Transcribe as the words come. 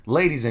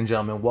Ladies and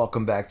gentlemen,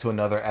 welcome back to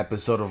another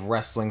episode of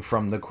Wrestling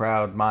from the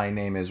Crowd. My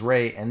name is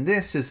Ray, and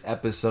this is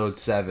episode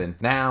 7.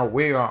 Now,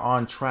 we are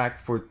on track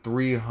for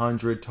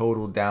 300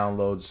 total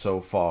downloads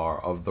so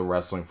far of the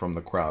Wrestling from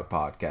the Crowd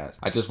podcast.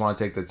 I just want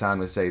to take the time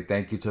to say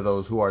thank you to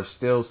those who are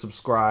still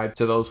subscribed,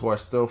 to those who are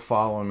still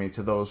following me,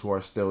 to those who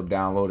are still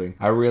downloading.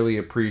 I really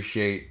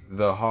appreciate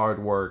the hard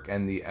work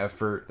and the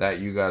effort that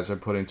you guys are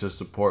putting to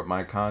support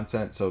my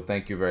content, so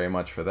thank you very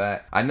much for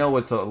that. I know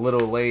it's a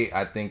little late.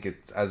 I think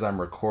it's, as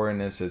I'm recording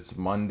this, it's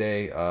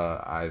Monday.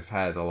 I've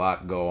had a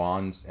lot go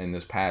on in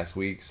this past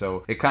week,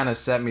 so it kind of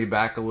set me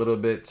back a little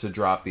bit to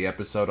drop the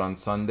episode on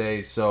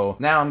Sunday. So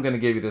now I'm going to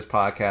give you this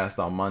podcast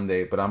on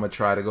Monday, but I'm going to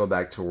try to go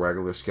back to a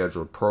regular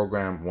scheduled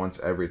program once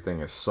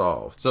everything is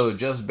solved. So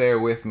just bear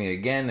with me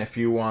again. If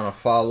you want to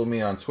follow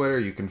me on Twitter,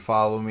 you can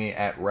follow me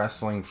at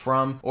Wrestling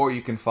From, or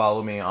you can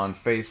follow me on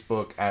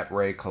Facebook at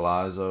Ray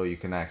Colazzo. You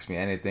can ask me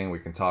anything. We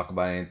can talk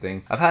about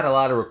anything. I've had a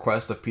lot of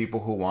requests of people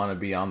who want to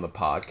be on the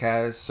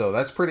podcast, so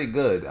that's pretty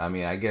good. I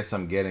mean, I guess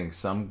I'm getting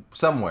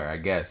somewhere, I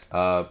guess.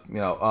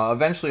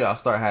 Eventually I'll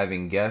start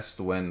having guests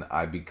when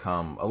I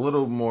become a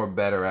little more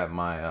better at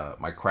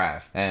my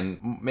craft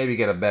and maybe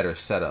get a better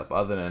setup.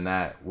 Other than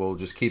that, we'll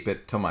just keep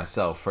it to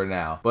myself for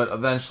now. But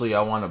eventually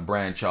I want to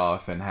branch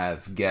off and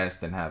have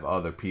guests and have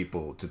other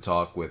people to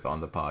talk with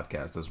on the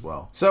podcast as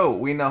well. So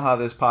we know how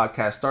this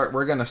podcast starts.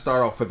 We're going to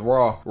start off with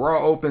Raw.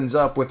 Raw opens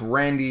up with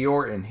Randy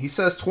Orton. He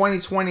says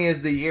 2020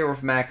 is the year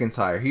of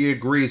McIntyre. He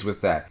agrees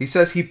with that. He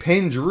says he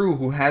pinned Drew,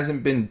 who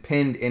hasn't been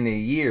pinned in a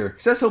year. He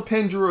says he'll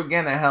pin Drew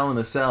again at Hell in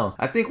a Cell.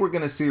 I think we're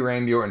going to see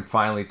Randy Orton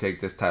finally take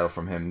this title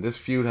from him. This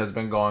feud has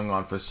been going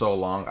on for so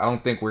long. I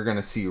don't think we're going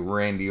to see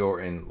Randy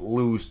Orton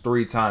lose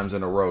 3 times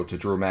in a row to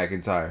Drew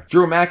McIntyre.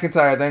 Drew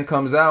McIntyre then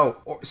comes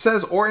out,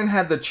 says Orton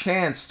had the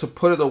chance to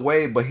put it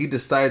away, but he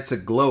decided to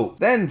gloat.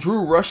 Then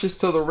Drew rushes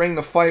to the ring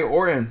to fight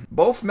Orton.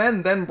 Both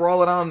men then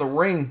brawl it out in the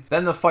ring.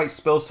 Then the fight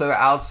spills to the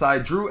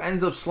outside. Drew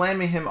ends up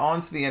slamming him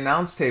onto the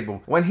announce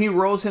table. When he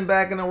rolls him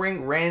back in the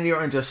ring, Randy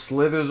Orton just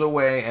slithers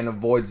away and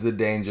avoids the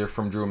danger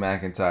from Drew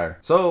McIntyre.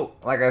 So,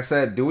 like I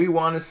said, do we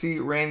want to see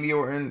Randy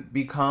Orton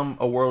become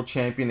a world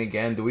champion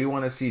again? Do we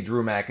want to see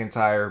Drew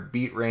McIntyre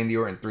beat Randy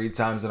Orton 3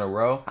 times in a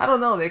row? I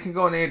don't know. They can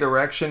go in any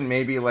direction.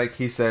 Maybe, like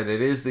he said,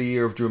 it is the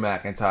year of Drew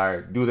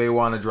McIntyre. Do they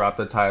want to drop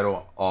the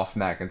title off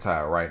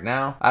McIntyre right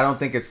now? I don't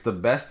think it's the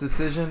best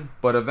decision,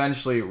 but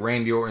eventually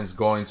Randy Orton's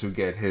going to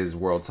get his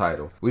world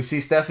title. We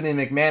see Stephanie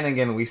McMahon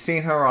again. We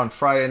seen her on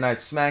Friday Night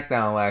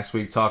SmackDown last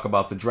week talk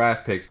about the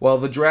draft picks. Well,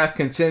 the draft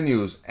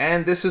continues,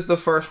 and this is the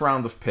first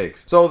round of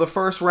picks. So the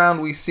first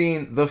round we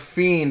seen The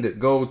Fiend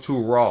go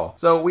to Raw.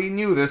 So we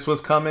knew this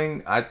was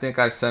coming. I think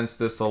I sensed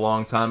this a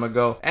long time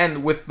ago.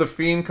 And with The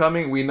Fiend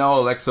coming, we know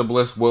Alexa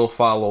Bliss will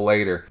follow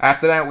later.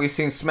 After that, we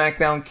seen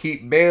SmackDown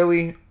keep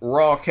Bayley.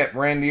 Raw kept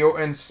Randy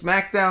Orton.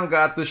 SmackDown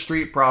got the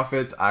Street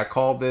Profits. I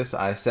called this.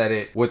 I said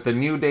it. With the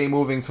New Day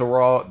moving to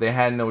Raw, they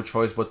had no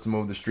choice but to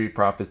move the Street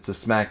Profits to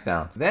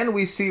SmackDown. Then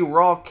we see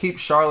Raw keep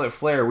Charlotte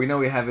Flair. We know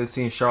we haven't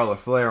seen Charlotte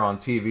Flair on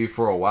TV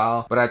for a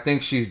while, but I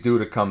think she's due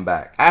to come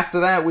back. After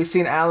that, we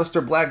seen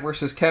Aleister Black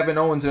versus Kevin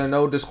Owens in a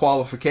no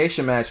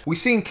disqualification match. We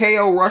seen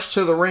KO rush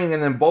to the ring,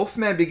 and then both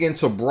men begin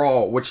to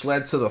brawl, which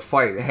led to the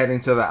fight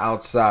heading to the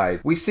outside.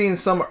 We seen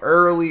some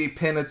early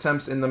pin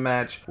attempts in the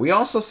match. We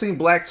also seen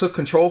Black took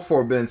control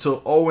for a bit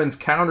until Owens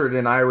countered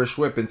an Irish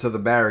whip into the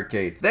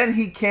barricade. Then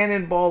he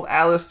cannonballed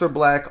Aleister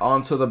Black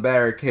onto the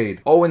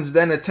barricade. Owens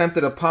then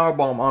attempted a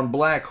powerbomb on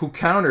Black, who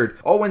countered.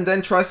 Owen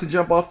then tries to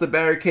jump off the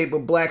barricade,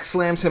 but Black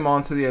slams him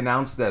onto the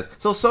announce desk.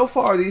 So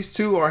far these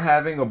two are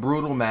having a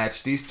brutal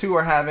match. These two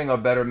are having a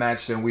better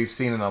match than we've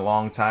seen in a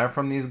long time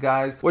from these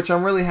guys, which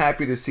I'm really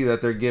happy to see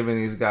that they're giving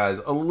these guys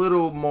a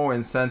little more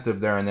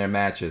incentive there in their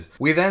matches.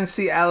 We then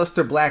see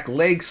Aleister Black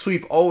leg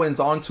sweep Owens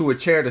onto a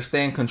chair to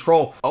stay in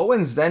control.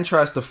 Owens then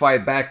tries to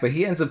fight back, but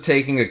he ends up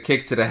taking a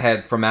kick to the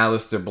head from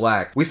Aleister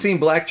Black. We seen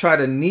Black try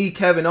to knee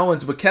Kevin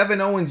Owens, but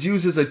Kevin Owens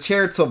uses a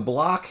chair to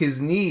block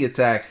his knee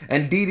attack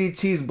and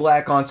DDTs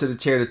Black onto the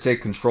chair to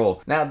take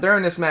control. Now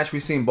during this match, we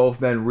seen both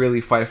men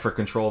really fight for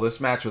control. This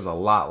match was a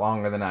lot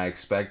longer than I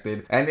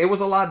expected, and it was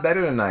a lot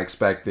better than I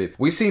expected.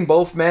 We seen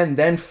both men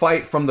then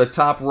fight from the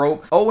top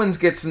rope. Owens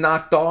gets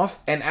knocked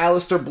off, and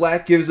Aleister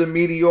Black gives a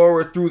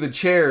Meteora through the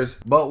chairs,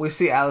 but we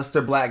see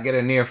Aleister Black get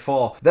a near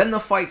fall. Then the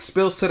fight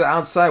spills to the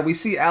outside. We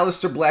see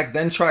Aleister Black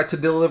then try to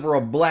deliver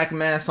a Black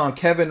Mass on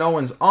Kevin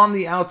Owens on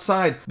the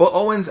outside, but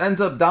Owens ends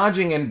up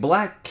dodging, and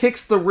Black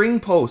kicks the ring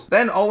post.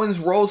 Then Owens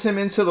rolls him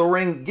into the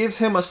ring, gives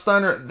him a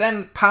stunner,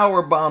 then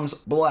power bombs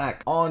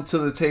Black onto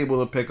the table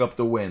to pick up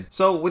the win.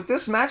 So with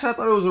this match, I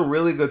thought it was a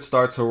really good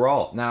start to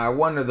Raw. Now I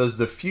wonder, does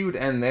the feud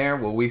end there?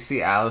 Will we see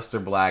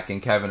Aleister Black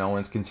and Kevin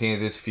Owens continue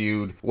this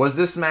feud? Was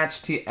this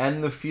match to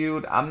end the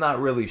feud? I'm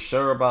not really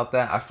sure about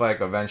that. I feel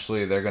like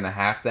eventually they're going to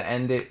have to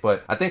end it,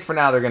 but I think for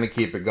now they're going to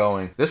keep it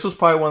going. This was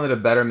probably one of the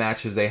better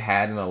matches they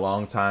had in a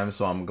long time,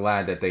 so I'm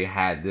glad that they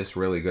had this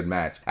really good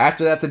match.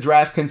 After that, the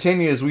draft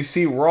continues. We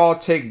see Raw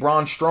take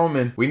Braun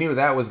Strowman. We knew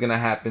that was going to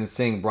happen,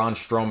 seeing Braun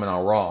Strowman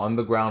on Raw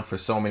Underground for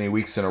so many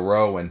weeks in a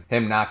row and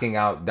him knocking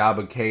out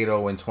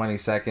Dabba-Kato in 20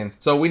 seconds.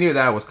 So we knew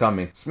that was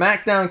coming.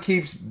 SmackDown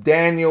keeps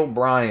Daniel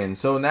Bryan.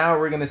 So now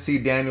we're going to see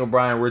Daniel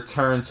Bryan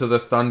return to the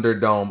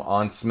Thunderdome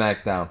on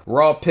SmackDown.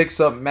 Raw picks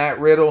up Matt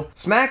Riddle.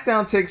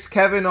 SmackDown takes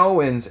Kevin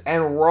Owens,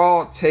 and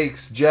Raw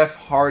takes Jeff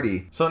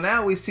Hardy. So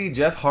now we see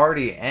Jeff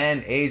Hardy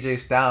and AJ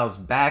Styles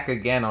back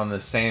again on the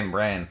same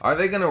brand. Are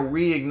they going to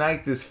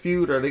reignite this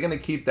feud? Are they going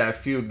to keep that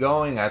feud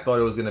going? I thought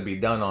it was going to be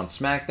done on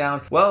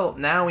SmackDown. Well,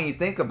 now when you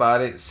think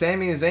about it,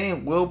 Sami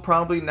Zayn will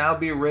probably now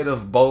be rid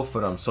of both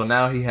of them. So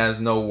now he has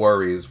no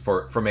worries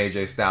from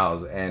AJ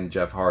Styles and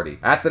Jeff Hardy.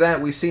 After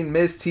that, we see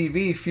Miz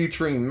TV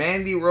featuring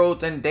Mandy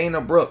Rhodes and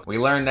Dana Brooke. We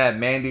learned that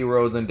Mandy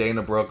Rhodes and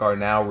Dana Brooke are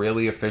now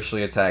really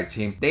officially a tag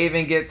team. They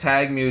even get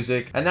tag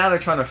music, and now they're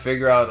trying to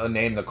figure out a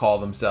name to call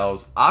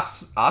themselves.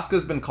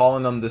 Asuka's been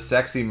calling them the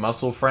Sexy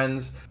Muscle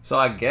Friends, so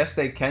I guess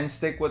they can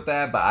stick with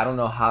that, but I don't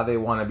know how they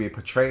want to be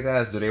portrayed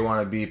as. Do they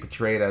want to be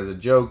portrayed as a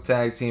joke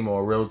tag team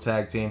or a real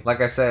tag team?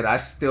 Like I said, I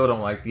still don't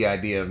like the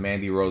idea of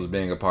Mandy Rose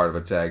being a part of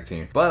a tag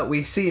team. But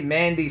we see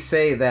Mandy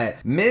say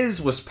that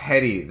Miz was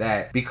petty,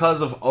 that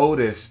because of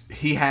Otis,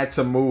 he had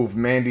to move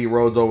Mandy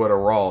Rose over to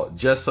Raw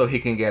just so he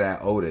can get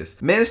at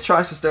Otis. Miz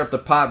tries to stir up the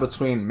pot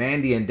between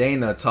Mandy and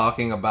Dana,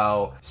 talking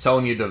about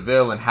Sonya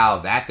Deville and how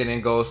that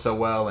didn't go so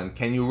well, and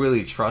can you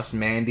really trust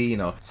Mandy,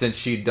 since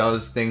she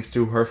does things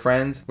to her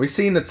friends? We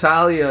see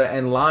Natalya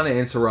and Lana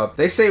interrupt.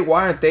 They say,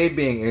 why aren't they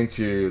being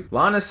interviewed?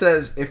 Lana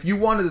says, if you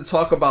wanted to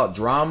talk about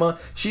drama,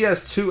 she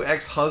has 2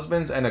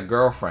 ex-husbands and a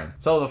girlfriend.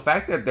 So the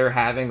fact that they're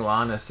having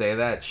Lana say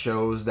that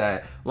shows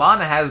that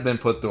Lana has been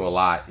put through a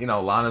lot.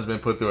 Lana's been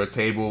put through a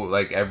table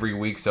like every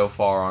week so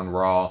far on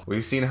Raw.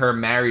 We've seen her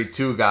marry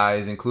 2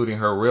 guys, including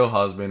her real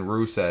husband,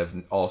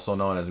 Rusev, also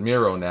known as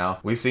Miro now.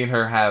 We've seen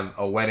her have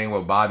a wedding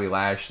with Bobby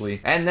Lashley.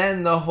 And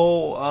then the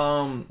whole,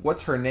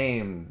 what's her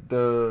name?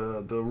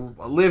 The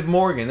Liv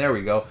Morgan. There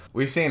we go.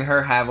 We've seen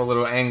her have a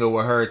little angle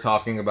with her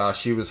talking about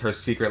she was her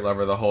secret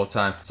lover the whole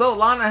time. So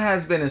Lana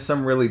has been in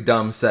some really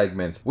dumb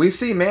segments. We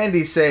see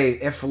Mandy say,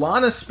 if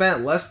Lana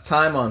spent less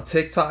time on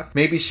TikTok,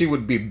 maybe she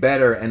would be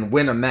better and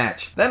win a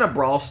match. Then a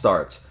brawl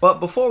starts. But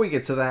before we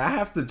get to that, I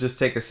have to just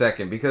take a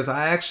second because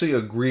I actually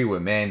agree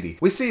with Mandy.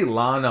 We see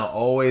Lana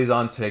always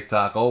on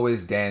TikTok,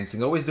 always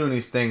dancing, always doing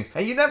these things,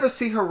 and you never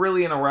see her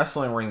really in a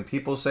wrestling ring.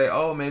 People say,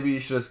 oh, maybe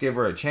you should just give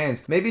her a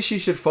chance. Maybe she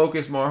should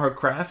focus more on her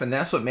craft, and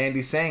that's what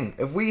Mandy's saying.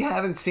 If we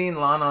haven't seen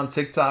Lana on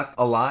TikTok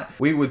a lot,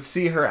 we would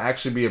see her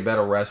actually be a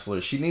better wrestler.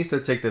 She needs to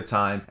take the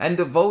time and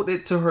devote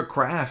it to her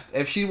craft.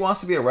 If she wants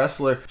to be a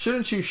wrestler,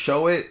 shouldn't you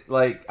show it?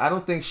 Like, I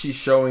don't think she's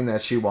showing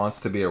that she wants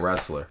to be a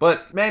wrestler.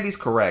 But Mandy's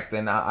correct,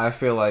 and I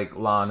feel like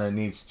Lana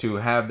needs to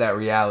have that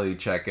reality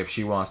check if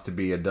she wants to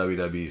be a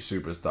WWE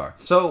superstar.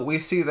 So we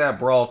see that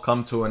brawl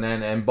come to an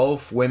end, and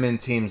both women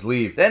teams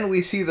leave. Then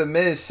we see The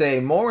Miz say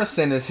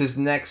Morrison is his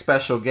next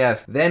special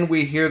guest. Then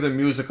we hear the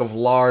music of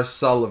Lars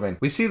Sullivan.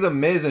 We see The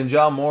Miz and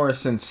John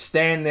Morrison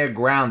stand their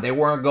ground. They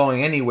weren't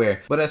going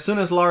anywhere. But as soon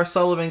as Lars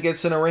Sullivan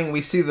gets in the ring,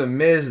 we see The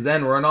Miz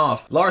then run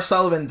off. Lars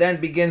Sullivan then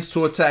begins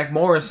to attack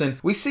Morrison.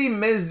 We see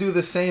Miz do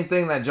the same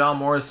thing that John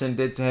Morrison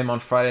did to him on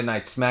Friday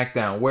Night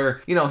SmackDown,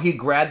 where, he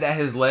grabbed at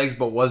his legs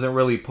but wasn't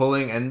really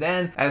pulling. And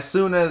then as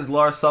soon as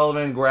Lars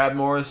Sullivan grabbed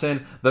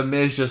Morrison, The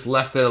Miz just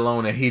left it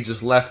alone and he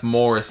just left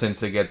Morrison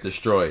to get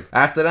destroyed.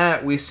 After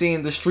that, we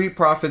seen the Street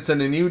Profits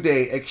and the New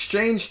Day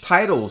exchange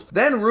titles.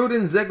 Then Rude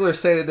and Ziggler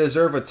say they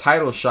deserve a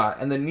title shot,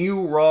 and the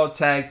new Raw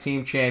Tag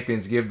Team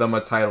Champions give them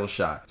a title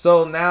shot.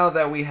 So now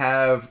that we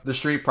have the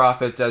Street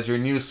Profits as your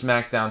new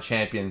SmackDown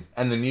champions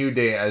and the New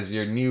Day as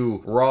your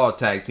new Raw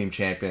Tag Team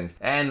champions,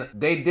 and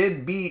they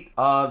did beat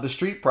the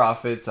Street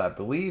Profits, I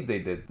believe they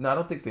did. No, I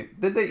don't think they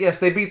did. Yes,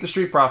 they beat the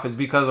Street Profits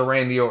because of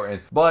Randy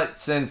Orton. But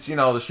since,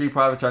 the Street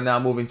Profits are now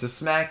moving to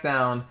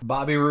SmackDown,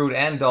 Bobby Roode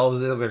and Dolph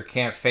Ziggler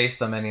can't face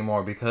them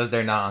anymore because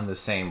they're not on the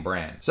same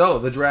brand. So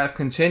the draft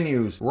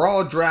continues.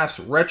 Raw drafts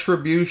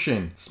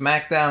Retribution.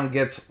 SmackDown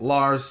gets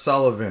Lars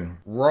Sullivan.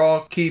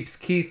 Raw keeps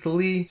Keith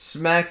Lee.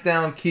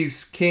 SmackDown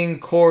keeps King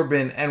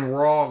Corbin, and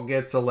Raw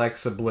gets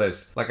Alexa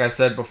Bliss. Like I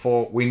said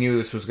before, we knew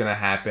this was going to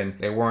happen.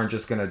 They weren't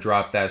just going to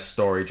drop that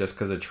story just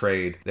because of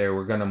trade. They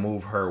were going to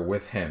move her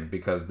with him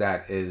because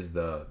that's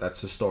the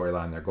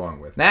storyline they're going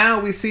with. Now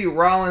we see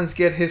Rollins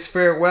get his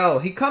farewell.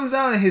 He comes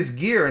out in his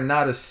gear and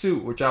not a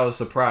suit, which I was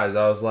surprised.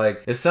 I was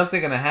like, is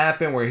something going to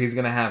happen where he's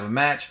going to have a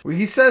match?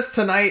 He says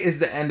tonight is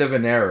the end of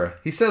an era.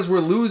 He says we're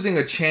losing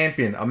a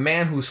champion, a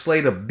man who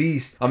slayed a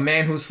beast, a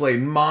man who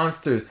slayed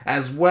monsters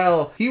as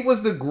well. He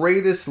was the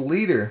greatest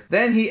leader.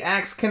 Then he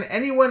asks, can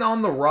anyone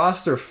on the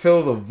roster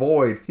fill the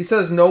void? He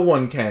says no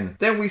one can.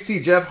 Then we see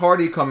Jeff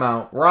Hardy come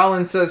out.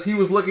 Rollins says he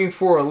was looking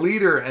for a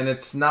leader and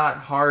it's not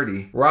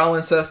Hardy.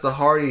 Rollins says to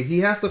Hardy he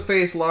has to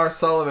face Lars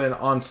Sullivan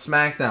on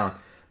SmackDown.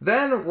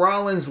 Then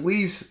Rollins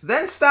leaves.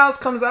 Then Styles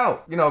comes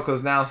out,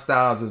 because now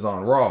Styles is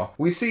on Raw.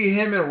 We see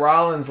him and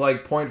Rollins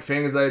like point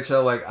fingers at each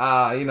other like,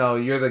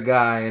 you're the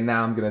guy and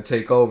now I'm going to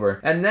take over.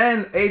 And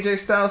then AJ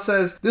Styles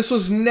says, this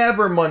was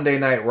never Monday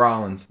Night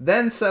Rollins.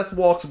 Then Seth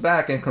walks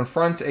back and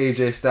confronts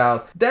AJ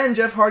Styles. Then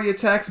Jeff Hardy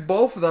attacks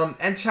both of them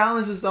and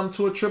challenges them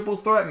to a triple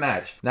threat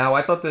match. Now,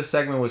 I thought this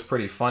segment was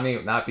pretty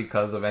funny, not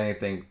because of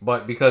anything,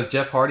 but because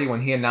Jeff Hardy,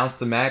 when he announced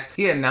the match,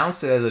 he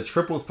announced it as a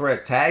triple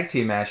threat tag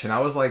team match. And I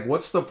was like,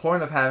 what's the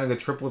point of having a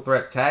triple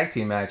threat tag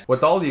team match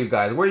with all of you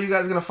guys? Where are you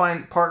guys going to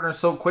find partners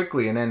so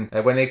quickly? And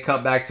then when they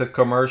cut back to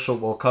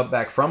commercial, cut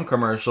back from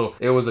commercial,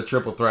 it was a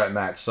triple threat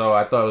match. So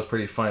I thought it was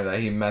pretty funny that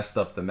he messed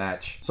up the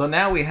match. So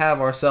now we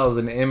have ourselves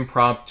an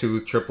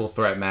impromptu triple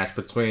threat match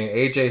between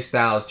AJ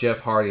Styles, Jeff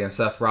Hardy, and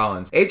Seth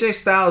Rollins. AJ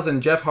Styles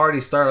and Jeff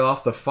Hardy started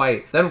off the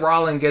fight. Then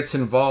Rollins gets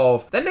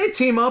involved. Then they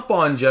team up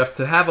on Jeff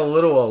to have a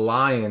little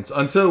alliance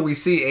until we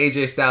see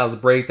AJ Styles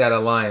break that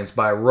alliance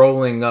by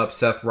rolling up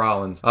Seth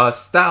Rollins.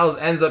 Styles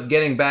ends up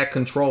getting back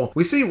control.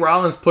 We see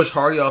Rollins push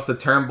Hardy off the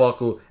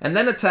turnbuckle and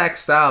then attack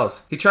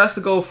Styles. He tries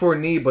to go for a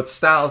knee, but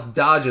Styles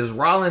dodges.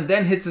 Rollins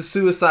then hits a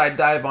suicide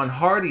dive on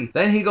Hardy.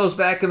 Then he goes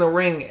back in the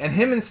ring and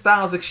him and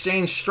Styles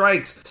exchange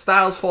strikes.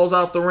 Styles falls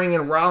out the ring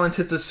and Rollins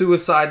hits a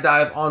suicide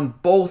dive on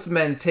both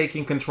men,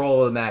 taking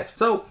control of the match.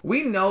 So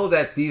we know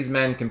that these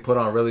men can put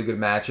on really good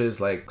matches,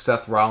 like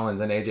Seth Rollins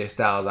and AJ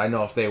Styles. I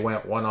know if they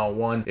went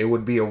one-on-one, it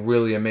would be a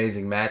really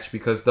amazing match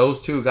because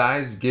those two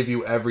guys give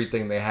you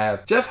everything they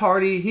have. Jeff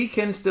Hardy, he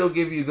can still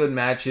give you good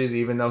matches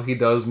even though he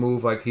does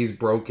move like he's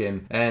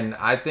broken. And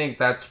I think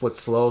that's what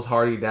slows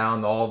Hardy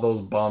down. All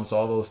those bumps,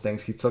 all those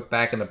things he took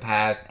back in the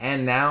past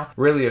and now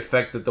really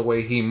affected the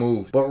way he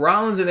moves. But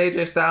Rollins and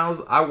AJ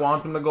Styles, I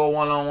want them to go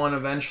one-on-one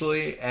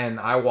eventually, and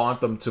I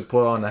want them to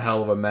put on a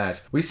hell of a match.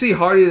 We see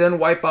Hardy then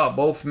wipe out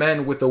both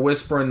men with the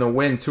Whisper in the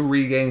Wind to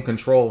regain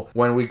control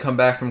when we come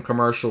back from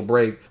commercial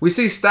break. We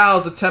see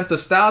Styles attempt a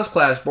Styles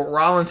Clash, but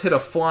Rollins hit a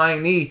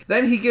flying knee.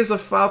 Then he gives a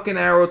Falcon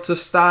Arrow to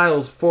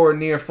Styles for a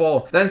near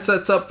fall. Then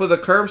sets up for the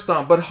curb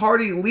stomp, but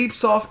Hardy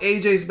leaps off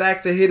AJ's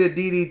back to hit a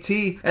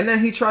DDT, and then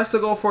he tries to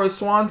go for a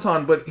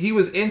Swanton, but he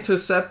was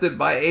intercepted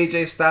by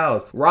AJ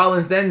Styles.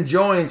 Rollins then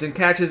joins and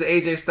catches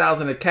AJ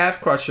Styles in a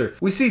calf crusher.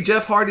 We see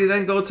Jeff Hardy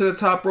then go to the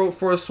top rope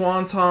for a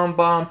Swanton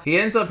bomb. He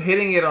ends up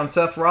hitting it on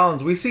Seth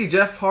Rollins. We see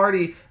Jeff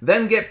Hardy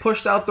then get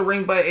pushed out the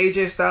ring by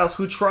AJ Styles,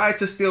 who tried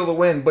to steal the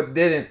win but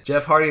didn't.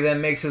 Jeff Hardy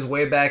then makes his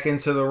way back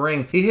into the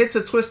ring. He hits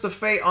a Twist of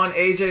Fate on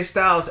AJ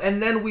Styles,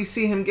 and then we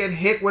see him get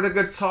hit with a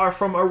guitar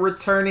from a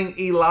returning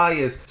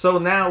Elias. So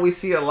now we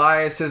see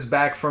Elias is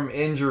back from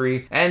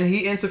injury, and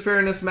he interfered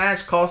in this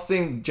match,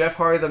 costing Jeff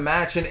Hardy the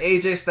match, and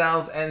AJ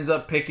Styles ends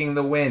up picking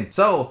the win.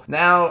 So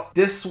now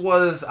this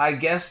was, I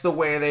guess, the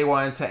way they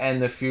wanted to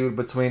end the feud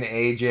between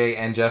AJ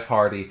and Jeff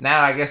Hardy.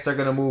 Now I guess they're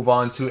going to move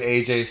on to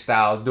AJ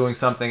Styles doing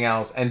something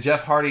else, and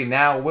Jeff Hardy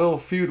now will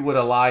feud with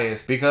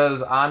Elias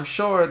because I'm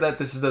sure that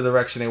this is the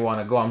direction they want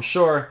to go. I'm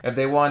sure if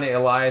they wanted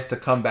Elias to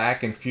come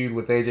back and feud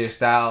with AJ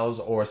Styles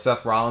or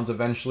Seth Rollins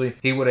eventually,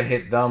 he would have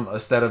hit them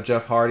instead of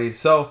Jeff Hardy.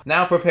 So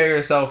now prepare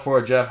yourself for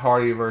a Jeff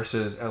Hardy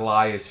versus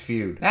Elias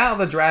feud. Now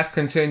the draft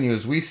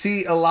continues. We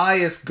see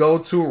Elias go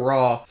to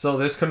Raw, so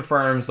this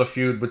confirms the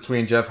feud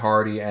between Jeff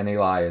Hardy and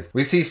Elias.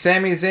 We see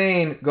Sami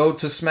Zayn go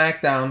to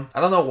SmackDown.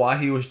 I don't know why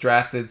he was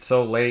drafted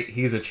so late.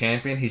 He's a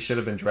champion. He should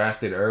have been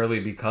drafted early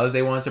because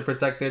they wanted to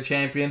protect their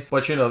champion.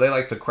 But they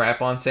like to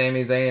crap on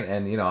Sami Zayn,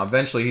 and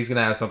eventually he's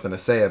gonna have something to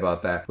say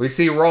about that. We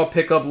see Raw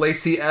pick up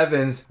Lacey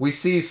Evans. We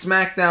see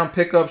SmackDown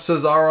pick up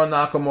Cesaro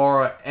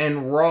Nakamura,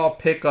 and Raw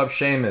pick up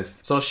Sheamus.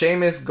 So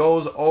Sheamus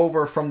goes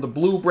over from the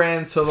blue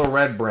brand to the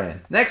red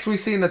brand. Next we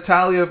see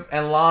Natalya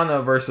and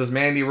Lana versus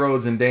Mandy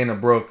Rhodes and Dana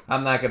Brooke.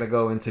 I'm not gonna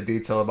go into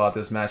detail about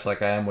this match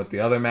like I am with the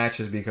other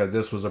matches because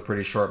this was a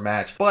pretty short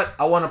match. But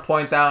I want to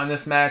point out in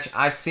this match,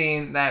 I've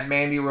seen that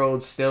Mandy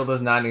Rhodes still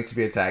does not need to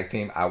be a tag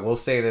team. I will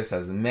say this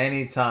as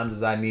many times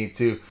as I need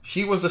to.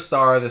 She was the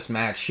star of this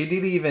match. She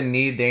didn't even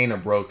need Dana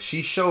Brooke.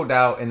 She showed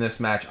out in this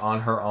match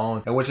on her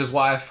own, and which is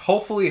why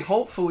hopefully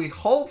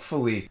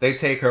they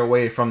take her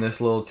away from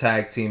this little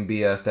tag team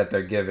BS that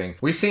they're giving.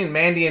 We've seen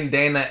Mandy and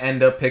Dana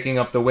end up picking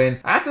up the win.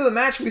 After the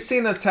match, we see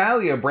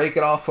Natalya break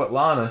it off with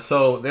Lana,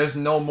 so there's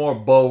no more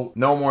boat,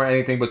 no more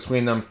anything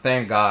between them.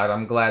 Thank God.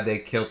 I'm glad they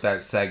killed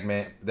that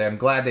segment. I'm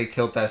glad they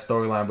killed that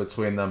storyline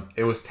between them.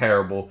 It was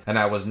terrible, and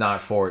I was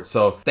not for it.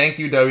 So thank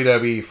you,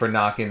 WWE, for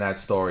knocking that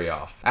story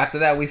off. After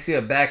that, we see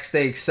a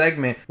backstage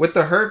segment with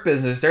the Hurt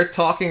Business. They're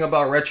talking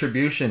about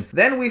Retribution.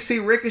 Then we see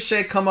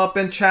Ricochet come up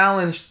and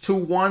challenge to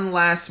one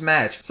last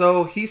match.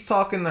 So he's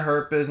talking to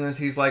Hurt Business.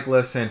 He's like,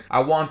 listen, I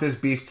want this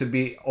beef to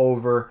be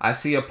over. I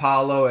see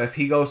Apollo. If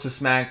he goes to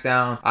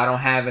SmackDown, I don't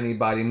have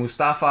anybody.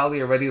 Mustafa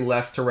Ali already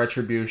left to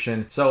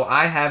Retribution. So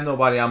I have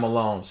nobody. I'm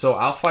alone. So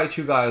I'll fight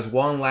you guys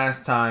one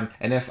last time.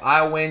 And if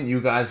I win,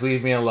 you guys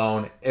leave me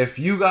alone. If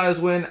you guys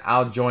win,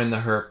 I'll join the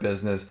Hurt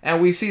Business.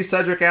 And we see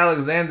Cedric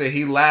Alexander.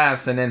 He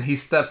laughs and then he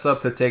steps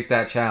up to take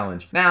that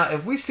challenge. Now,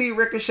 if we see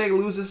Ricochet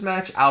lose this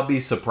match, I'll be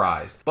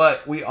surprised.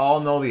 But we all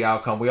know the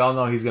outcome. We all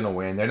know he's going to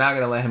win. They're not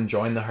going to let him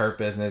join the Hurt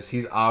Business.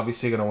 He's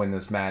obviously going going to win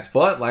this match.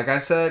 But like I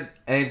said,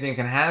 anything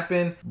can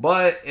happen.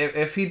 But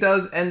if he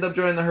does end up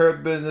joining the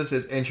Hurt Business,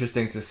 it's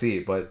interesting to see.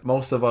 But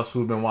most of us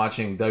who've been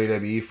watching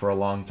WWE for a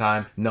long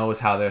time knows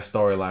how their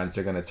storylines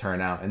are going to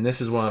turn out. And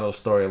this is one of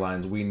those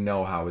storylines we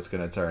know how it's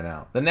going to turn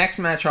out. The next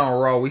match on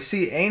Raw, we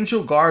see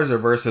Angel Garza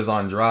versus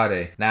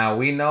Andrade. Now,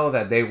 we know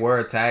that they were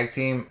a tag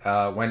team.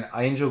 When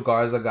Angel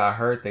Garza got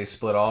hurt, they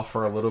split off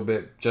for a little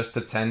bit just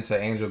to tend to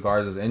Angel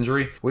Garza's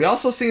injury. We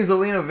also see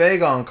Zelina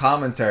Vega on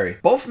commentary.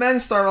 Both men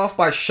start off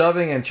by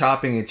shoving and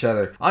chopping each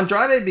other.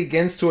 Andrade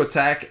begins to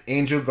attack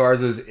Angel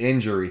Garza's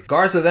injury.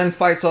 Garza then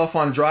fights off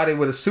Andrade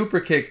with a super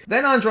kick.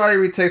 Then Andrade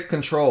retakes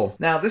control.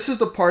 Now, this is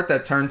the part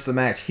that turns the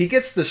match. He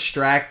gets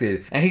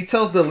distracted and he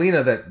tells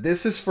Zelina that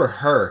this is for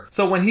her.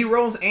 So when he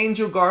rolls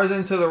Angel Garza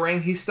into the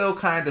ring, he's still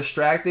kind of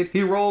distracted.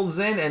 He rolls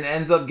in and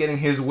ends up getting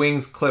his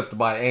wings clipped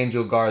by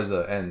Angel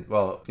Garza. And,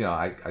 well, you know,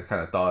 I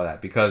kind of thought of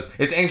that because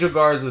it's Angel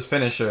Garza's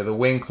finisher, the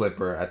wing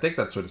clipper. I think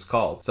that's what it's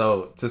called.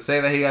 So to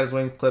say that he got his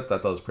wing clipped, I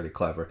thought was pretty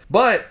clever.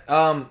 But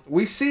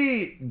we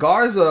see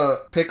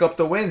Garza pick up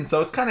the win.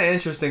 So it's kind of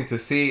interesting to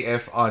see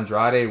if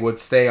Andrade would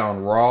stay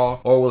on Raw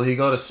or will he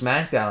go to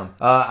SmackDown.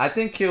 I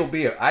think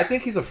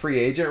he's a free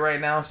agent right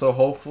now. So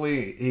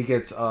hopefully he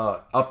gets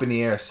up in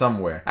the air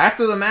somewhere.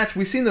 After the match,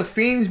 we seen the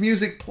Fiend's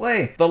music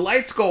play. The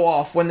lights go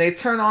off. When they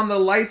turn on the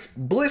lights,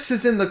 Bliss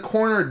is in the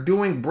corner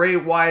doing Bray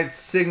Wyatt's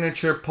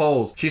signature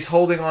pose. She's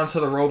holding onto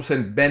the ropes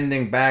and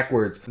bending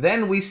backwards.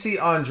 Then we see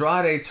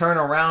Andrade turn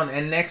around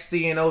and next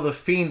thing you know, the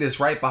Fiend is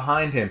right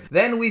behind him.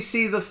 Then we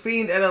see the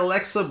Fiend and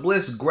Alexa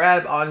Bliss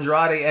grab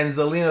Andrade and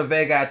Zelina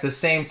Vega at the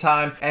same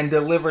time and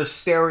deliver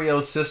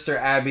stereo Sister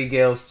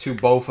Abigail's to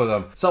both of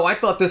them. So I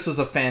thought this was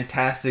a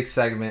fantastic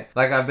segment.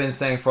 Like I've been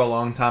saying for a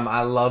long time,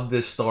 I love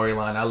this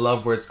storyline. I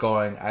love where it's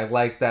going. I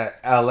like that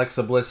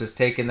Alexa Bliss is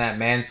taking that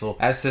mantle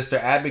as Sister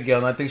Abigail,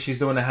 and I think she's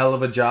doing a hell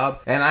of a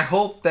job. And I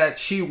hope that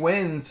she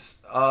wins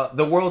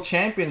the world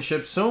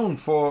championship soon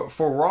for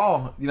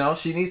Raw. You know,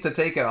 she needs to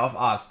take it off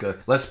Asuka.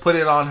 Let's put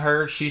it on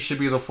her. She should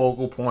be the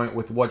focal point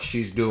with what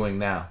she's doing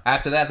now.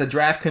 After that, the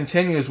draft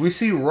continues. We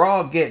see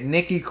Raw get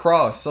Nikki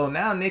Cross. So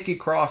now Nikki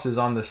Cross is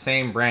on the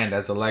same brand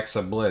as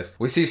Alexa Bliss.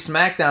 We see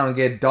SmackDown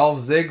get Dolph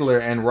Ziggler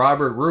and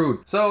Robert Roode.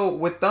 So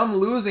with them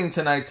losing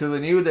tonight to the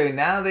New Day,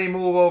 now they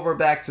move over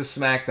back to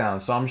SmackDown.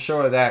 So I'm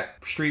sure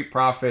that Street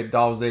Profit,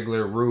 Dolph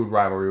Ziggler, Roode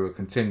rivalry will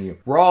continue.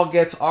 Raw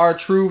gets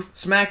R-Truth.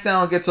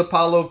 SmackDown gets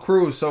Apollo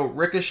Crews. So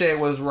Ricochet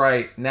was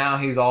right. Now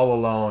he's all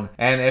alone.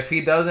 And if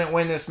he doesn't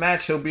win this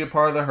match, he'll be a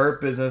part of the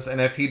Hurt Business.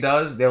 And if he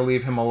does, they'll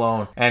leave him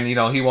alone. And, you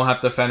know, he won't have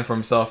to fend for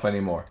himself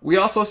anymore. We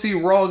also see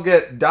Raw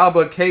get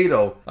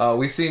Dabba-Kato.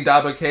 We seen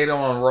Dabba-Kato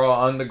on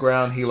Raw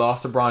Underground. He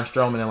lost to Braun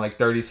Strowman in like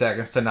 30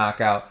 seconds to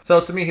knockout.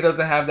 So to me, he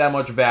doesn't have that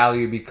much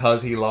value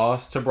because he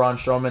lost to Braun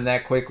Strowman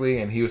that quickly.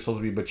 And he was supposed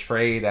to be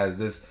betrayed as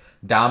this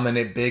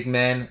dominant big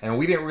man, and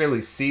we didn't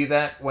really see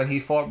that when he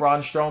fought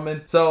Braun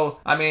Strowman. So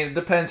I mean, it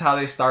depends how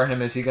they start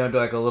him. Is he gonna be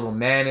like a little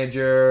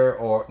manager,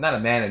 or not a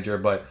manager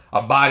but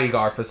a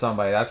bodyguard for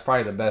somebody? That's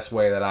probably the best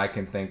way that I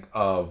can think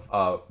of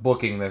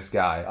booking this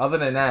guy. Other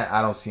than that,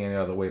 I don't see any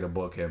other way to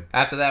book him.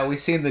 After that, we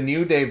seen the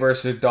New Day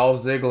versus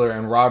Dolph Ziggler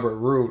and Robert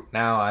Roode.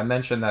 Now I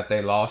mentioned that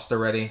they lost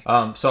already,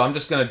 so I'm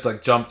just gonna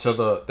like jump to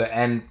the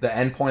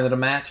end point of the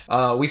match.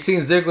 We seen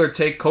Ziggler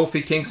take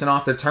Kofi Kingston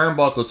off the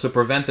turnbuckle to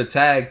prevent the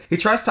tag. He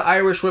tries to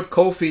Irish whip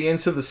Kofi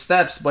into the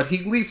steps, but he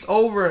leaps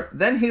over,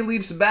 then he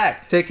leaps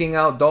back, taking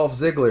out Dolph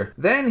Ziggler.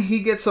 Then he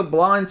gets a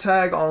blind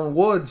tag on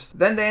Woods.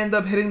 Then they end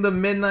up hitting the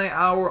midnight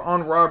hour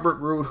on Robert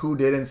Roode, who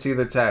didn't see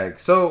the tag.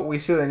 So we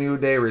see the New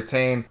Day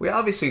retain. We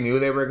obviously knew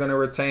they were going to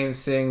retain,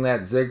 seeing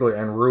that Ziggler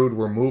and Roode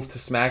were moved to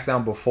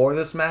SmackDown before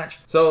this match.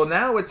 So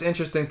now it's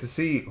interesting to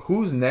see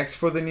who's next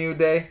for the New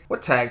Day.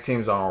 What tag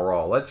teams are on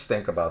Raw? Let's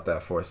think about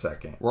that for a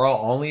second.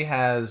 Raw only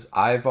has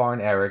Ivar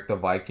and Eric, the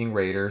Viking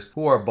Raiders,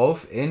 who are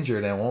both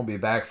injured and won't be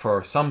back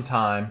for some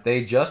time.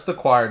 They just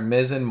acquired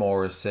Miz and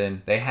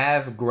Morrison. They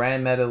have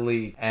Grand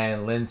Metalik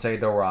and Lince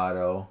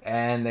Dorado,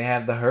 and they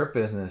have the Hurt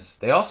Business.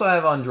 They also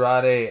have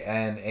Andrade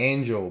and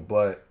Angel,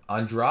 but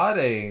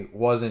Andrade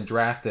wasn't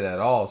drafted at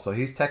all, so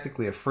he's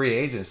technically a free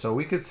agent, so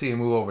we could see him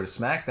move over to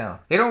SmackDown.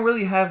 They don't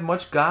really have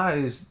much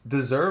guys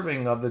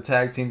deserving of the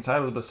tag team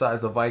titles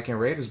besides the Viking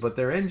Raiders, but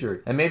they're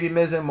injured. And maybe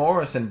Miz and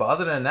Morrison, but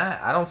other than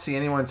that, I don't see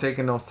anyone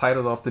taking those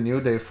titles off the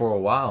New Day for a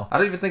while. I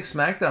don't even think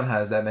SmackDown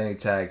has that many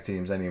tag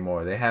teams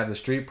anymore. They have the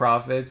Street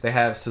Profits, they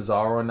have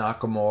Cesaro and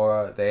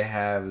Nakamura, they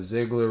have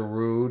Ziggler,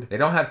 Roode. They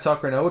don't have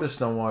Tucker and Otis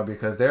no more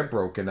because they're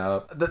broken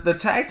up. The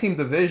tag team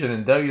division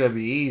in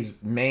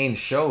WWE's main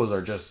shows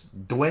are just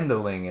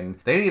dwindling, and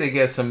they need to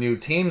get some new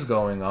teams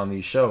going on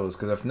these shows,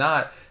 because if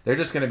not, they're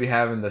just going to be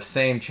having the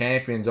same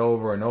champions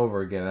over and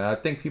over again, and I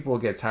think people will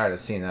get tired of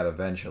seeing that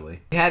eventually.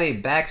 He had a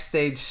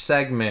backstage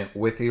segment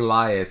with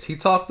Elias. He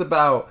talked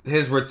about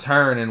his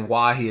return and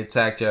why he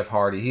attacked Jeff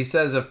Hardy. He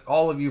says, if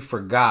all of you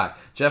forgot,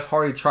 Jeff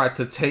Hardy tried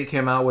to take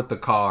him out with the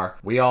car.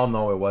 We all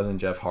know it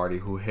wasn't Jeff Hardy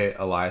who hit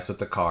Elias with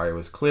the car. It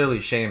was clearly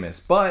Sheamus,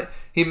 but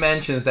he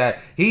mentions that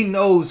he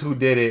knows who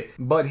did it,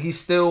 but he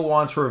still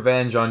wants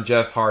revenge on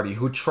Jeff Hardy,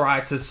 who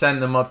tried to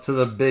send them up to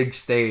the big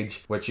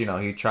stage, which,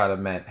 he tried to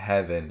meant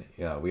heaven.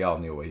 We all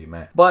knew what he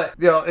meant. But,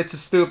 it's a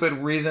stupid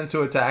reason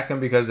to attack him,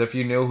 because if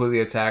you knew who the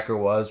attacker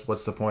was,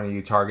 what's the point of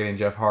you targeting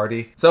Jeff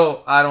Hardy?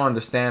 So, I don't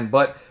understand,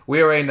 but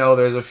we already know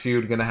there's a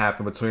feud going to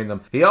happen between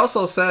them. He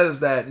also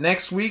says that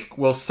next week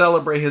we'll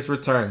celebrate his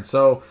return,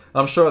 so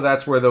I'm sure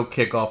that's where they'll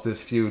kick off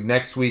this feud,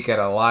 next week at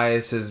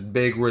Elias's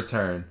big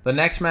return. The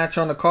next match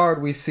on the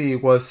card we see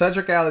was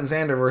Cedric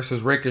Alexander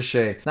versus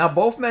Ricochet. Now,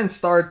 both men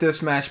started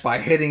this match by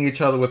hitting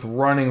each other with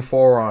running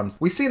forearms.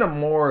 We seen a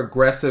more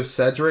aggressive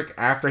Cedric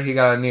after he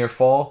got a near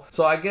fall,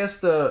 so I guess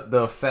the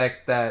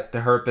effect that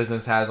the Hurt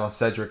Business has on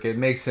Cedric, it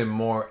makes him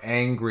more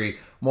angry,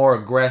 more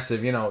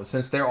aggressive,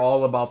 since they're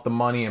all about the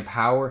money and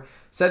power.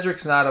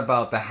 Cedric's not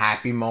about the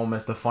happy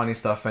moments, the funny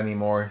stuff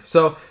anymore.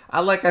 So,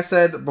 like I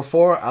said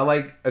before, I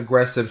like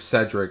aggressive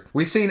Cedric.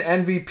 We seen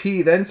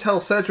MVP then tell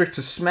Cedric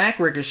to smack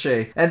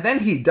Ricochet, and then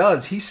he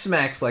does. He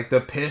smacks like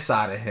the piss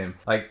out of him.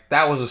 Like,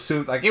 that was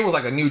it was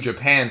like a New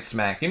Japan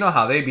smack. You know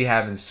how they be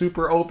having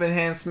super open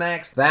hand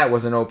smacks? That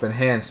was an open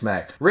hand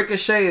smack.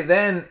 Ricochet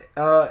then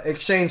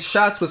exchanged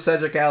shots with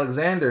Cedric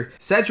Alexander.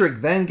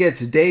 Cedric then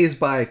gets dazed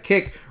by a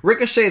kick.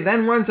 Ricochet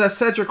then runs at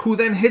Cedric, who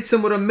then hits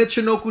him with a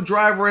Michinoku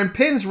driver and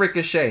pins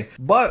Ricochet.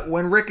 But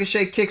when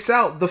Ricochet kicks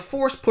out, the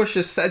force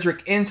pushes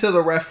Cedric into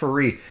the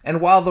referee.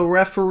 And while the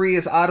referee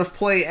is out of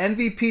play,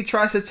 MVP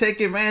tries to take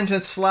advantage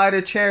and slide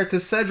a chair to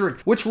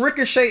Cedric, which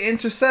Ricochet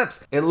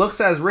intercepts. It looks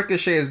as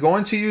Ricochet is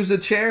going to use the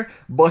chair,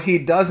 but he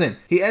doesn't.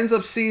 He ends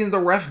up seeing the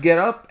ref get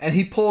up, and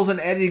he pulls an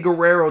Eddie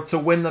Guerrero to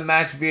win the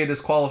match via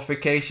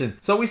disqualification.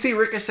 So we see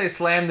Ricochet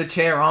slam the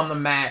chair on the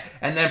mat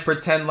and then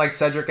pretend like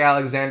Cedric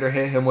Alexander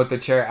hit him with the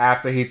chair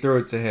after he threw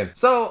it to him.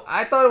 So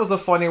I thought it was a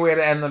funny way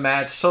to end the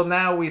match. So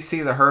now we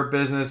see the Hurt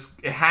Business.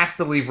 It has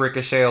to leave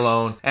Ricochet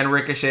alone, and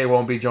Ricochet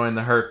won't be joining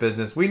the Hurt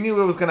Business. We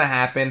knew it was gonna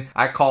happen.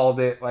 I called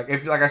it. Like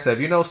I said,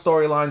 if you know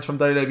storylines from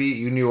WWE,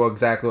 you knew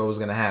exactly what was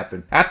gonna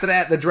happen. After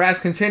that, the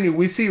drafts continue.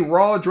 We see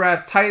Raw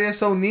draft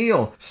Titus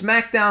O'Neil.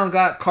 SmackDown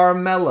got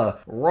Carmella.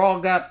 Raw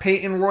got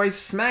Peyton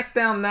Royce.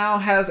 SmackDown now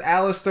has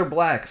Aleister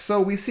Black.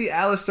 So we see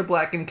Aleister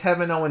Black and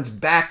Kevin Owens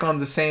back on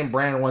the same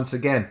brand once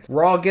again.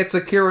 Raw gets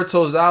Akira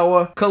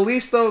Tozawa.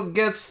 Kalisto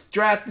gets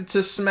drafted to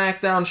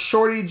SmackDown.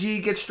 Shorty G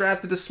gets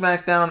drafted to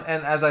SmackDown.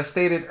 And as I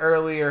stated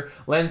earlier,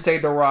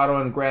 Lince Dorado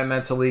and Grand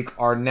Metalik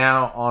are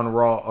now on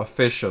Raw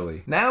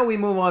officially. Now we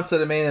move on to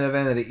the main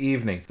event of the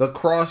evening, the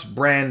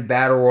cross-brand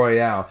Battle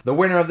Royale. The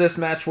winner of this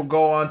match will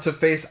go on to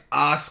face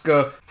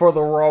Asuka for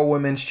the Raw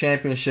Women's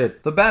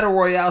Championship. The Battle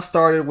Royale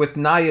started with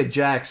Nia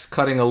Jax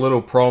cutting a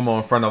little promo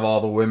in front of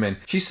all the women.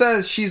 She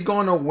says she's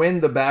going to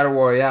win the Battle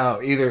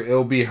Royale. Either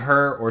it'll be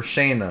her or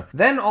Shayna.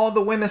 Then all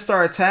the women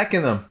start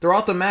attacking them.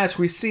 Throughout the match,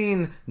 we've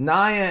seen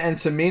Nia and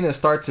Tamina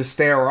start to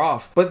stare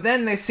off. But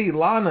then they see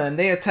Lana and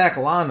they attack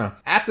Lana.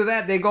 After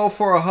that, they go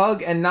for a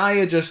hug and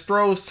Nia just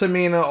throws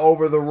Tamina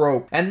over the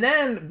rope. And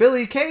then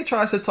Billie Kay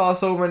tries to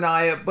toss over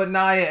Nia, but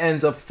Nia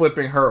ends up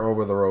flipping her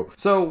over the rope.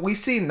 So we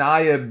see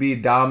Nia be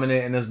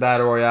dominant in this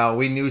Battle Royale.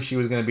 We knew she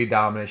was going to be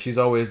dominant. She's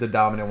always the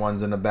dominant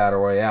ones in the Battle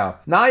Royale.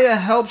 Nia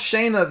helps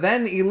Shayna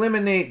then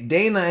eliminate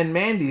Dana and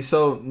Mandy.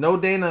 So no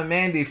Dana and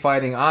Mandy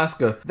fighting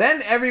Asuka.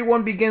 Then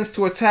everyone begins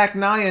to attack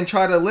Nia and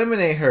try to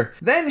eliminate her.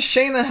 Then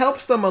Shayna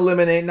helps them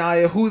eliminate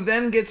Nia, who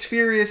then gets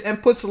furious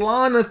and puts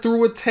Lana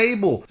through a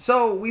table.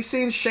 So we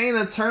seen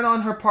Shayna turn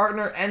on her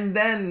partner and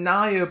then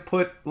Nia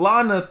put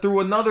Lana through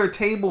another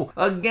table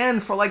again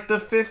for like the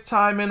 5th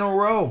time in a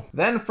row.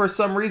 Then for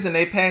some reason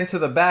they pan to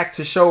the back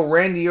to show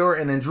Randy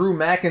Orton and Drew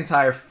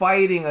McIntyre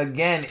fighting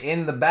again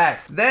in the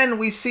back. Then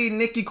we see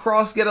Nikki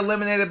Cross get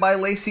eliminated by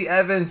Lacey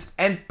Evans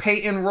and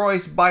Peyton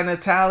Royce by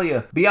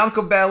Natalya.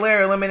 Bianca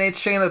Belair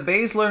eliminates Shayna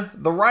Baszler.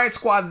 The Riot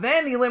Squad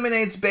then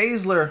eliminates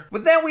Baszler.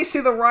 But then we see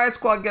the Riot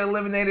Squad get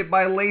eliminated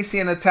by Lacey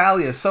and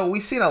Natalya. So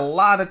we've seen a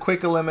lot of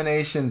quick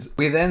eliminations.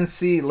 We then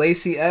see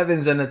Lacey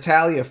Evans and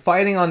Natalya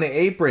fighting on the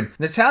apron.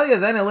 Natalya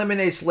then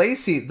eliminates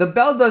Lacey. The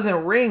bell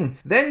doesn't ring.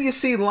 Then you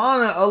see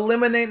Lana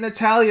eliminate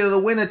Natalya to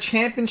win a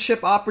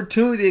championship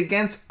opportunity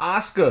against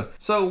Asuka.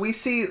 So we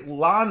see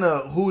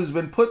Lana, who's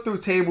been put through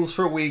tables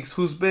for weeks,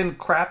 who's been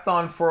crapped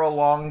on for a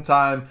long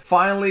time,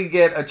 finally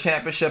get a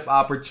championship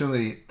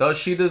opportunity. Does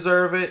she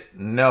deserve it?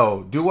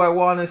 No. Do I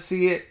want to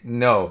see it?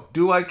 No.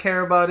 Do I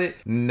care about it?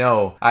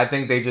 No. I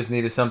think they just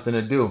needed something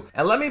to do.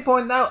 And let me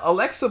point out,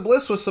 Alexa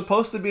Bliss was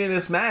supposed to be in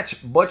this match,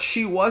 but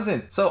she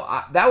wasn't. So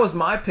that was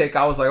my pick.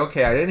 I was like,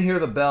 okay, I didn't hear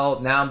the bell.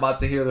 Now I'm about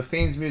to hear the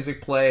Fiend's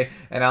music play,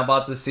 and I'm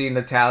about to see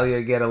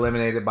Natalya get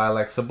eliminated by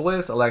Alexa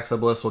Bliss. Alexa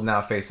Bliss will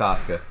now face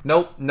Asuka.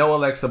 Nope, no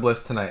Alexa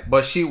Bliss tonight.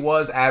 But she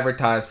was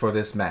advertised for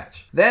this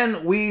match.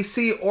 Then we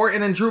see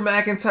Orton and Drew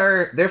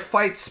McIntyre. Their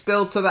fight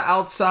spilled to the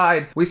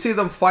outside. We see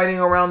them fighting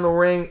around the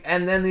ring,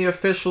 and then the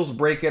officials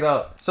break it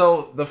up.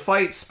 So the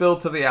fight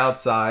spilled to the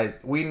outside.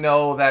 We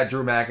know that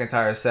Drew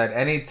McIntyre said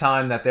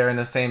anytime that they're in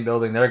the same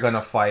building, they're going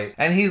to fight.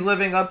 And he's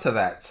living up to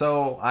that.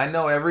 So I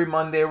know every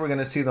Monday we're going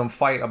to see them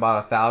fight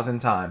about 1,000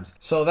 times.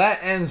 So that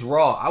ends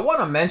Raw. I want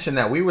to mention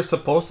that we were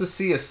supposed to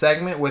see a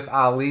segment with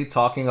Ali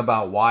talking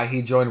about why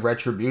he joined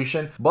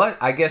Retribution. But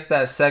I guess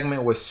that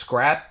segment was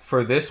scrapped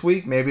for this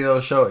week. Maybe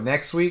they'll show it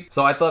next week.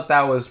 So I thought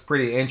that was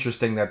pretty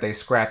interesting that they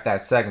scrapped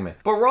that segment.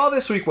 But Raw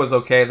this week was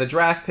okay. The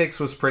draft picks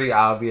was pretty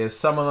obvious.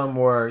 Some of them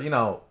were,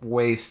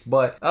 waste.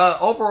 But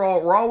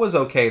overall, Raw was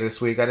okay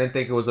this week. I didn't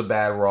think it was a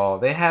bad Raw.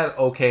 They had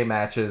okay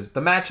matches.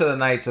 The match of the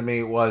night to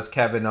me was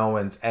Kevin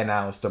Owens and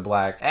Aleister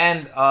Black.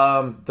 And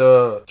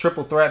the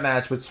triple threat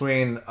match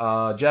between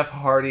Jeff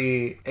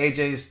Hardy,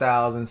 AJ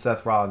Styles, and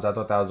Seth Rollins. I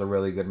thought that was a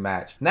really good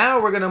match.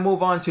 Now we're going to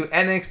move on to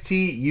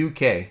NXT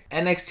UK.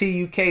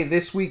 NXT UK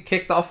this week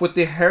kicked off with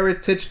the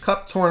Heritage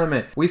Cup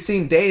tournament. We've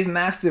seen Dave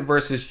Mastiff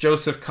versus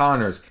Joseph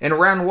Connors. In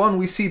round one,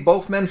 we see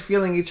both men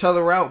feeling each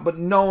other out, but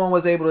no one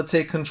was able to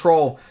take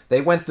control.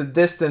 They went the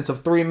distance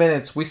of 3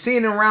 minutes. We see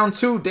in round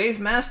two, Dave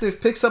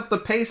Mastiff picks up the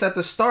pace at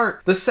the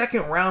start. The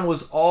second round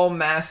was all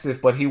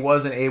Mastiff, but he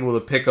wasn't able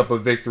to pick up a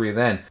victory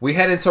then. We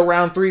head into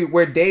round three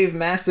where Dave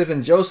Mastiff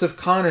and Joseph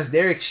Connors,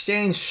 they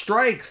exchange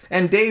strikes,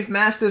 and Dave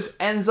Mastiff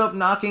ends up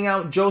knocking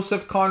out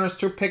Joseph Connors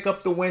to pick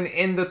up the win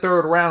in the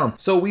third round.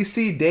 So we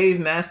see Dave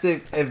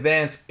Mastiff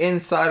advance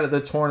inside of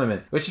the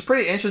tournament, which is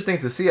pretty interesting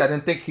to see. I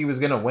didn't think he was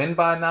going to win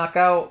by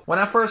knockout. When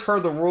I first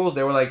heard the rules,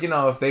 they were like,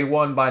 if they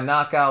won by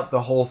knockout,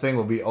 the whole thing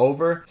will be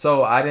over.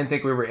 So I didn't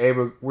think we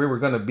were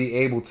going to be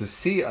able to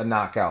see a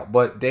knockout,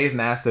 but Dave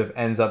Mastiff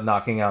ends up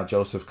knocking out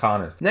Joseph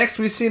Connors. Next,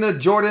 we've seen a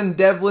Jordan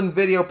Devlin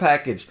video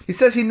package. He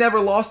says he never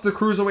lost the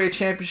Cruiserweight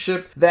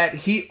Championship, that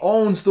he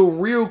owns the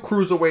real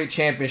Cruiserweight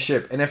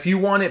Championship, and if you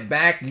want it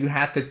back, you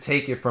have to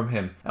take it from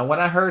him. And when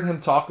I heard him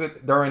talk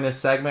during this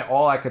segment,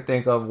 all I could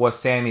think of was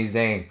Sami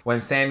Zayn. When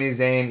Sami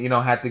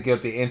Zayn, had to give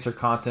up the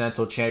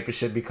Intercontinental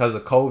Championship because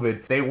of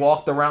COVID, they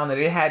walked around that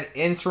they had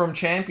interim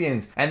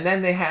champions, and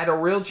then they had a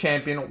real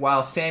champion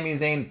while Sami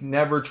Zayn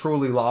never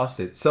truly lost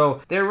it.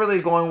 So they're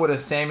really going with a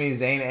Sami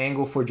Zayn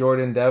angle for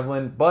Jordan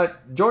Devlin,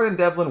 but Jordan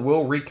Devlin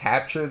will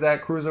recapture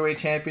that Cruiserweight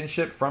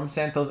Championship from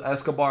Santos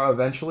Escobar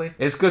eventually.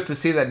 It's good to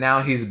see that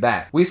now he's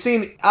back. We've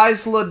seen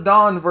Isla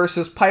Dawn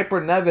versus Piper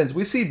Nevins.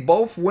 We see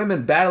both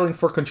women battling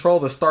for control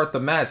to start the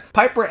match.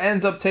 Piper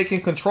ends up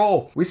taking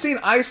control. We've seen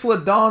Isla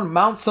Dawn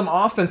mount some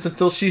offense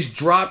until she's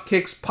drop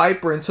kicks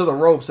Piper into the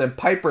ropes, and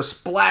Piper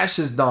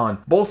splashes Dawn.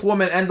 Both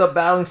women end up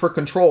battling for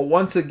control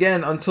once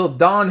again until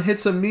Dawn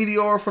hits a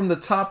meteor from the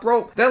top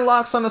rope, then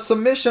locks on a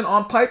submission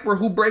on Piper,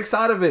 who breaks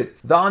out of it.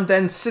 Dawn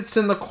then sits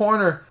in the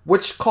corner,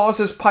 which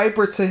causes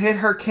Piper to hit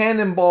her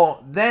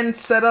cannonball, then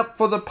set up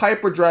for the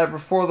Piper driver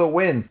for the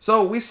win.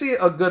 So we see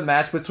a good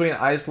match between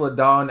Isla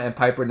Dawn and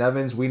Piper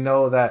Nevins. We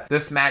know that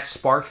this match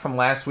sparked from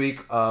last week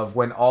of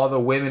when all the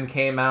women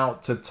came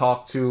out to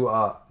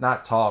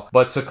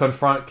to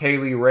confront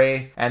Kaylee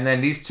Ray, and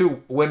then these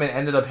two women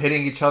ended up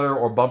hitting each other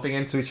or bumping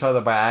into each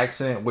other by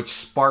accident, which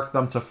sparked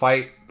them to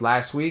fight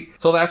last week.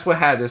 So that's what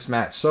had this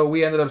match. So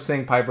we ended up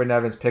seeing Piper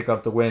Nevins pick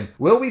up the win.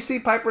 Will we see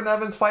Piper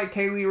Nevins fight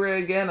Kaylee Ray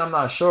again? I'm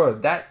not sure.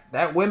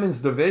 That women's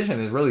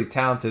division is really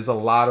talented. There's a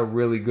lot of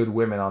really good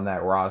women on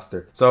that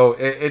roster. So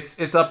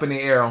it's up in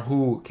the air on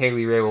who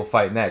Kaylee Ray will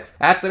fight next.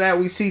 After that,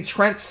 we see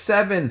Trent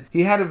Seven.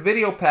 He had a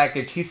video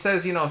package. He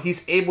says,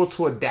 he's able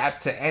to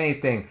adapt to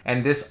anything,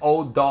 and this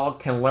old dog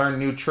can learn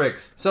new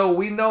tricks. So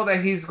we know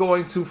that he's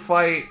going to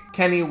fight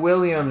Kenny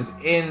Williams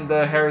in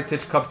the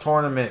Heritage Cup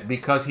tournament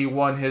because he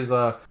won his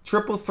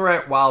triple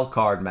threat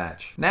wildcard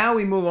match. Now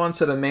we move on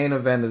to the main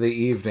event of the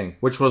evening,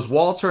 which was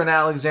Walter and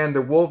Alexander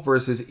Wolf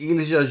versus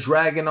Ilja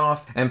Dragunov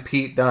and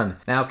Pete Dunne.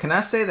 Now, can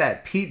I say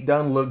that Pete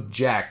Dunne looked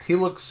jacked? He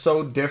looked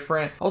so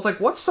different. I was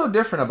like, what's so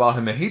different about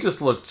him? And he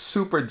just looked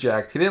super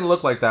jacked. He didn't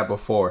look like that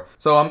before.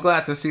 So I'm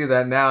glad to see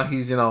that now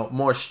he's,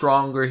 more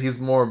stronger. He's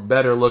more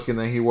better looking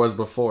than he was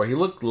before. He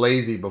looked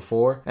lazy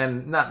before,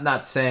 and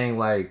not saying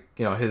like,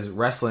 his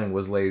wrestling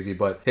was lazy,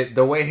 but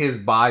the way his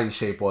body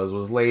shape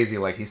was lazy,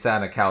 like he sat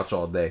on a couch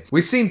all day.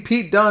 We've seen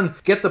Pete Dunne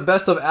get the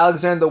best of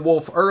Alexander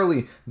Wolf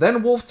early.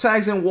 Then Wolf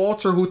tags in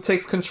Walter, who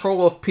takes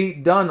control of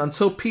Pete Dunne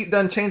until Pete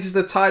Dunne changes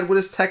the tide with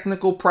his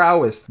technical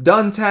prowess.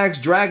 Dunne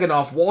tags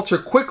Dragunov. Walter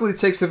quickly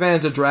takes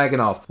advantage of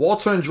Dragunov.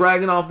 Walter and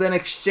Dragunov then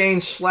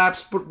exchange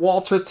slaps, but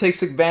Walter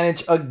takes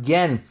advantage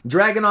again.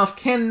 Dragunov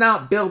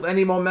cannot build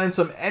any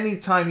momentum.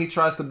 Anytime he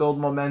tries to build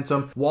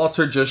momentum,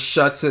 Walter just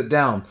shuts it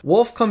down.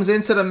 Wolf comes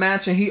into the match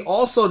and he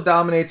also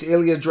dominates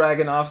Ilja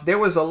Dragunov. There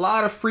was a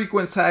lot of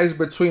frequent tags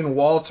between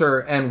Walter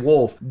and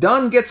Wolf.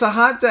 Dunne gets a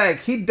hot tag.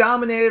 He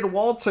dominated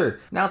Walter.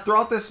 Now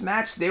throughout this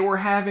match, they were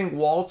having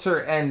Walter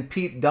and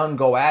Pete Dunne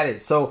go at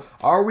it. So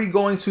are we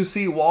going to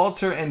see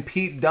Walter and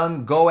Pete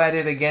Dunne go at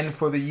it again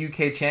for the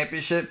UK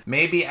Championship?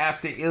 Maybe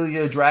after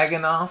Ilja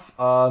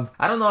Dragunov.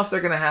 I don't know if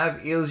they're going to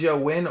have Ilja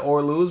win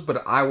or lose,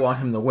 but I want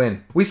him to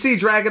win. We see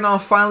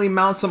Dragunov finally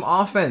mount some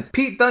offense.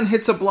 Pete Dunne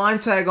hits a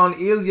blind tag on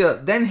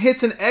Ilja, then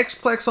hits an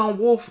X-Plex on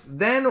Wolf,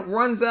 then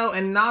runs out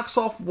and knocks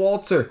off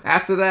Walter.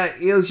 After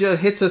that, Ilya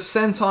hits a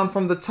senton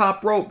from the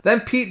top rope. Then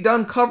Pete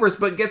Dunne covers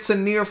but gets a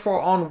near fall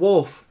on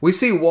Wolf. We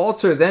see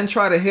Walter then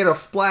try to hit a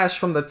splash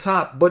from the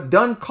top, but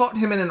Dunne caught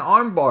him in an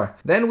armbar.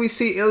 Then we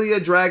see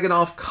Ilya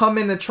Dragunov come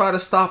in to try to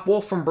stop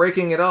Wolf from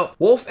breaking it up.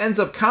 Wolf ends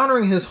up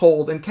countering his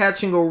hold and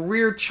catching a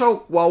rear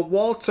choke while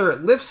Walter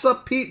lifts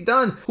up Pete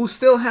Dunne, who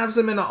still has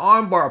him in an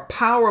armbar,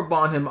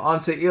 powerbomb him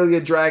onto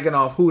Ilya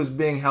Dragunov, who is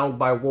being held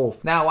by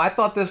Wolf. Now, I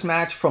thought this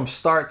match from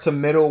start to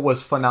middle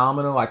was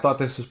phenomenal. I thought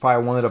this was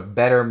probably one of the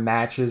better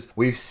matches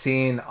we've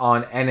seen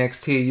on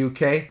NXT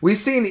UK. We've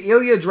seen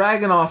Ilya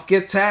Dragunov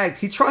get tagged.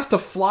 He tries to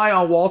fly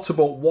on Walter,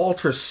 but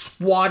Walter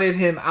swatted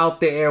him out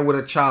the air with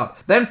a chop.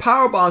 Then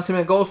powerbombs him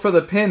and goes for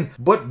the pin,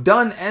 but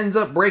Dunne ends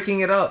up breaking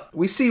it up.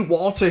 We see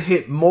Walter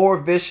hit more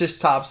vicious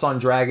chops on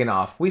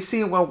Dragunov. We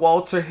see when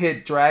Walter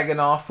hit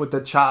Dragunov with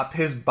the chop,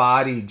 his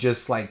body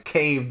just like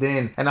caved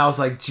in, and I was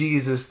like,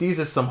 Jesus, these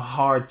are some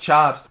hard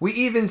chops. We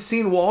even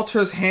seen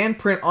Walter's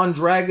handprint on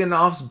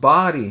Dragunov's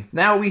body.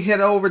 Now we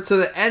head over to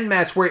the end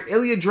match where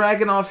Ilya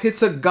Dragunov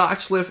hits a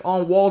gotch lift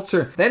on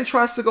Walter, then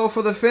tries to go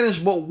for the finish,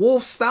 but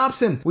Wolf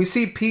stops him. We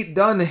see Pete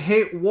Dunne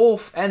hit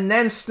Wolf and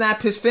then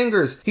snap his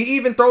fingers. He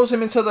even throws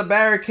him into the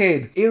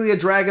barricade. Ilya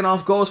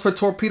Dragunov goes for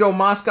Torpedo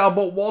Moscow,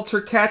 but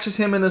Walter catches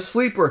him in a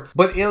sleeper,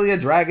 but Ilya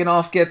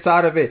Dragunov gets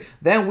out of it.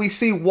 Then we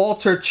see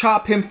Walter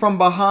chop him from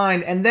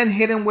behind and then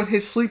hit him with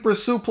his sleeper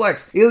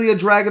suplex. Ilya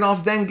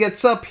Dragunov then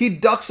gets up, he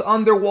ducks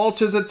under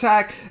Walter's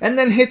attack and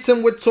then hits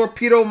him with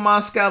Torpedo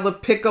Moscow to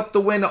pick up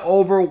the win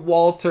over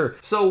Walter.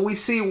 So we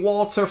see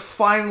Walter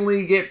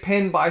finally get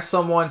pinned by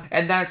someone,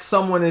 and that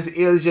someone is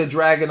Ilya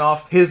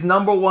Dragunov, his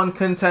number one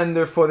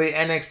contender for the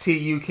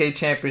NXT UK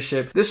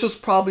Championship. This was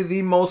probably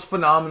the most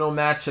phenomenal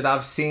match that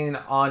I've seen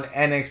on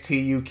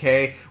NXT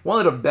UK. One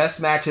of the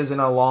best matches in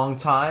a long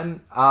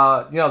time.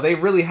 They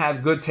really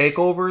have good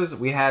takeovers.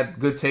 We had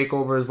good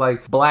takeovers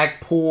like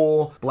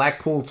Blackpool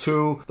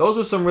 2. Those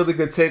were some really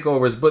good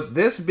takeovers, but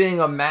this being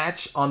a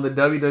match on the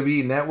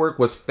WWE Network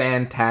was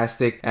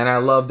fantastic, and I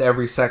loved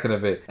every second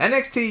of it.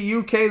 NXT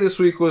UK this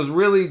week was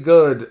really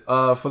good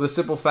for the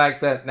simple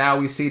fact that now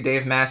we see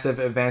Dave Mastiff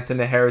advance in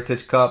the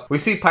Heritage Cup. We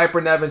see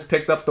Piper Nevins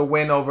picked up the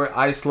win over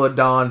Isla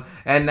Dawn,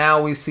 and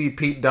now we see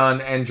Pete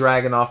Dunne and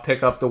Dragunov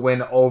pick up the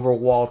win over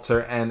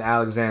Walter and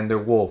Alexander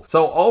Wolf.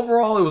 So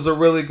overall, it was a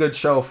really good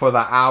show for the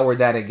hour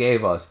that it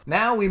gave us.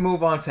 Now we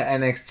move on to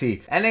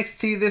NXT.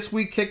 NXT this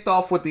week kicked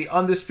off with the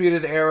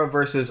Undisputed Era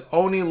versus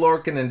Oney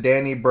Lorcan and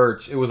Danny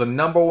Burch. It was a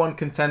number one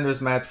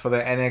contenders match for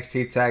the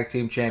NXT Tag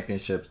Team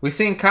Championships. We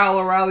seen Kyle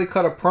O'Reilly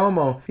cut a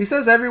promo. He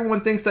says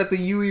everyone thinks that the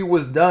UE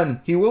was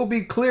done. He will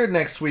be cleared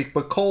next week,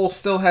 but Cole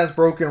still has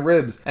broken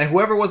ribs, and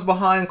whoever was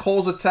behind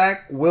Cole's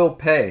attack will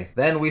pay.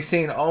 Then we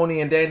seen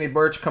Oney and Danny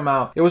Burch come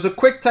out. It was a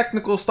quick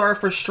technical start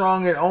for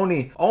Strong and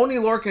Oney. Oney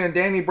Lorcan and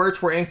Danny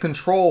Burch were in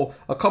control.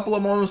 A couple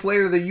of moments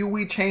later, the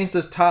UE changed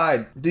the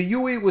tide. The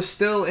UE was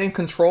still in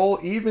control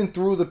even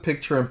through the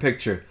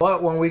picture-in-picture.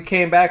 But when we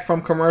came back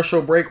from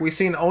commercial break, we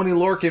seen Oney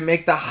Lorcan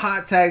make the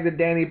hot tag to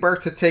Danny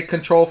Burch to take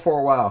control for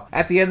a while.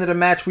 At the end of the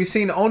match, we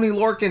seen Oney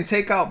Lorcan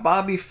take out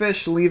Bobby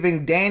Fish,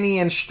 leaving Danny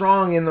and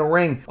Strong in the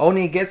ring.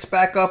 Oney gets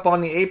back up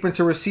on the apron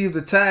to receive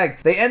the tag.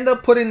 They end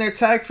up putting their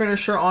tag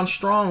finisher on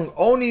Strong.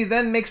 Oney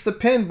then makes the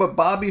pin, but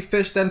Bobby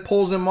Fish then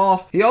pulls him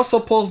off. He also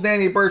pulls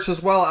Danny Burch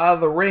as well out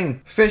of the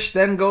ring. Fish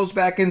then goes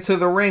back into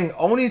the ring.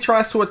 Oney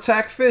tries to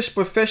attack Fish,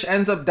 but Fish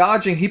ends up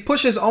dodging. He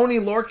pushes Oney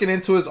Lorcan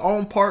into his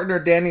own partner,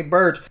 Danny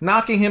Burch,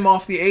 knocking him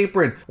off the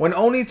apron. When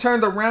Oney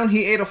turned around,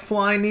 he ate a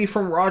flying knee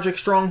from Roderick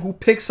Strong, who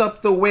picks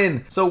up the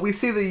win. So we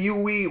see the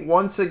UE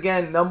once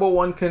again number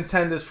one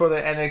contenders for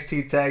the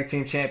NXT Tag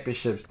Team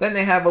Championships. Then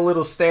they have a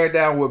little stare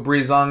down with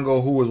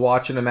Breezango, who was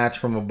watching the match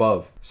from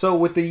above. So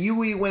with the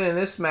UE winning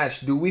this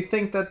match, do we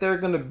think that they're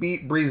going to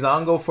beat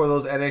Breezango for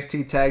those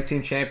NXT Tag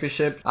Team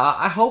Championships?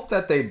 I hope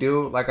that they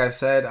do. Like I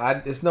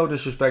said, it's no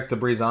disrespect to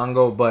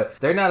Breezango, but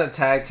they're not a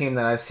tag team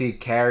that I see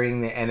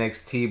carrying the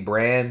NXT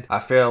brand. I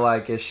feel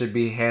like it should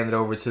be handed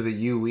over to the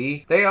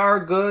UE. They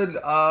are good,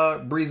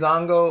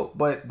 Breezango,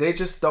 but they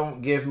just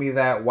don't give me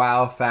that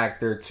wow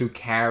factor to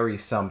carry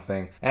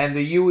something. And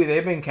the UE,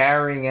 they've been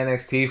carrying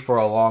NXT for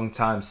a long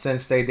time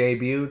since they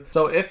debuted.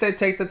 So if they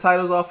take the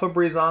titles off of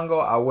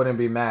Breezango, I wouldn't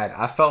be mad.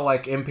 I felt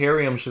like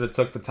Imperium should have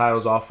took the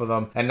titles off of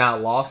them and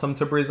not lost them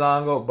to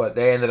Breezango, but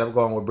they ended up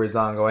going with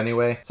Breezango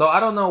anyway. So I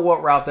don't know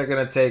what route they're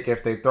going to take,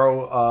 if they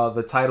throw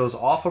the titles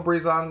off of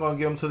Breezango and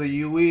give them to the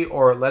UE,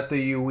 or let the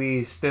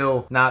UE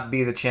still not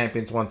be the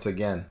champions once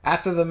again.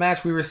 After the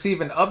match, we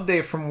receive an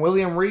update from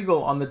William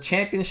Regal on the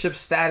championship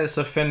status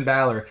of Finn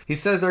Balor. He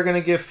says they're going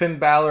to give Finn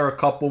Balor a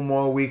couple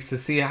more weeks to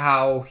see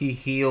how he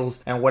heals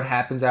and what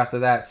happens after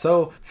that.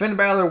 So Finn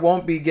Balor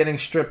won't be getting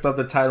stripped of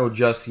the title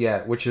just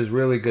yet, which is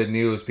really good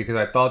news, because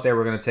I thought they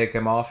were going to take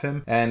him off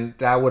him, and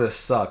that would have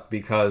sucked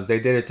because they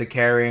did it to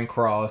Karrion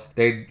Kross.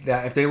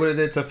 If they would have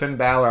did it to Finn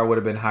Balor, I would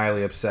have been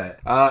highly upset.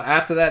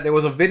 After that, there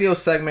was a video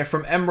segment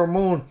from Ember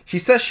Moon. She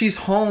says she's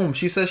home.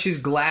 She says she's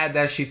glad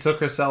that she took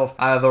herself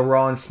out of the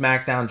Raw and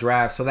SmackDown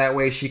draft, so that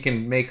way she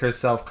can make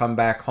herself come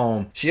back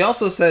home. She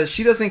also says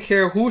she doesn't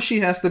care who she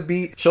has to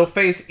beat. She'll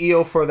face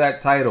Io for that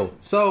title.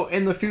 So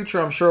in the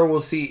future, I'm sure we'll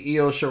see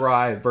Io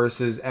Shirai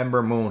versus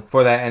Ember Moon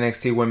for that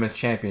NXT Women's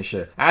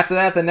Championship. After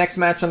that, the next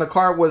match on the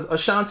card was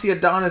Ashanti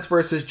Adonis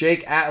versus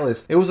Jake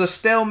Atlas. It was a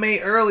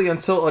stalemate early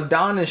until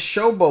Adonis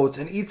showboats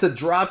and eats a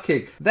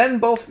dropkick. Then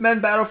both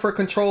men battle for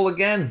control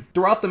again.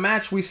 Throughout the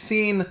match, we've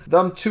seen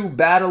them two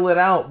battle it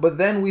out, but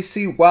then we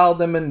see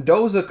Wilder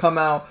Mendoza come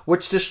out,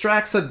 which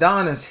distracts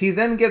Adonis. He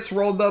then gets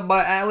rolled up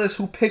by Atlas,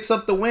 who picks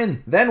up the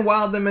win. Then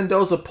Wilder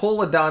Mendoza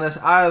pull Adonis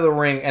out of the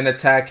ring and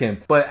attack him.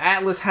 But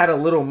Atlas had a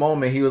little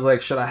moment. He was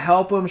like, should I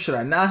help him? Should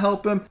I not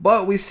help him?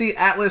 But we see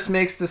Atlas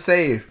makes the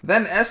save.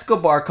 Then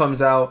Escobar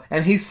comes out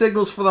and he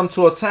signals for them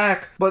to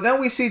attack. But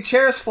then we see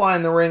chairs fly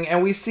in the ring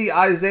and we see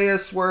Isaiah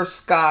Swerve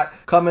Scott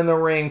come in the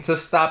ring to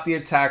stop the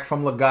attack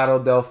from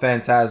Legado del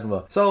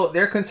Fantasma. So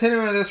they're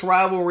continuing this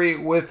rivalry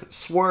with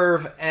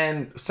Swerve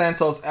and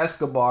Santos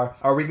Escobar.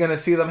 Are we going to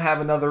see them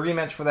have another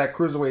rematch for that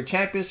Cruiserweight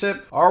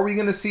Championship? Or are we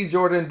going to see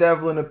Jordan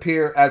Devlin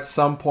appear at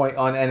some point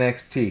on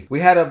NXT? We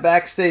had a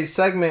backstage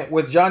segment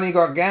with Johnny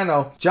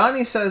Gargano.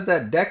 Johnny says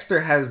that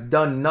Dexter has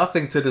done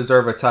nothing to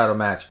deserve a title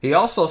match. He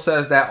also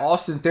says that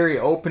Austin Theory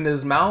opened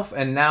his mouth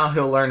and now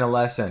he'll learn a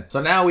lesson.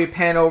 So now we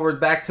pan over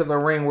back to the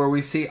ring where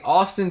we see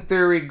Austin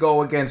Theory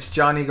go against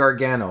Johnny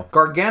Gargano.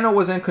 Gargano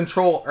was in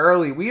control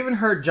early. We even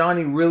heard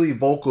Johnny really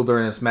vocal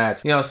during this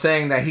match,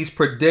 saying that he's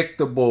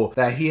predictable,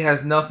 that he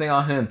has nothing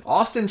on him.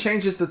 Austin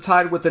changes the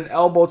tide with an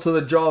elbow to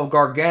the jaw of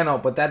Gargano,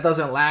 but that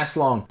doesn't last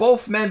long.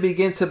 Both men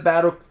begin to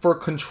battle for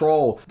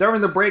control.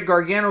 During the break,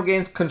 Gargano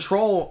gains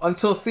control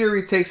until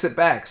Theory takes it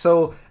back.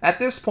 So at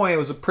this point, it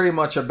was pretty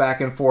much a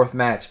back and forth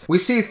match. We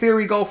see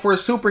Theory go for a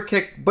super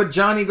kick, but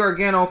Johnny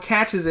Gargano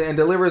catches it and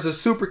delivers a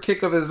super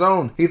kick of his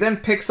own. He then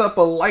picks up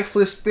a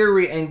lifeless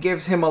Theory and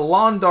gives him a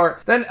lawn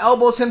dart, then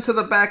elbows him to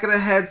the back of the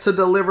head to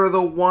deliver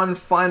the one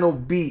final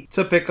beat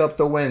to pick up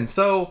the win.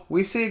 So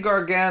we see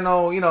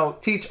Gargano,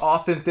 teach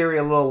Austin Theory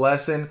a little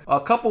lesson. A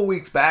couple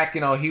weeks back,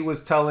 he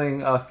was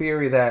telling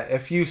Theory that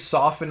if you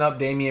soften up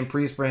Damian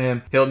Priest for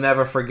him, he'll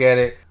never forget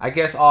it. I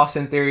guess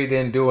Austin Theory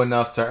didn't do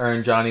enough to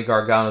earn Johnny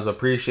Gargano's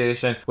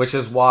appreciation, which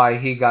is why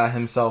he got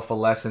himself a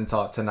lesson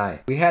taught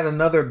tonight. We had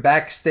another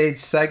backstage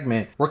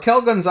segment.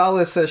 Raquel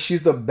Gonzalez says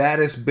she's the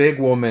baddest big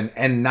woman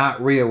and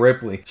not Rhea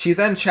Ripley. She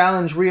then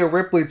challenged Rhea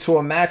Ripley to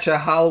a match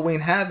at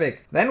Halloween Havoc.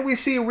 Then we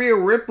see Rhea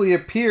Ripley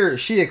appear.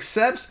 She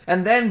accepts,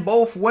 and then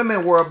both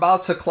women were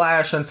about to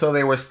clash until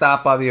they were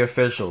stopped by the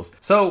officials.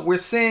 So we're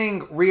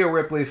seeing Rhea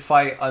Ripley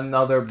fight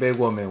another big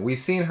woman. We've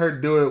seen her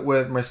do it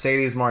with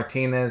Mercedes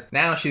Martinez.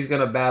 Now she's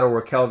going to battle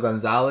Raquel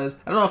Gonzalez.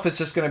 I don't know if it's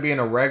just going to be in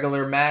a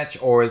regular match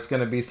or it's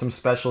going to be some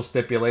special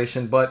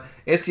stipulation, but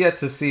it's yet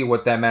to see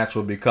what that match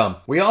will become.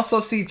 We also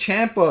see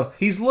Ciampa.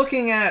 He's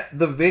looking at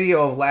the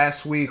video of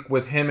last week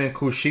with him and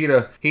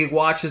Kushida. He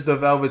watches the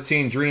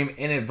Velveteen Dream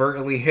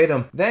inadvertently hit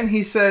him. Then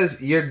he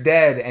says, "You're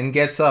dead," and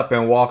gets up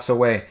and walks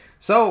away.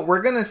 So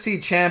we're going to see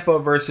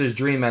Ciampa versus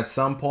Dream at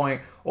some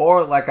point.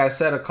 Or, like I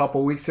said a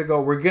couple weeks ago,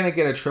 we're going to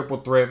get a triple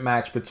threat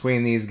match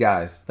between these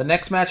guys. The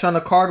next match on the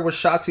card was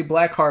Shotzi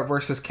Blackheart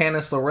versus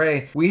Candice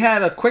LeRae. We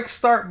had a quick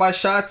start by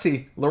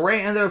Shotzi. LeRae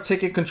ended up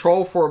taking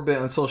control for a bit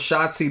until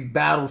Shotzi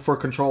battled for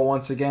control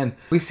once again.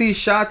 We see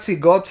Shotzi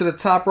go up to the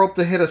top rope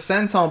to hit a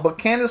senton, but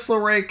Candice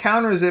LeRae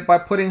counters it by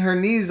putting her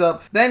knees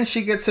up. Then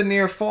she gets a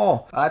near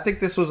fall. I think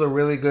this was a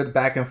really good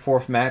back and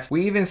forth match.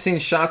 We even seen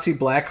Shotzi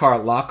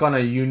Blackheart lock on a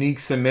unique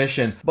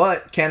submission,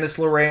 but Candice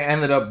LeRae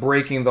ended up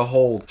breaking the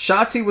hold.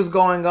 Shotzi was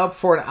going up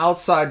for an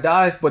outside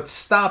dive, but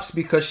stops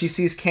because she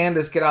sees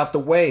Candice get out the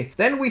way.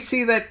 Then we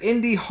see that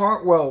Indy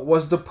Hartwell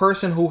was the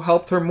person who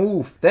helped her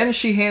move. Then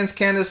she hands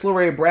Candice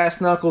LeRae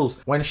brass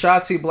knuckles. When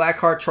Shotzi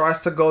Blackheart tries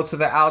to go to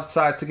the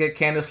outside to get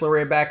Candice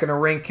LeRae back in the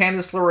ring,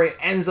 Candice LeRae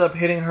ends up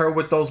hitting her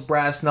with those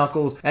brass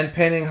knuckles and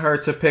pinning her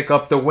to pick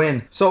up the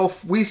win. So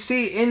we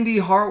see Indy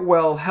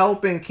Hartwell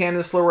helping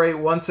Candice LeRae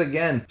once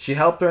again. She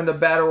helped her in the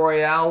Battle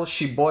Royale.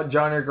 She bought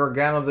Johnny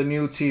Gargano the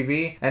new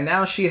TV, and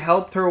now she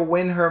helped her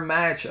win her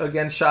match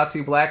against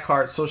Shotzi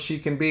Blackheart so she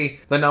can be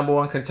the number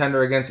one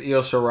contender against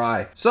Io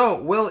Shirai. So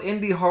will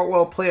Indy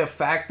Hartwell play a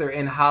factor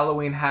in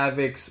Halloween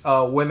Havoc's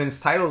women's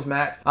titles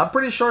match? I'm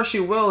pretty sure she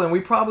will, and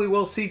we probably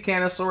will see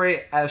Candice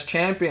LeRae as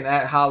champion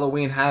at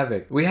Halloween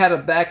Havoc. We had a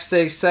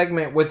backstage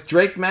segment with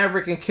Drake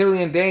Maverick and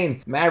Killian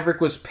Dane. Maverick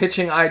was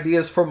pitching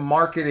ideas for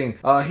marketing.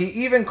 He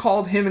even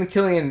called him and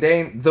Killian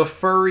Dane the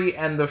Furry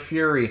and the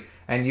Fury.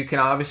 And you can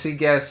obviously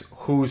guess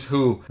who's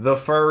who. The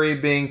Furry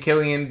being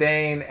Killian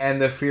Dane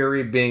and the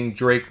Fury being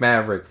Drake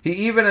Maverick. He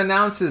even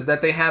announces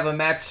that they have a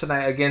match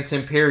tonight against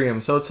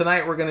Imperium. So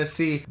tonight we're going to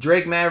see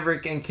Drake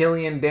Maverick and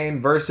Killian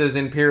Dane versus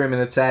Imperium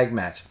in a tag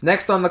match.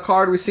 Next on the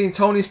card, we've seen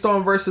Toni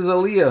Storm versus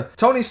Aaliyah.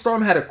 Toni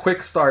Storm had a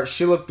quick start.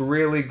 She looked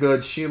really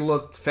good. She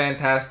looked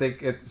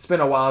fantastic. It's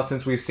been a while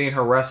since we've seen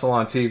her wrestle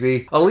on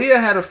TV.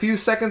 Aaliyah had a few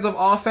seconds of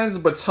offense,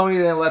 but Toni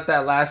didn't let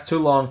that last too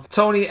long.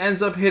 Toni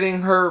ends up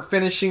hitting her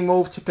finishing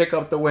move to pick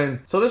up the win.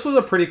 So this was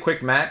a pretty quick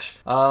quick match.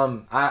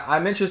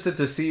 I'm interested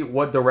to see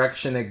what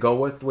direction they go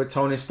with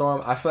Toni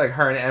Storm. I feel like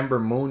her and Ember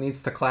Moon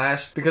needs to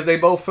clash because they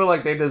both feel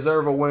like they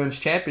deserve a women's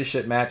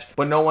championship match,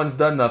 but no one's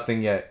done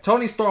nothing yet.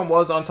 Toni Storm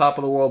was on top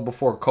of the world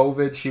before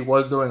COVID. She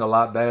was doing a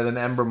lot better than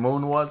Ember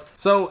Moon was.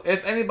 So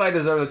if anybody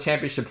deserves a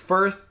championship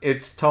first,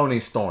 it's Toni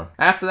Storm.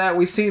 After that,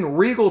 we seen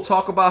Regal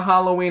talk about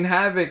Halloween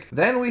Havoc.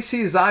 Then we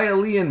see Xia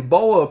Li and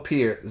Boa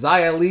appear.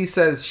 Xia Li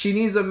says she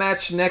needs a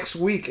match next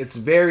week. It's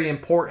very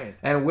important.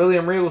 And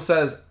William Regal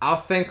says, I'll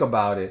think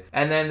about it.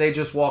 And then they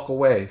just walk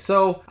away.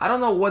 So I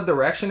don't know what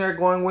direction they're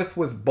going with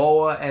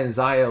Boa and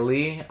Xia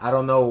Li. I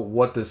don't know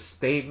what the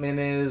statement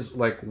is,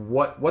 like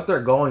what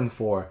they're going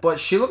for. But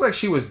she looked like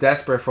she was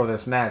desperate for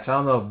this match. I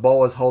don't know if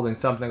Boa's holding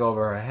something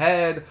over her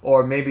head,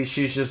 or maybe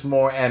she's just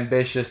more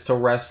ambitious to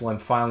wrestle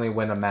and finally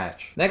win a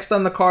match. Next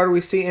on the card,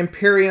 we see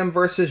Imperium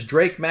versus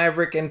Drake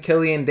Maverick and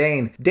Killian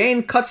Dane.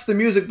 Dane cuts the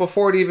music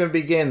before it even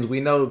begins. We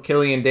know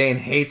Killian Dane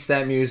hates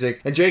that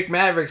music. And Drake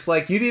Maverick's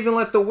like, you'd even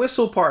let the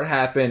whistle part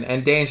happen.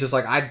 And Dane's just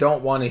like, I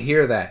don't want to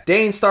hear that.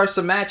 Dane starts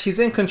the match. He's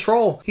in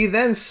control. He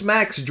then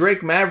smacks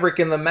Drake Maverick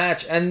in the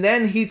match, and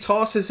then he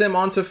tosses him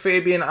onto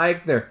Fabian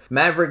Eichner.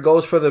 Maverick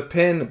goes for the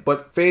pin,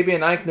 but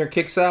Fabian Eichner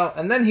kicks out,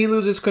 and then he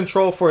loses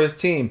control for his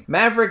team.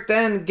 Maverick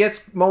then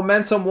gets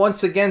momentum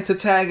once again to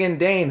tag in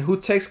Dane, who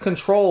takes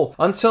control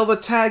until the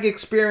tag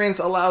experience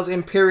allows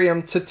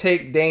Imperium to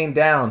take Dane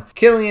down.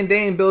 Killian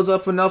Dane builds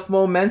up enough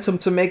momentum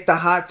to make the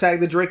hot tag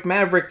to Drake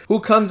Maverick, who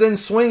comes in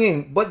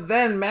swinging, but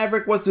then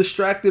Maverick was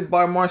distracted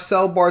by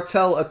Marcel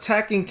Bartel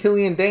attacking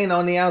Killian Dane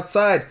on the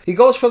outside. He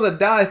goes for the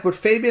dive, but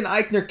Fabian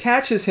Eichner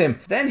catches him.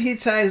 Then he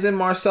tags in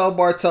Marcel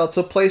Bartel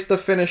to place the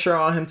finisher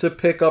on him to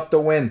pick up the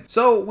win.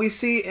 So we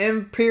see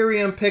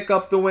Imperium pick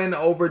up the win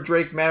over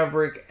Drake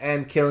Maverick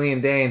and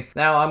Killian Dane.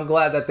 Now I'm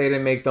glad that they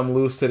didn't make them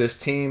lose to this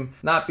team,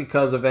 not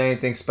because of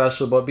anything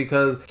special, but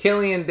because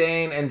Killian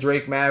Dane and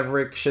Drake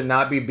Maverick should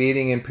not be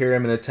beating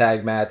Imperium in a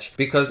tag match,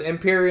 because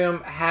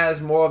Imperium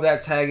has more of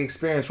that tag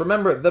experience.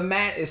 Remember, the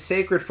mat is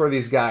sacred for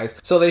these guys,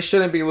 so they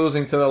shouldn't be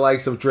losing to the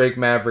likes of Drake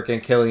Maverick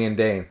and Killian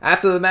Dane.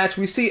 After the match,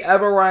 we see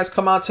Everrise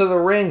come out to the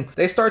ring.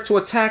 They start to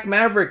attack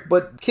Maverick,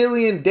 but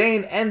Killian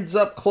Dane ends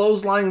up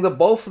clotheslining the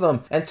both of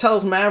them and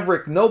tells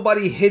Maverick,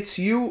 nobody hits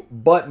you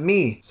but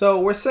me. So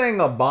we're saying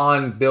a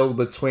bond build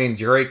between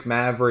Drake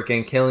Maverick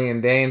and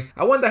Killian Dane.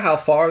 I wonder how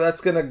far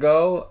that's gonna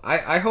go.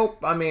 I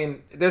hope,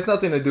 there's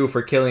nothing to do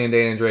for Killian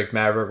Dane and Drake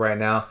Maverick right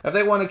now. If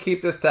they want to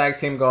keep this tag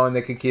team going,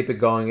 they can keep it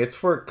going. It's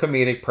for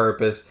comedic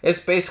purpose.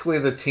 It's basically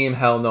the Team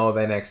Hell No of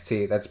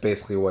NXT. That's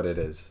basically what it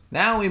is.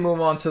 Now we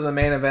move on to the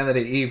main event of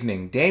the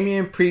evening.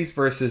 Damian Priest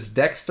versus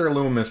Dexter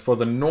Lumis for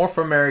the North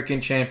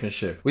American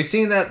Championship. We've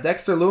seen that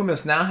Dexter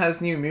Lumis now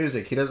has new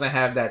music. He doesn't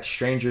have that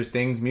Stranger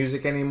Things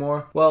music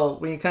anymore. Well,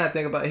 when you kind of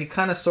think about it, he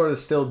kind of sort of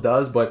still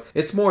does, but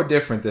it's more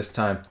different this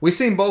time. We've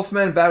seen both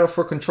men battle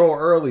for control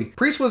early.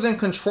 Priest was in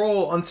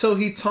control until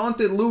he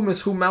taunted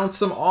Lumis, who mounts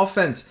some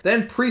offense.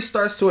 Then Priest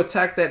starts to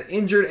attack that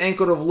injured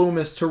ankle of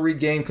Lumis to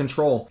regain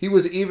control. He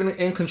was even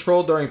in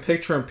control during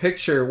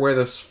picture-in-picture, where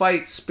the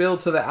fight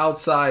spilled to the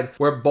outside,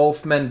 where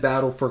both men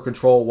battle for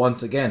control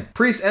once again.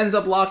 Priest ends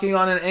up locking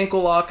on an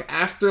ankle lock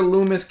after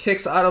Lumis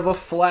kicks out of a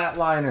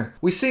flatliner.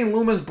 We seen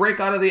Lumis break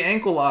out of the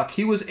ankle lock.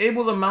 He was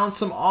able to mount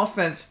some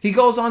offense. He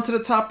goes onto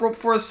the top rope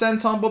for a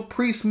senton, but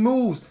Priest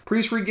moves.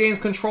 Priest regains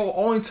control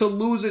only to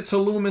lose it to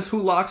Lumis, who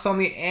locks on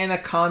the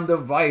Anaconda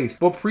Vice,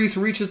 but Priest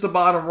reaches the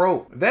bottom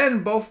rope.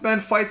 Then both men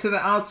fight to the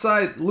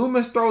outside.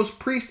 Lumis throws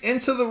Priest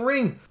into the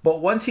ring,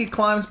 but once he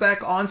climbs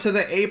back onto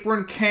the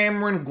apron,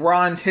 Cameron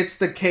Grimes hits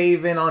the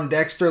cave-in on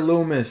Dexter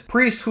Lumis.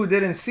 Priest, who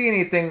didn't see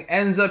anything,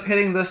 ends up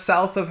hitting the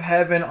South of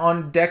Heaven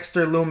on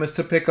Dexter Lumis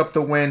to pick up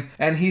the win,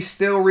 and he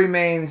still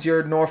remains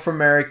your North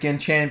American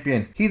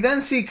champion. He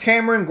then sees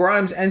Cameron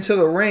Grimes enter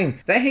the ring.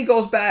 Then he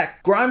goes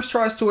back. Grimes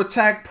tries to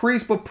attack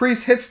Priest, but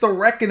Priest hits the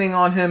Reckoning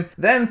on him.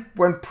 Then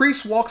when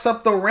Priest walks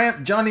up the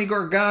ramp, Johnny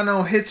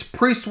Gargano hits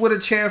Priest with a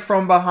chair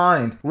from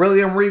behind.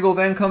 William Regal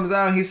then comes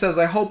out and he says,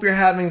 I hope you're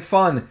having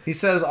fun. He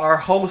says, our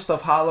host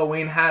of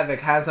Halloween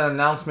Havoc has an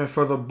announcement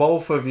for the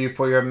both of you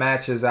for your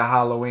matches at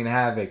Halloween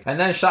Havoc. And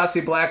then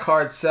Shotzi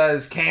Blackheart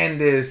says,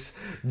 Candice,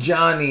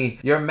 Johnny,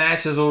 your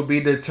matches will be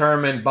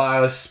determined by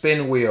a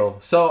spin wheel.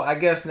 So I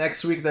guess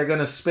next week they're going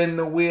to spin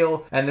the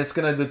wheel, and it's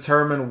going to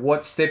determine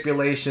what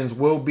stipulations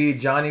will be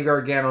Johnny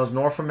Gargano's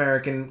North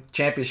American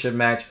Championship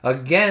match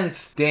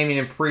against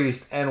Damian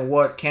Priest, and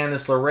what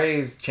Candice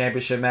LeRae's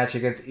championship match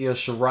against Io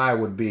Shirai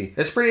would be.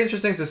 It's pretty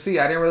interesting to see.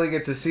 I didn't really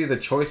get to see the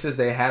choices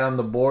they had on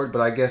the board,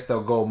 but I guess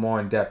they'll go more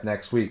in depth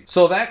next week.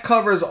 So that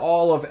covers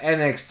all of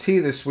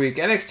NXT this week.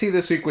 NXT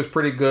this week was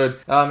pretty good.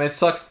 It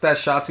sucks that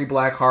Shotzi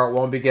Blackheart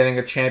won't be getting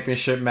a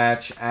championship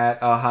match at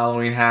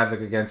Halloween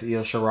Havoc against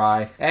Io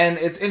Shirai. And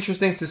it's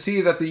interesting to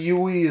see that the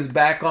UE is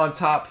back on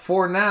top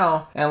for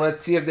now, and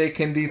let's see if they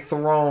can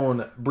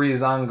dethrone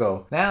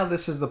Breezango. Now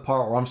this is the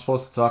part where I'm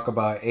supposed to talk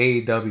about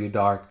AEW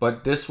Dark,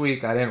 but this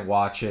week I didn't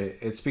watch it.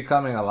 It's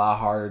becoming a lot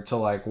harder to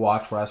like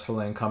watch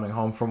wrestling coming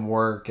home from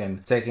work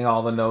and taking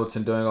all the notes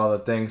and doing all the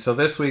things. So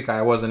this week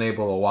I wasn't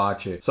able to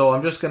watch it. So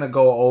I'm just going to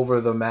go over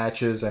the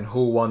matches and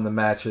who won the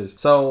matches.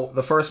 So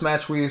the first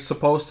match we were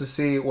supposed to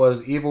see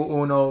was Evil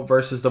Uno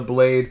versus The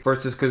Blade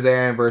versus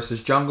Kazarian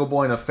versus Jungle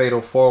Boy in a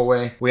fatal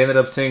 4-way. We ended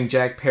up seeing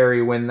Jack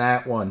Perry win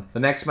that one. The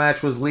next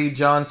match was Lee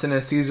Johnson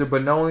and Cesar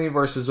Bononi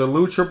versus the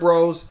Lucha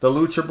Bros. The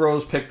Lucha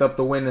Bros picked up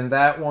the win in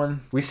that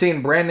one. We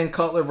seen Brandon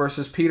Cutler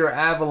versus Peter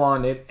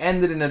Avalon. It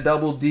ended in a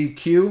double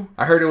DQ.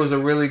 I heard it was a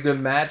really good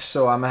match,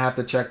 so I'm gonna have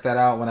to check that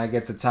out when I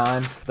get the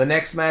time. The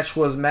next match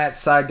was Matt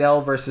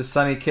Sydal versus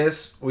Sonny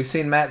Kiss. We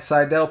seen Matt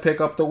Sydal pick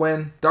up the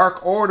win.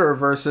 Dark Order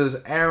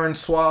versus Aaron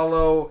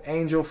Swallow,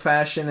 Angel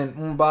Fashion, and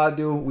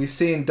Umbadu. We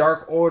seen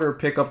Dark Order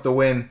pick up the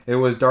win. It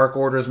was Dark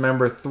Order's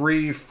member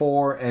 3,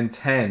 4, and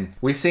 10.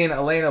 We seen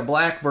Elena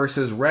Black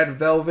versus Red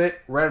Velvet.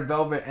 Red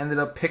Velvet ended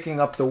up picking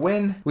up the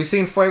win. We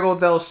seen Fuego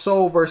del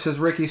Sol versus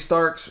Ricky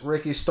Starks.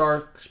 Ricky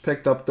Starks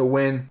picked up the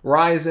win.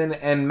 Ryzen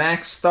and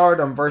Max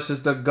Stardom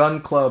versus the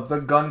Gun Club. The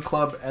Gun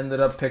Club ended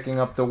up picking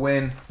up the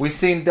win. We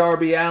seen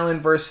Darby Allin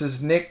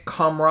versus Nick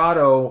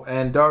Comrado,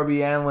 and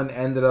Darby Allin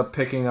ended up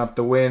picking up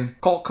the win.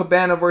 Colt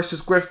Cabana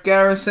versus Griff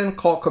Garrison.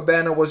 Colt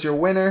Cabana was your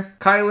winner.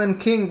 Kylan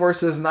King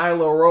versus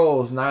Nyla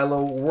Rose.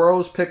 Nyla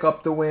Rose picked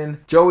up the win.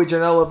 Joey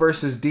Janela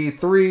versus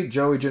D3.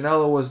 Joey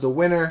Janela was the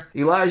winner.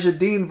 Elijah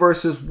Dean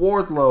versus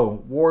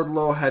Wardlow.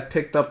 Wardlow had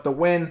picked up the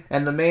win.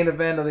 And the main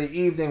event of the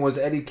evening was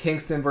Eddie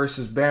Kingston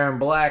versus Baron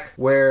Black,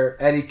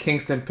 where Eddie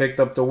Kingston picked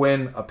up the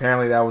win.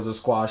 Apparently that was a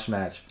squash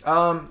match.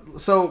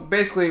 So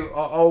basically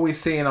all we've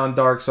seen on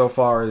Dark so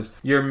far is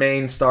your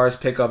main stars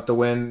pick up the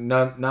win.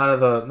 None of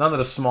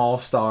the small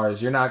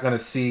stars. You're not gonna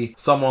see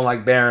someone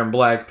like Baron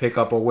Black pick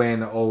up a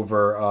win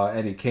over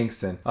Eddie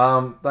Kingston.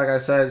 Like I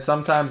said,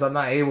 sometimes I'm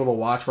not able to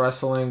watch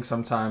wrestling.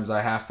 Sometimes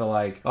I have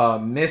to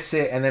miss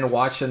it and then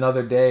watch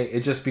another day.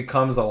 It just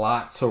becomes a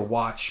lot to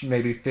watch,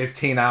 maybe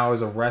 15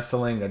 hours of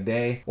wrestling a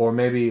day or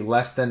maybe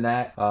less than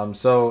that.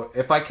 So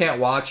if I can't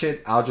watch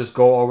it, I'll just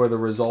go over the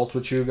results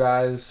with you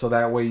guys so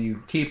that way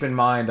you keep in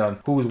mind on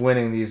who's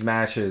winning these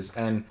matches.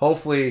 And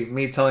hopefully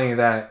me telling you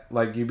that,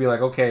 like, you'd be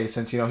like, okay,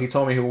 since he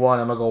told me who won,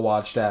 I'm gonna go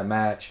watch that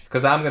match,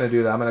 because I'm gonna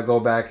do that. I'm gonna go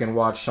back and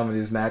watch some of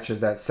these matches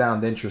that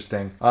sound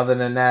interesting. Other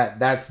than that,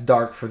 that's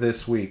Dark for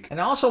this week. And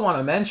I also want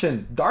to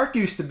mention, Dark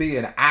used to be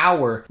an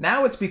hour.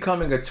 Now it's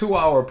becoming a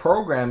 2-hour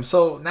program.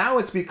 So now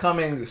it's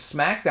becoming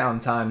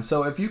SmackDown time.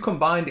 So if you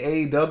combined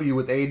AEW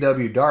with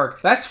AEW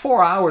Dark, that's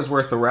 4 hours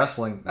worth of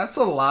wrestling. That's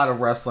a lot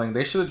of wrestling.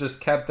 They should have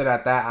just kept it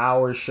at that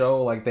hour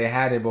show like they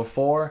had it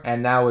before,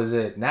 and that was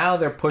it. Now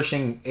they're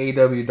pushing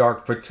AEW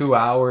Dark for 2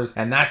 hours,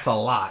 and that's a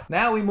lot.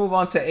 Now we move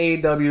on to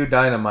AEW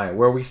Dynamite,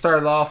 where we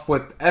started off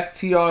with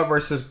FTR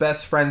versus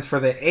Best Friends for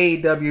the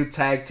AEW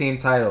Tag Team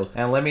titles.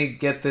 And let me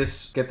get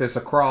this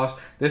across.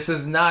 This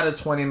is not a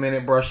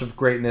 20-minute brush of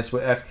greatness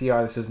with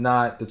FTR. This is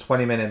not the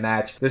 20-minute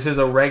match. This is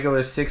a regular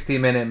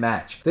 60-minute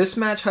match. This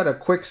match had a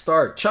quick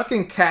start. Chuck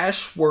and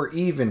Cash were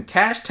even.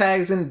 Cash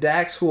tags in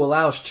Dax, who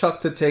allows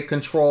Chuck to take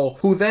control,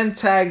 who then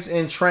tags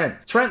in Trent.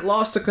 Trent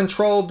lost the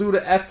control due to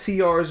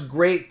FTR's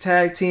great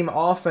tag team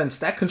offense.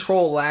 That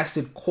control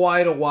lasted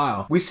quite a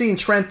while. We seen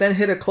Trent then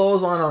hit a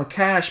clothesline on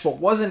Cash, but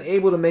wasn't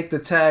able to make the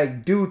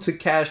tag due to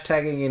Cash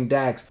tagging in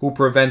Dax, who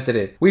prevented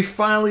it. We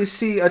finally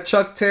see a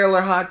Chuck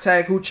Taylor hot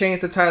tag, who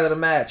changed the title of the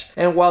match.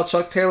 And while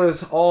Chuck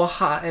Taylor's all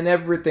hot and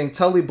everything,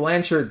 Tully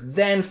Blanchard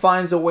then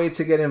finds a way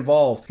to get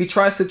involved. He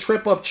tries to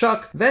trip up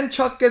Chuck, then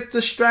Chuck gets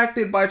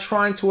distracted by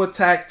trying to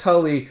attack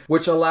Tully,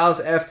 which allows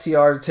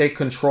FTR to take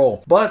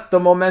control. But the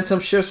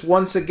momentum shifts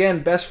once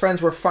again. Best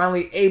Friends were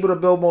finally able to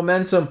build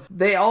momentum.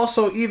 They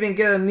also even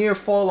get a near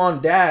fall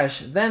on Dash.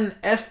 Then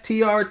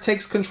FTR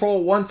takes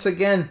control once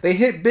again. They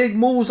hit big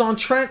moves on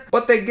Trent,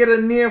 but they get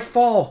a near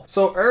fall.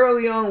 So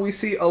early on we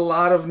see a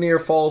lot of near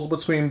falls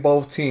between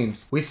both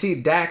teams. We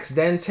see Dax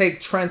then take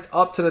Trent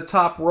up to the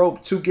top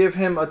rope to give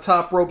him a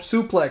top rope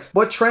suplex,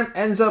 but Trent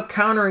ends up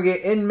countering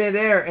it in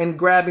midair and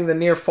grabbing the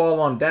near fall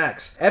on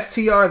Dax.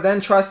 FTR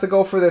then tries to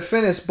go for their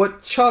finish,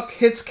 but Chuck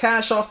hits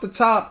Cash off the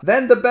top.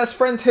 Then the Best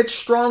Friends hit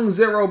Strong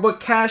Zero, but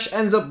Cash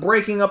ends up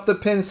breaking up the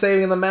pin,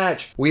 saving the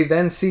match. We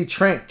then see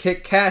Trent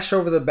kick Cash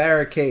over the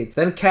barricade.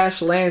 Then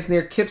Cash lands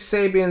near Kip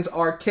Sabian's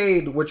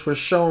arcade, which was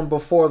shown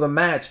before the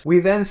match. We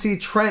then see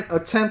Trent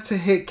attempt to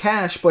hit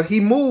Cash, but he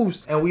moves,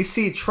 and we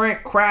see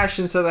Trent crash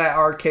into that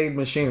arcade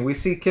machine. We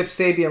see Kip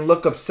Sabian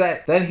look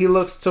upset. Then he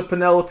looks to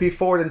Penelope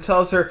Ford and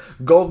tells her,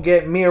 go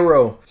get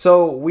Miro.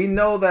 So we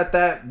know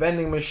that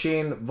vending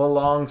machine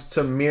belongs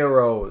to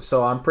Miro.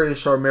 So I'm pretty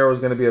sure Miro's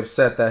going to be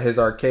upset that his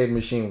arcade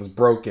machine was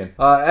broken.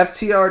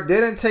 FTR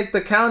didn't take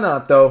the count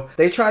out though.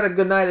 They tried a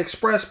Goodnight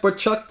Express, but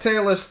Chuck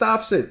Taylor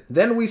stops it.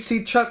 Then we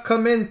see Chuck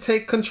come in,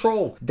 take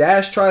control.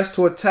 Dash tries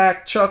to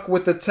attack Chuck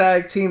with the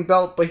tag team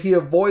belt, but he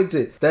avoids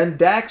it. Then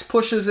Dax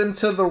pushes him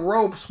to the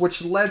ropes,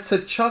 which led to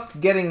Chuck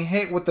getting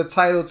hit with with the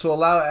title to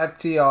allow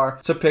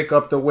FTR to pick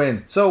up the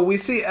win. So we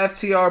see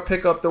FTR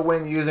pick up the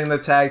win using the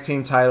tag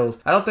team titles.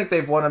 I don't think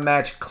they've won a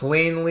match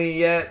cleanly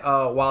yet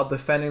while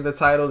defending the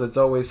titles. It's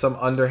always some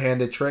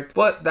underhanded trick,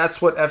 but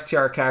that's what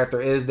FTR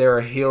character is. They're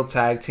a heel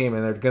tag team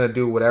and they're going to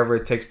do whatever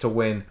it takes to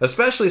win,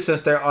 especially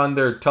since they're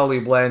under Tully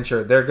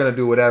Blanchard. They're going to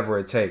do whatever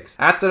it takes.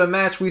 After the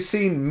match, we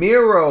seen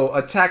Miro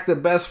attack the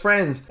Best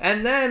Friends,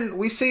 and then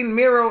we seen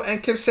Miro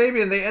and Kip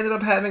Sabian. They ended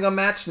up having a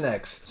match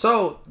next.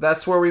 So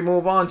that's where we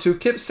move on to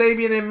Kip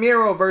Sabian and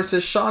Miro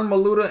versus Sean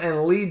Maluta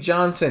and Lee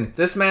Johnson.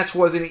 This match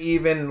wasn't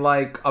even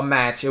like a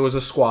match, it was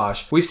a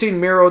squash. We seen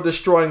Miro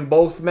destroying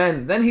both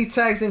men. Then he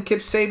tags in Kip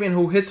Sabian,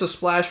 who hits a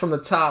splash from the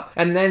top,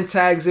 and then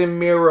tags in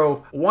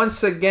Miro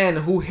once again,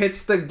 who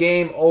hits the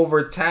game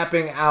over,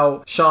 tapping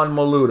out Sean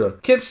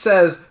Maluta. Kip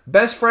says,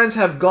 "Best Friends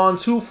have gone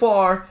too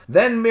far."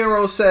 Then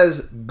Miro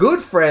says, "Good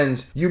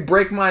friends, you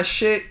break my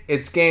shit,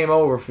 it's game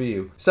over for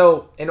you."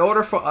 So in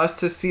order for us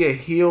to see a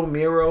heel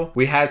Miro,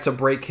 we had to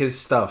break his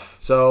stuff.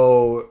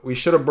 So we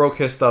should have broke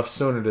his stuff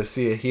sooner to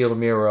see a heel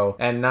Miro,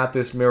 and not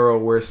this Miro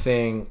we're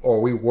seeing,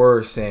 or we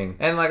were seeing.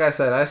 And like I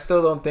said, I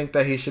still don't think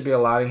that he should be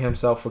aligning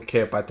himself with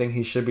Kip. I think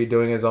he should be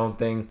doing his own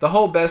thing. The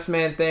whole best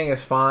man thing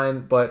is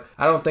fine, but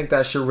I don't think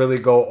that should really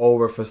go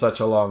over for such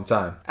a long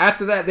time.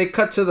 After that, they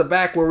cut to the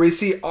back where we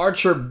see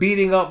Archer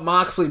beating up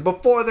Moxley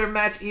before their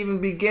match even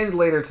begins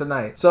later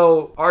tonight.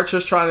 So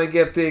Archer's trying to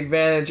get the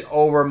advantage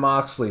over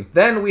Moxley.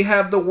 Then we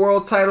have the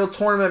world title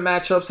tournament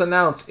matchups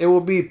announced. It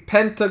will be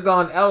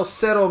Pentagon El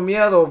Cero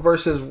Miedo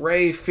versus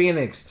Rey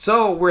Fenix.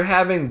 So we're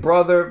having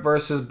brother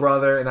versus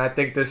brother, and I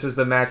think this is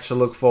the match to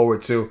look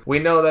forward to. We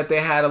know that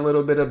they had a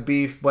little bit of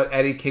beef, but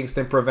Eddie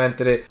Kingston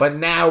prevented it. But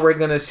now we're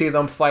going to see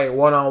them fight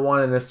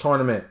one-on-one in this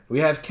tournament. We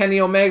have Kenny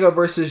Omega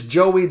versus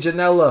Joey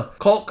Janela,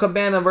 Colt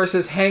Cabana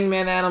versus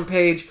Hangman Adam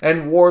Page,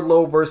 and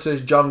Wardlow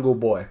versus Jungle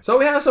Boy. So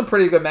we have some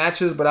pretty good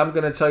matches, but I'm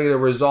going to tell you the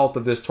result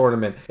of this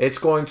tournament. It's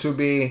going to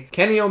be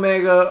Kenny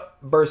Omega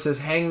versus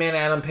Hangman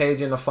Adam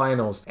Page in the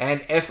finals.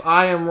 And if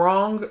I am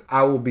wrong,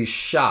 I will be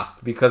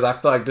shocked, because I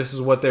feel like this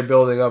is what they're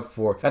building up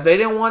for. If they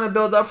didn't want to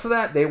build up for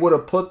that, they would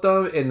have put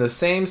them in the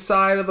same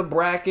side of the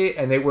bracket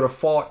and they would have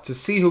fought to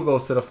see who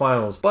goes to the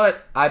finals.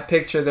 But I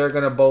picture they're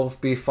going to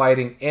both be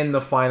fighting in the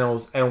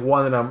finals, and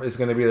one of them is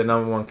going to be the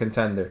number one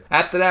contender.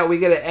 After that, we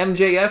get an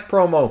MJF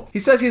promo. He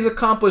says he's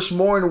accomplished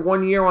more in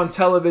 1 year on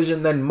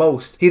television than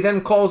most. He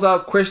then calls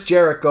out Chris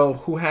Jericho,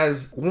 who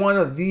has one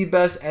of the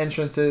best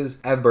entrances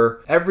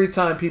ever. Every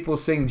time people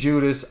sing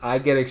Judas, I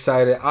get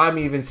excited. I'm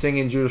even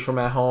singing Judas from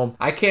at home.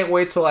 I can't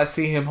wait till I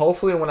see him.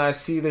 Hopefully when I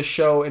see the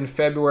show in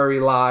February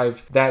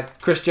live, that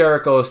Chris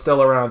Jericho is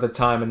still around at the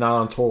time and not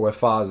on tour with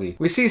Fozzy.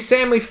 We see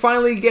Sammy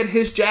finally get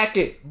his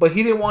jacket, but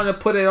he didn't want to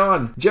put it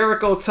on.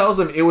 Jericho tells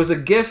him it was a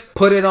gift,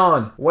 put it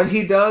on. When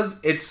he does,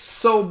 it's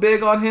so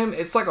big on him,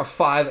 it's like a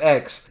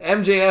 5X.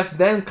 MJF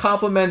then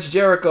compliments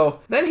Jericho.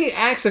 Then he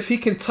asks if he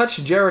can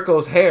touch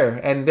Jericho's hair,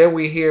 and then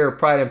we hear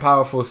Pride and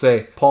Powerful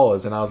say,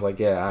 "Pause," and I was like,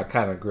 yeah, I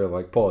kind of agree.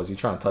 Like, pause, you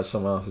trying to touch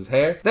someone else's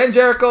hair? Then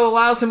Jericho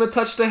allows him to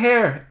touch the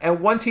hair, and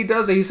once he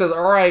does it, he says,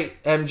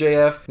 "Alright,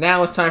 MJF,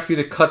 now it's time for you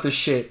to cut the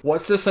shit.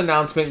 What's this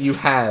announcement you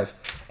have?"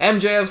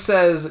 MJF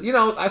says,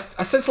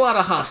 I sense a lot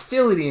of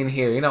hostility in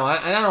here, and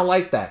I don't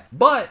like that.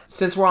 But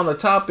since we're on the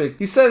topic,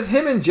 he says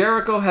him and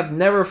Jericho have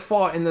never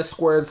fought in the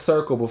squared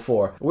circle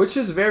before, which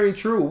is very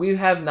true. We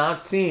have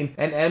not seen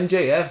an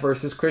MJF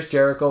versus Chris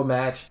Jericho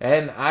match,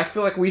 and I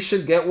feel like we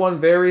should get one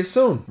very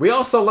soon. We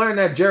also learned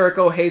that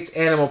Jericho hates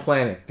Animal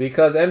Planet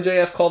because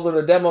MJF called it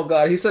a demo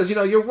god. He says,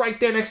 you're right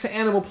there next to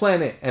Animal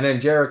Planet. And then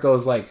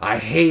Jericho's like, "I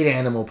hate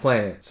Animal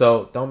Planet."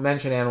 So don't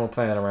mention Animal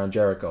Planet around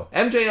Jericho.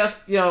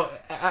 MJF,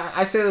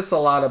 I say this a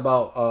lot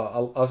about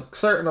a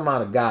certain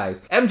amount of guys.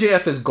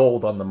 MJF is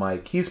gold on the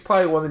mic. He's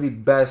probably one of the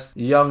best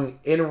young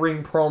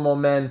in-ring promo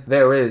men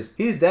there is.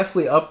 He's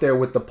definitely up there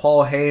with the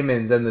Paul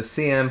Heymans and the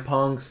CM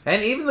Punks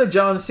and even the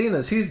John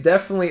Cenas. He's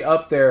definitely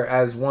up there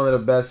as one of the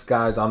best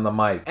guys on the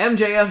mic.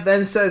 MJF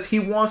then says he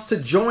wants to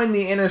join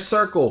the Inner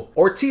Circle.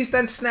 Ortiz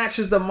then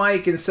snatches the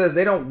mic and says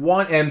they don't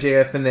want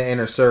MJF in the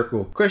Inner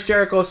Circle. Chris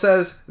Jericho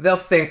says they'll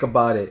think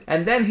about it.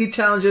 And then he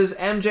challenges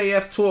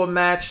MJF to a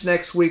match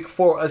next week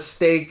for a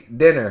steak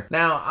dinner.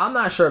 Now, I'm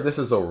not sure if this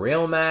is a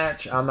real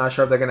match. I'm not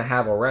sure if they're going to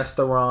have a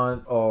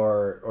restaurant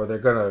or they're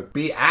going to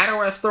be at a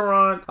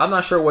restaurant. I'm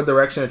not sure what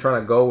direction they're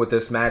trying to go with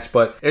this match,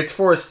 but it's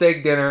for a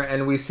steak dinner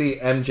and we see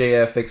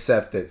MJF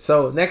accept it.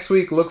 So next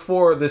week, look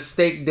for the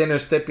steak dinner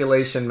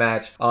stipulation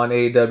match on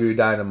AEW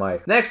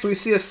Dynamite. Next, we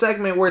see a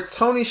segment where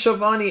Tony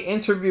Schiavone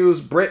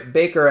interviews Britt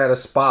Baker at a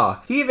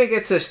spa. He even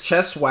gets his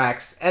chest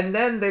waxed, and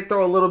then they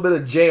throw a little bit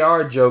of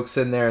JR jokes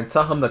in there and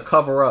tell him to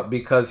cover up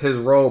because his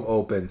robe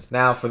opens.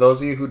 Now, for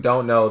those of you who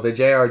don't know, the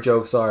JR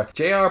jokes are,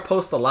 JR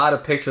posts a lot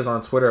of pictures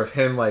on Twitter of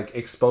him like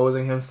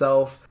exposing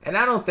himself. And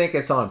I don't think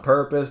it's on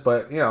purpose,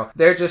 but, you know,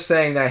 they're just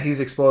saying that he's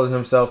exposing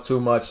himself too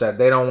much, that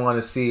they don't want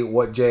to see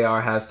what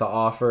JR has to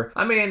offer.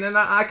 I mean, and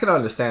I can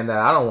understand that.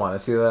 I don't want to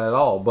see that at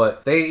all.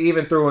 But they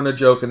even threw in a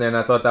joke in there, and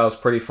I thought that was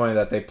pretty funny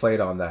that they played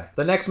on that.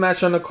 The next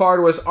match on the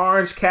card was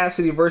Orange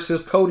Cassidy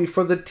versus Cody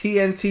for the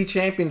TNT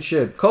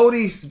Championship.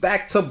 Cody's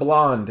back to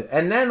blonde.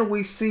 And then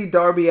we see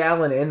Darby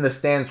Allin in the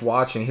stands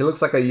watching. He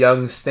looks like a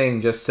young Sting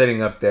just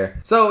sitting up there.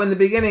 So in the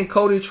beginning,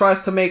 Cody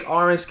tries to make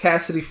Orange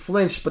Cassidy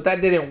flinch, but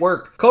that didn't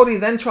work. Cody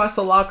then tries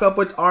to lock up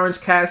with Orange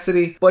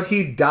Cassidy, but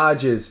he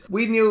dodges.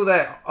 We knew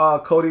that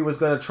Cody was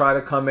going to try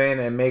to come in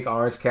and make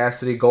Orange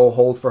Cassidy go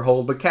hold for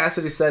hold, but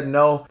Cassidy said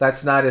no,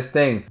 that's not his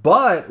thing.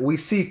 But we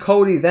see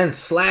Cody then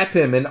slap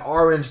him and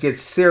Orange gets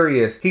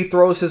serious. He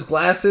throws his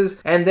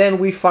glasses and then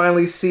we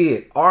finally see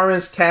it.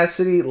 Orange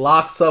Cassidy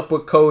locks up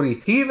with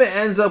Cody. He even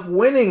ends up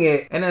winning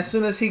it, and as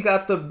soon as he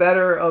got the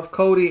better of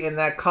Cody in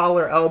that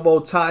collar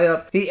elbow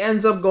tie-up, he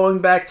ends up going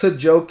back to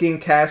joking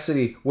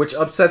Cassidy, which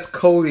upsets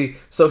Cody,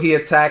 so he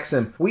attacks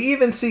him. We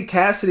even see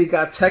Cassidy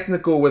got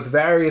technical with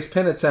various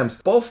pin attempts.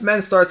 Both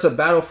men start to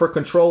battle for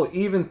control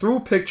even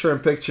through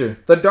picture-in-picture.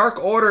 The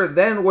Dark Order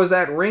then was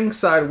at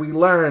ringside, we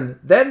learn.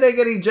 Then they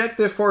get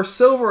ejected for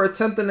Silver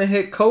attempting to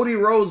hit Cody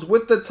Rhodes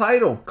with the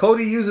title.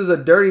 Cody uses a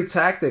dirty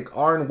tactic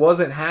Arn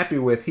wasn't happy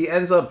with. He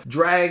ends up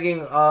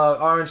dragging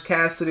Orange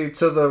Cassidy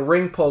to the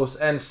ring post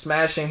and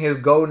smashing his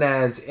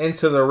gonads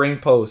into the ring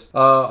post.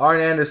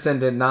 Arn Anderson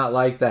did not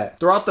like that.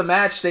 Throughout the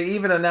match, they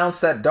even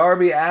announced that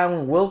Darby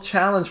Allin will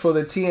challenge for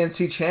the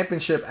TNT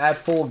Championship at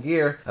Full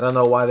Gear. I don't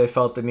know why they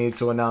felt the need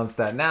to announce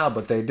that now,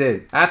 but they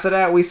did. After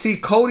that, we see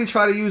Cody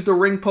try to use the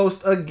ring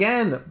post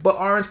again, but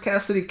Orange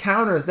Cassidy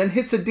counters, then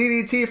hits a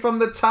DDT from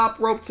the top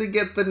rope to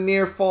get the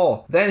near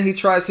fall. Then he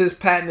tries his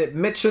patented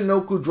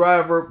Michinoku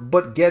driver,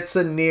 but gets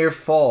a near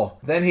fall.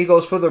 Then he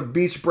goes for the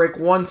beach break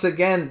once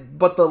again,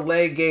 but the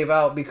leg gave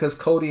out because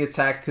Cody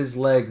attacked his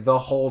leg the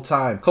whole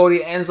time.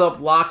 Cody ends up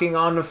locking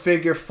on the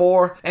figure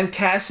 4, and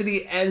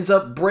Cassidy ends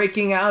up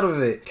breaking out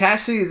of it.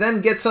 Cassidy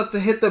then gets up to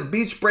hit the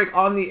beach break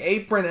on the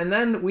apron, and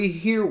then we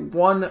hear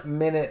 1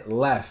 minute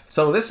left.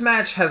 So this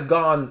match has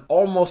gone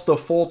almost a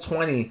full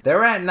 20.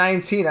 They're at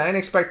 19. I didn't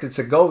expect it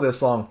to go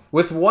this long.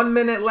 With 1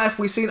 minute left,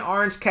 we seen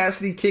Orange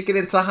Cassidy kick it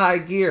into high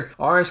gear.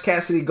 Orange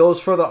Cassidy goes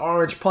for the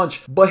orange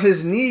punch, but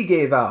his knee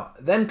gave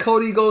out. Then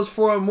Cody goes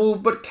for a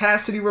move, but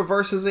Cassidy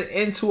reverses it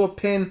into a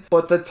pin,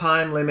 but the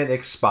time limit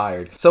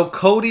expired. So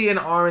Cody and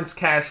Orange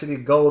Cassidy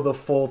go the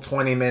full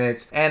 20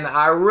 minutes, and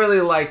I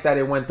really like that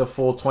it went the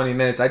full 20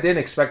 minutes. I didn't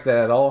expect that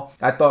at all.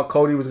 I thought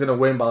Cody was going to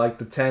win by like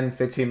the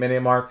 10-15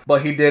 minute mark,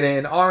 but he didn't.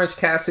 And Orange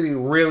Cassidy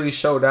really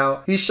showed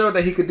out. He showed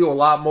that he could do a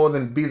lot more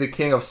than be the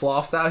king of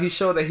sloth style. He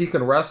showed that he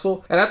can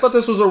wrestle, and I thought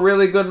this was a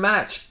really good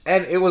match.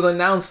 And it was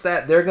announced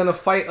that they're going to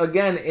fight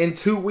again in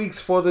 2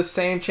 weeks for the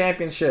same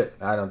championship.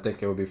 I don't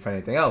think it would be for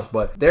anything else,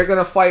 but they're going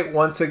to fight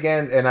once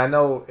again, and I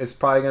know it's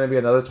probably going to be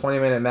another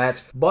 20-minute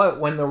match, but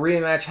when the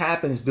rematch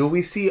happens, do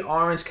we see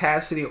Orange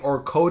Cassidy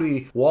or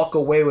Cody walk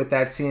away with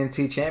that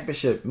TNT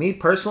championship? Me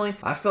personally,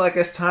 I feel like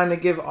it's time to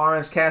give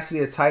Orange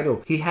Cassidy a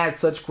title. He had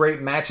such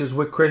great matches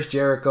with Chris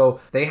Jericho.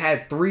 They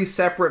had 3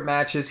 separate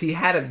matches. He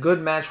had a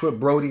good match with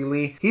Brody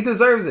Lee. He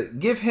deserves it.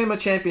 Give him a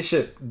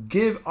championship.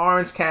 Give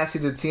Orange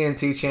Cassidy the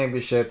TNT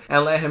championship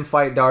and let him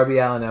fight Darby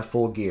Allin at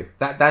Full Gear.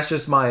 That's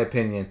just my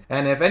opinion.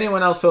 And if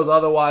anyone else feels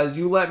otherwise,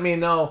 you let me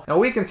know and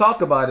we can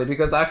talk about it,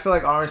 because I feel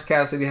like Orange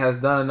Cassidy has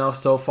done enough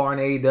so far in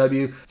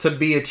AEW to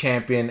be a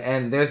champion,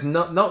 and there's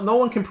no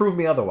one can prove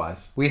me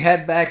otherwise. We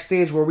head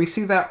backstage where we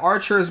see that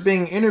Archer is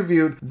being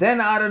interviewed. Then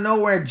out of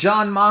nowhere,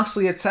 Jon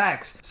Moxley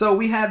attacks. So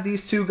we have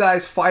these two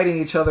guys fighting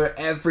each other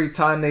every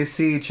time they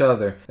see each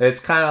other. It's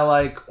kind of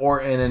like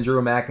Orton and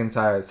Drew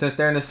McIntyre. Since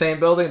they're in the same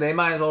building, they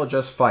might as well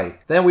just fight.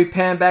 Then we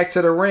pan back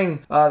to the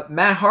ring.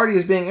 Matt Hardy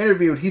is being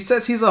interviewed. He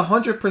says he's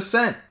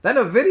 100%. Then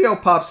a video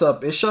pops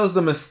up. It shows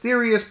the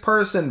mysterious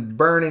person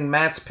burning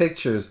Matt's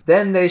pictures.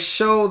 Then they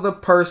show the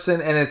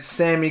person and it's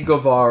Sammy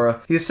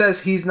Guevara. He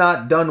says he's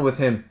not done with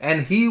him,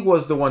 and he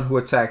was the one who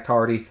attacked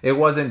Hardy. It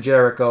wasn't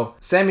Jericho.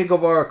 Sammy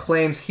Guevara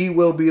claims he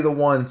will be the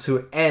one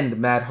to end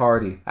Matt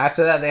Hardy.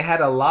 After that, they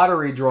had a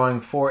lottery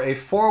drawing for a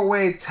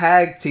 4-way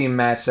tag team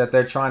match that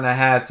they're trying to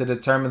have to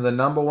determine the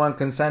number 1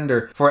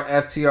 contender for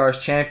FTR's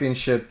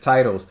championship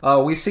titles.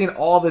 We've seen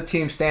all the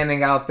teams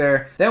standing out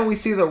there. Then we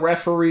see the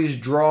referees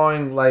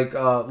drawing like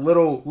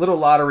little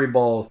lottery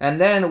balls. And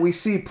then we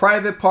see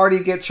Private Party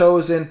get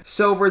chosen,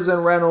 Silvers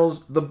and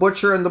Reynolds, the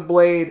Butcher and the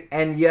Blade,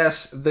 and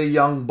yes, the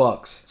Young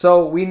Bucks.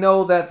 So we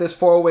know that this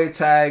 4-way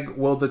tag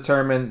will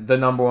determine the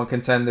number 1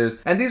 contenders.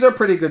 And these are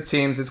pretty good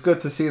teams. It's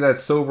good to see that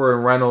Silver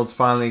and Reynolds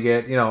finally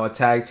get, a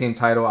tag team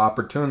title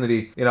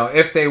opportunity,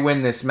 if they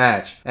win this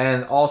match.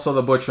 And also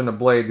the Butcher and the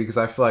Blade, because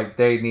I feel like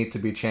they need to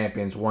be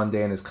champions one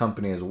day in his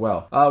company as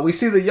well. We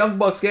see the Young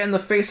Bucks get in the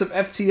face of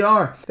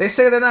FTR. They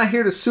say they're not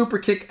here to super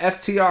kick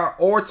FTR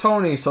or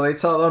Tony, so they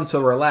tell them to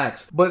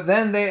relax. But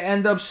then they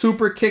end up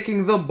super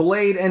kicking the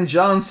Blade and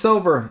John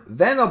Silver.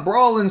 Then a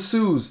brawl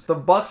ensues. The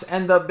Bucks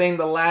end up being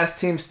the last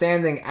team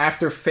standing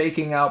after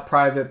faking out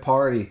Private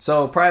Party.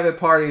 So Private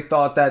Party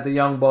thought that the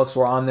Young Bucks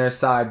were on their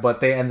side, but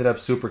they ended up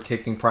super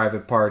kicking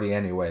Private Party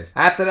anyways.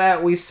 After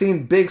that, we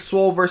seen Big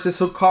Swole versus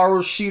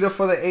Hikaru Shida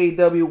for the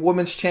AEW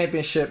Women's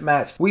Championship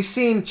match. We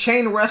seen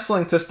Chain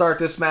Wrestling to start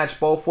this match.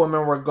 Both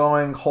women were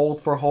going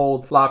hold for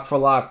hold, lock for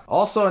lock.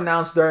 Also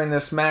announced during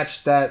this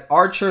match that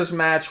Archer's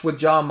match with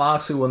Jon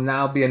Moxley will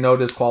now be a no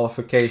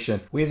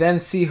disqualification. We then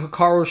see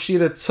Hikaru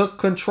Shida took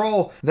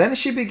control. Then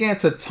she began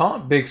to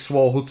taunt Big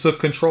Swole, who took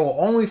control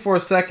only for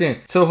a second,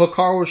 till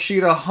Hikaru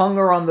Shida hung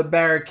her on the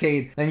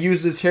barricade and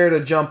used his hair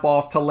to jump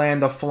off to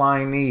land a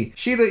flying knee.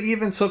 Shida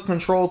even took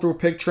control through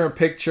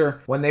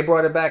picture-in-picture. When they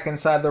brought it back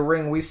inside the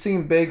ring, we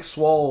seen Big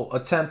Swole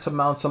attempt to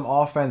mount some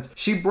offense.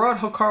 She brought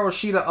Hikaru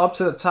Shida up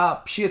to the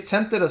top. She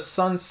attempted a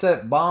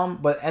sunset bomb,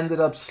 but ended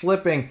up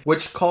slipping,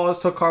 which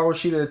caused Hikaru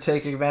Shida to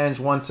take advantage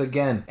once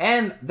again.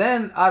 And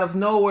then, out of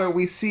nowhere,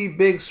 we see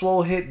Big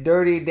Swole hit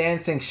Dirty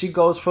Dancing. She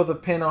goes for the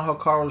pin on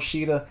Hikaru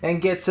Shida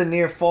and gets a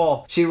near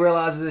fall. She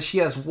realizes that she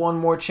has one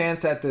more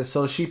chance at this,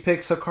 so she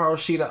picks Hikaru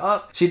Shida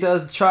up.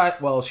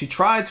 She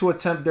tried to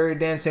attempt Dirty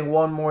Dancing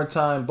one more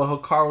time, but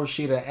Hikaru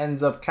Shida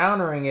ends up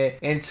countering it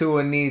into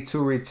a knee to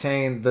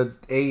retain the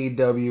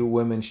AEW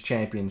Women's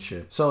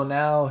Championship. So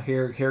now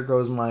here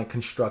goes my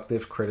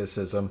constructive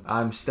criticism.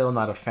 I'm still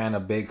not a fan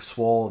of Big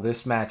Swole.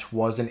 This match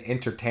wasn't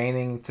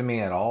entertaining to me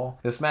at all.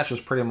 This match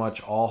was pretty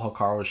much all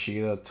Hikaru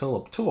Shida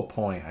to a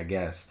point, I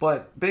guess.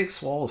 But Big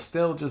Swole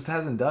still just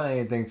hasn't done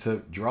anything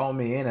to draw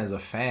me in as a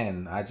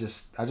fan. I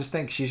just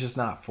think she's just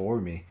not for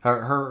me.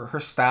 Her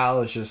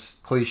style is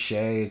just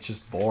cliche. It's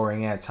just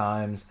boring at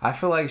times. I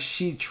feel like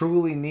she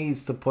truly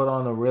needs to put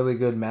on a really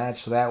good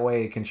match so that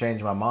way it can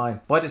change my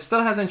mind. But it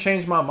still hasn't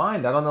changed my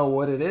mind. I don't know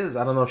what it is.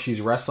 I don't know if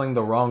she's wrestling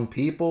the wrong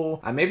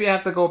people. Maybe I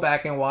have to go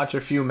back and watch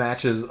a few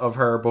matches of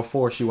her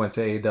before she went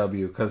to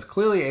AEW, because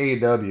clearly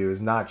AEW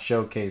is not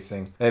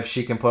showcasing if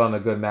she can put on a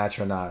good match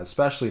or not,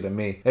 especially to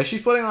me. If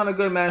she's putting on a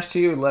good match to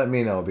you, let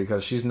me know,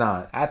 because she's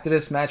not. After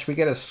this match, we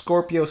get a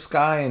Scorpio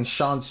Sky and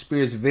Shawn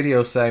Spears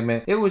video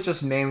segment. It was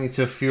just mainly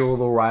to fuel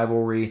the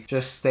rivalry,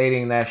 just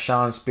stating that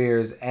Shawn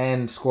Spears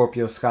and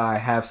Scorpio Sky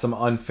have some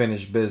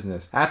unfinished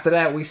business. After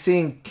that, we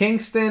seen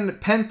Kingston,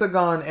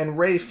 Pentagon, and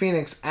Rey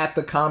Fenix at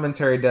the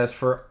commentary desk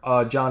for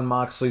Jon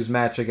Moxley's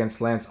match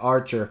against Lance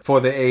Archer for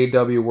the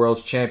AEW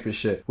World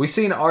Championship. We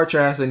seen Archer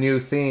has a new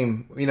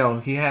theme. You know,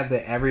 he had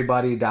the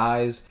Everybody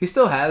Dies. He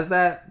still has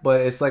that,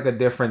 but it's like a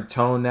different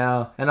tone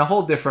now, and a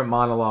whole different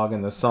monologue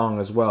in the song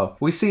as well.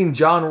 We seen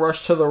John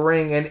rush to the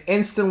ring and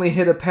instantly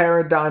hit a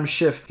paradigm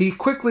shift. He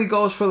quickly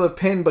goes for the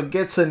pin but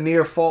gets a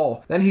near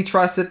fall. Then he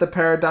tries to hit the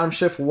paradigm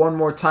shift one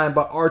more time,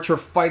 but Archer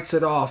fights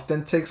it off,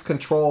 then takes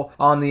control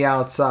on the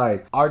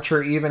outside.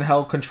 Archer even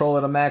held control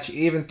of the match,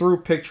 even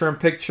through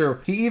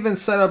picture-in-picture. He even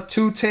set up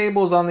 2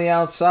 tables on the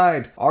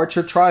outside.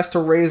 Archer tries to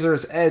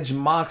Razor's Edge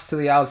Mox to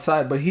the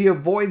outside, but he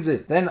avoids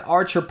it. Then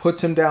Archer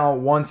puts him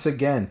down once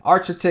again.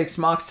 Archer takes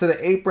Mox to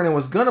the apron and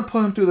was gonna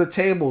put him through the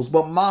tables,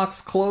 but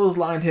Mox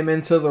clotheslined him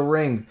into the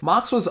ring.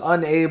 Mox was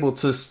unable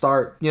to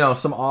start,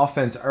 some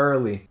offense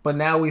early, but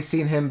now we've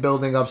seen him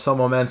building up some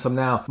momentum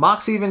now.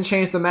 Mox even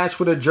changed the match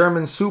with a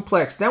German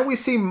suplex. Then we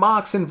see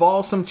Mox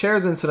involve some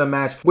chairs into the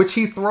match, which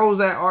he throws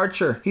at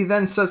Archer. He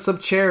then sets up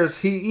chairs.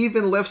 He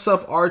even lifts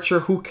up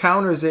Archer, who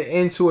counters it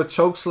into a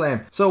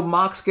chokeslam. So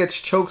Mox gets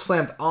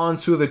chokeslammed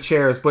onto the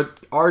chairs, but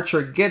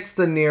Archer gets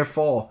the near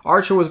fall.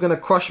 Archer was going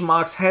to crush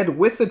Mox's head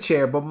with the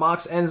chair, but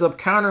Mox ends up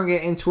countering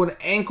it into an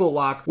ankle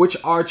lock, which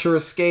Archer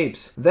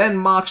escapes. Then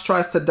Mox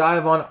tries to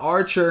dive on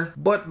Archer,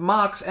 but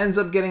Mox ends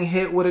up getting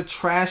hit with a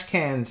trash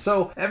can.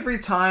 So every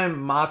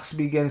time Mox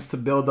begins to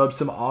build up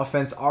some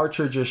offense,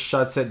 Archer just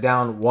shuts it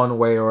down one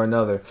way or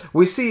another.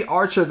 We see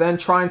Archer then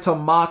trying to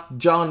mock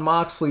Jon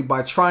Moxley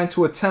by trying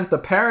to attempt the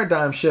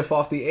paradigm shift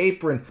off the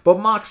apron, but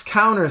Mox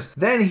counters.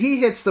 Then he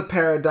hits the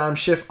paradigm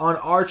shift on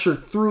Archer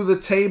through the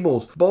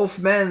tables. Both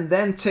men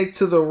then take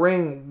to the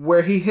ring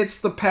where he hits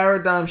the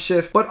paradigm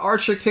shift, but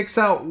Archer kicks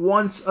out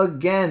once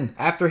again.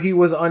 After he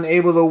was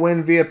unable to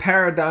win via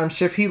paradigm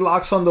shift, he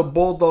locks on the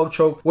bulldog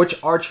choke,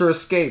 which Archer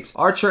escapes.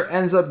 Archer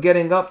ends up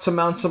getting up to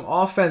mount some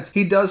offense.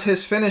 He does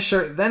his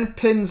finisher, then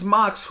pins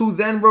Mox, who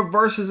then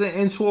reverses it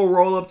into a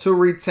roll-up to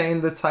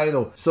retain the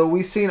title. So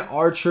we've seen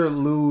Archer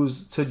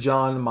lose to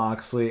Jon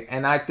Moxley,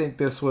 and I think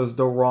this was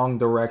the wrong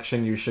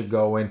direction you should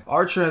go in.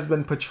 Archer has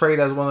been portrayed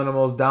as one of the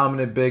most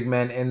dominant big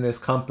men in this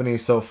company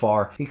so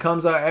far. He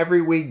comes out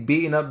every week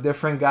beating up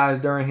different guys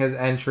during his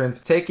entrance,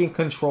 taking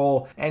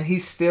control, and he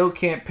still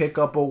can't pick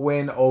up a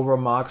win over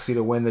Moxley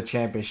to win the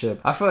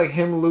championship. I feel like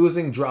him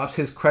losing drops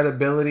his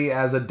credibility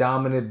as a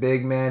dominant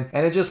big man,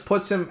 and it just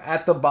puts him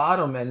at the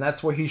bottom, and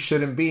that's where he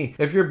shouldn't be.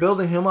 If you're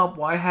building him up,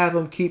 why have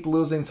him keep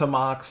losing to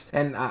Mox?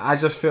 And I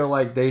just feel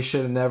like they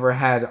should have never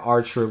had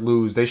Archer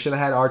lose. They should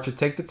have had Archer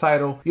take the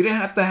title. You didn't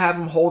have to have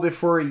him hold it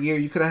for a year.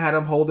 You could have had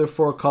him hold it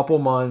for a couple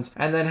months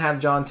and then have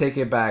Jon take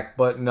it back,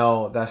 but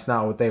no, that's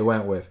not what they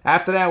went with.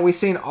 After that, we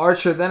seen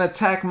Archer then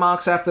attack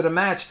Mox after the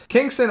match.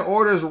 Kingston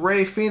orders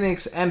Rey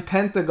Fenix and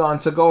Pentagon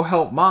to go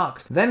help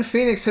Mox. Then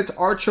Fenix hits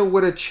Archer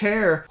with a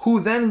chair, who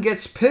then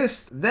gets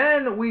pissed.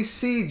 Then we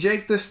see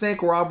Jake the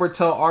Snake Roberts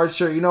tell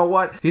Archer, you know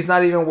what? He's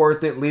not even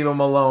worth it. Leave him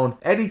alone.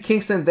 Eddie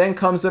Kingston then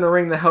comes in the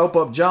ring to help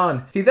up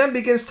John. He then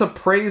begins to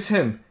praise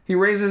him. He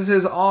raises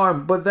his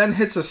arm, but then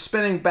hits a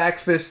spinning back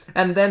fist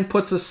and then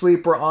puts a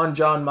sleeper on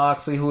Jon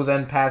Moxley, who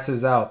then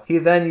passes out. He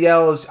then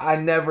yells, I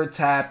never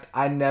tapped,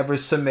 I never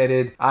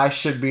submitted, I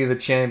should be the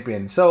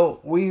champion.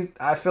 So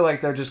I feel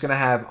like they're just going to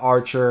have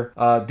Archer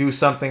do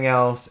something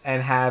else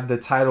and have the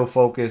title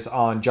focus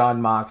on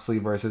Jon Moxley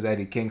versus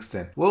Eddie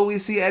Kingston. Will we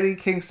see Eddie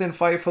Kingston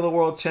fight for the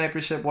World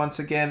Championship once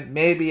again?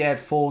 Maybe at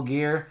Full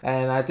Gear,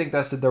 and I think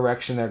that's the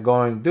direction they're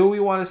going. Do we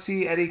want to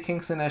see Eddie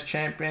Kingston as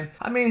champion?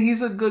 I mean,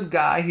 he's a good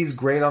guy. He's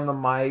great on the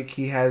mic.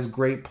 He has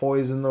great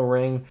poise in the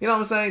ring. You know what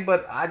I'm saying?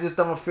 But I just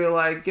don't feel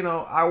like,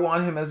 I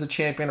want him as a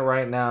champion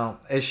right now.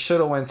 It should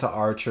have went to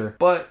Archer.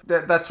 But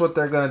that's what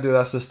they're going to do.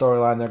 That's the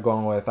storyline they're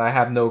going with. I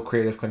have no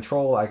creative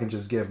control. I can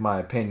just give my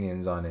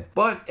opinions on it.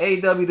 But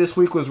AEW this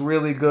week was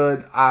really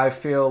good. I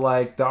feel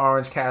like the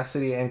Orange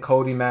Cassidy and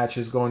Cody match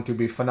is going to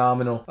be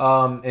phenomenal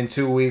in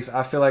 2 weeks.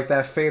 I feel like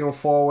that Fatal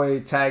 4-Way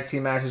tag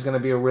team match is going to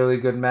be a really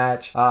good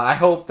match. I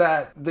hope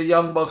that the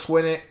Young Bucks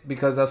win it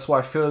because that's who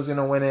I feel is going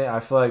to win it. I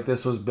feel like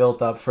this was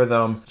built up for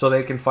them so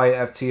they can fight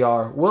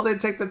FTR. Will they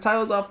take the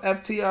titles off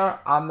FTR?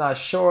 I'm not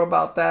sure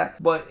about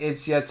that, but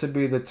it's yet to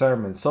be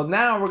determined. So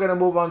now we're going to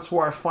move on to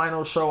our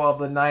final show of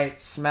the night,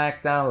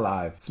 SmackDown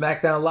Live.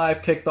 SmackDown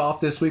Live kicked off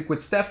this week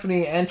with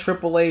Stephanie and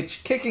Triple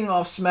H kicking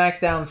off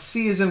SmackDown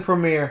season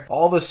premiere.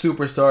 All the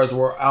superstars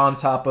were on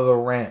top of the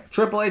ramp.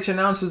 Triple H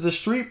announces the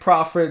Street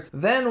Profits,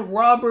 then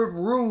Robert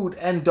Roode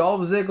and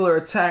Dolph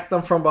Ziggler attack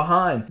them from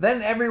behind.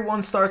 Then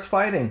everyone starts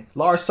fighting.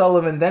 Lars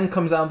Sullivan then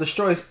comes out and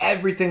destroys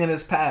everything in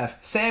his path.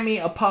 Sammy,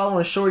 Apollo,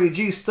 and Shorty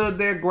G stood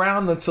their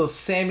ground until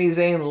Sami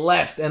Zayn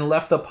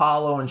left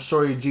Apollo and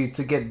Shorty G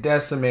to get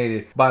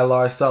decimated by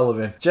Lars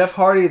Sullivan. Jeff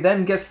Hardy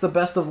then gets the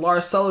best of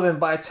Lars Sullivan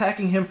by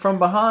attacking him from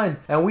behind,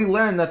 and we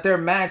learn that their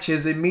match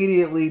is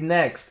immediately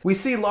next. We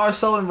see Lars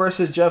Sullivan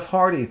versus Jeff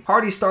Hardy.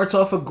 Hardy starts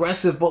off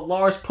aggressive, but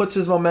Lars puts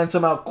his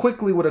momentum out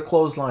quickly with a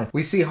clothesline.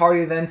 We see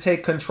Hardy then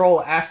take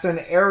control after an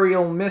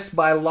aerial miss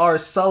by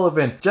Lars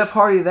Sullivan. Jeff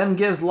Hardy then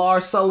gives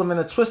Lars Sullivan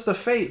a twist of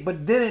fate,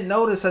 but didn't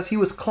notice as he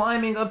was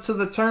climbing up to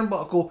the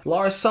turnbuckle,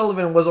 Lars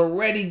Sullivan was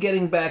already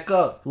getting back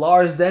up.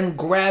 Lars then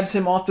grabs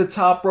him off the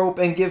top rope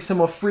and gives him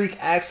a freak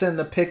accident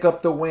to pick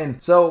up the win.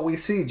 So we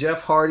see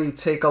Jeff Hardy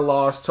take a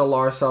loss to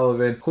Lars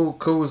Sullivan,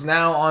 who's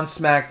now on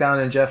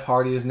SmackDown, and Jeff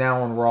Hardy is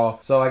now on Raw.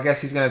 So I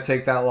guess he's going to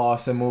take that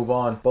loss and move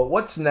on. But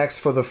what's next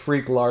for the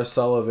freak Lars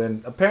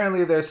Sullivan?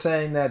 Apparently they're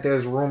saying that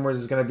there's rumors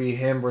it's going to be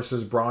him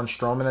versus Braun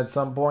Strowman at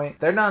some point.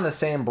 They're not in the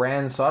same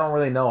brand, so I don't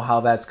really know how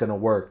that's going to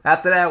work.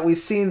 After that, we've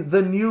seen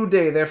The New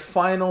Day, their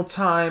final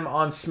time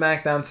on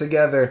SmackDown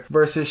together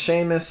versus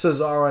Sheamus,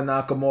 Cesaro, and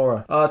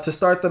Nakamura. To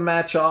start the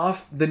match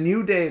off, The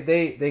New Day,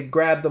 they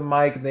grabbed the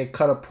mic and they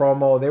cut a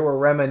promo. They were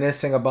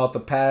reminiscing about the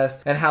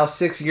past and how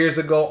 6 years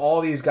ago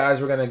all these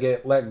guys were going to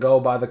get let go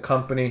by the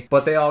company,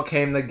 but they all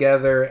came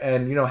together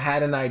and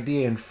had an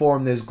idea and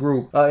formed this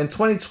group. In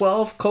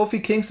 2012,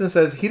 Kofi Kingston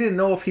says he didn't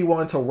know if he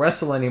wanted to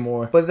wrestle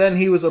anymore, but then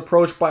he was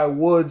approached by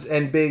Woods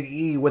and Big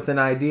E with an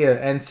idea,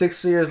 and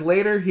 6 years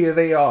later, here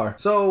they are.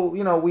 So,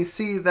 we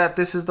see that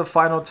this is the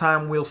final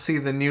time we'll see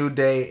The New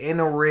Day in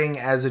a ring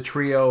as a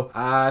trio.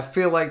 I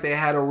feel like they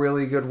had a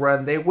really good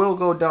run. They will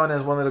go down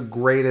as one of the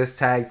greatest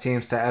tag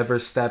teams to ever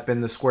step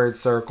in the squared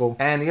circle.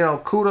 And,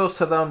 kudos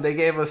to them. They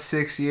gave us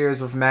 6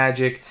 years of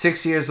magic,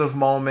 6 years of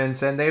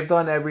moments, and they've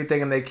done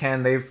everything they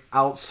can. They've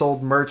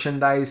outsold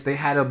merchandise. They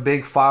had a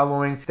big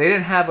following. They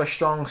didn't have a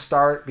strong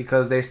start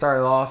because they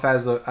started off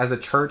as a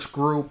church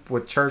group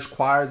with church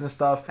choirs and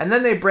stuff. And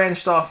then they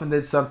branched off and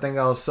did something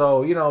else.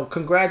 So,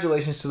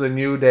 congratulations to The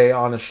New Day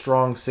on a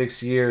strong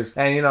 6 years.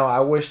 And, I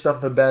wish them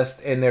the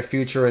best in their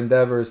future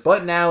endeavors.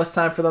 But now it's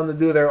time for them to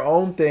do their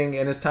own thing,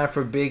 and it's time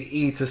for Big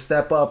E to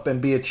step up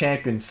and be a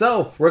champion.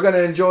 So, we're going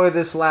to enjoy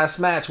this last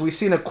match. We've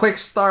seen a quick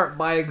start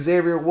by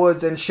Xavier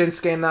Woods and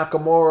Shinsuke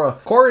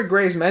Nakamura. Corey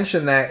Graves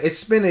mentioned that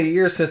it's been a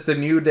year since The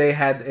New Day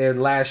had their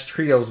last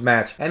trios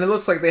match, and it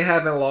looks like they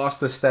haven't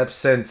lost a step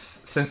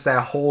since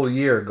that whole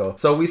year ago.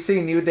 So we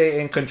see New Day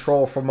in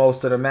control for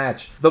most of the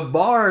match. The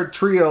Bar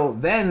Trio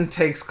then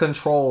takes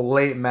control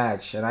late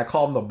match, and I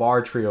call them the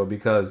Bar Trio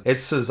because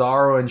it's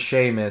Cesaro and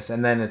Sheamus,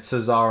 and then it's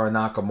Cesaro and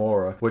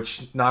Nakamura, which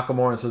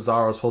Nakamura and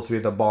Cesaro are supposed to be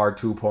the Bar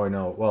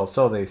 2.0. Well,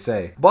 so they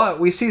say. But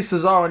we see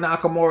Cesaro and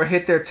Nakamura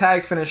hit their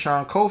tag finisher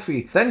on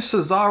Kofi. Then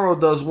Cesaro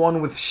does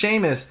one with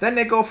Sheamus. Then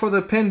they go for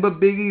the pin, but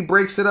Big E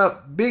breaks it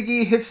up. Big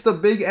E hits the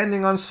big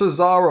ending on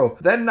Cesaro.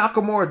 Then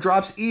Nakamura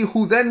drops E,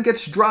 who then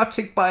gets drop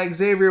kicked by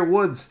Xavier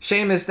Woods.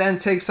 Sheamus then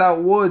takes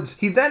out Woods.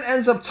 He then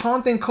ends up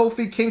taunting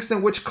Kofi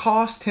Kingston, which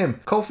cost him.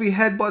 Kofi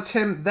headbutts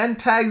him, then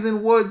tags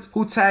in Woods,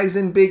 who tags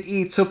in Big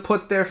E to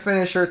put their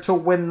finisher to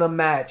win the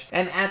match.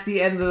 And at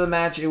the end of the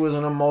match, it was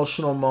an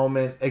emotional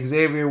moment.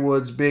 Xavier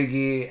Woods, Big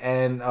E,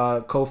 and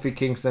Kofi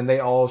Kingston, they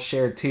all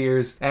shared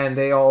tears, and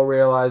they all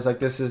realized like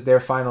this is their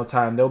final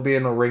time. They'll be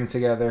in the ring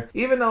together.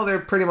 Even though they're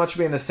pretty much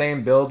be in the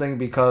same building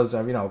because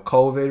of,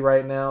 COVID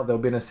right now. They'll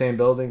be in the same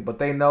building, but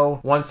they know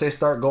once they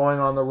start going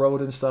on the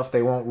road and stuff,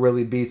 they won't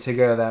really be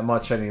together that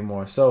much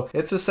anymore. So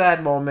it's a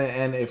sad moment,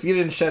 and if you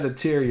didn't shed a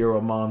tear, you're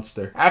a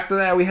monster. After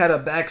that, we had a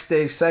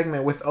backstage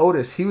segment with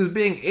Otis. He was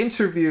being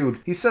interviewed.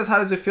 He says, how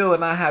does it feel to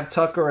not have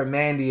Tucker and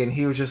Mandy? And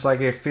he was just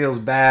like, it feels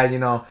bad,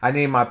 I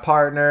need my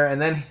partner.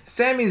 And then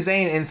Sami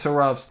Zayn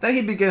interrupts. Then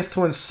he begins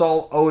to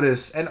insult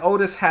Otis, and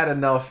Otis had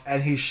enough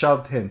and he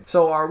shoved him.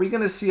 So are we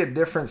going to see a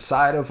different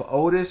side of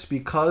Otis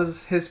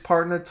because his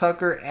partner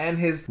Tucker and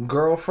his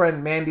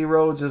girlfriend Mandy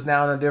Rhodes is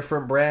now in a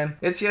different brand?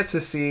 It's yet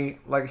to see.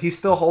 Like, he's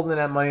still holding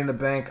that Money in the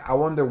Bank. I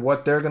wonder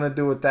what they're going to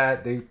do with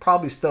that. They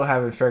probably still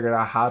haven't figured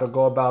out how to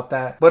go about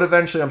that, but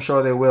eventually I'm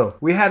sure they will.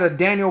 We had a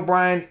Daniel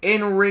Bryan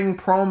in-ring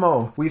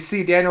promo. We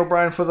see Daniel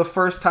Bryan for the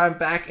first time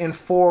back in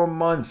 4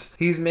 months.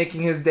 He's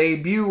making his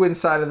debut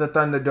inside of the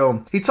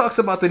Thunderdome. He talks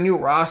about the new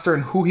roster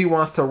and who he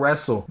wants to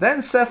wrestle.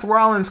 Then Seth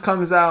Rollins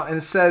comes out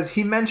and says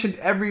he mentioned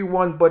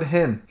everyone but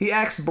him. He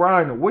asks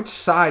Bryan, which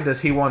side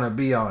does he want to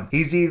be on?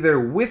 He's either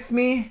with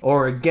me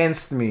or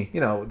against me.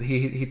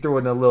 He threw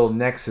in a little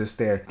nexus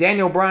there.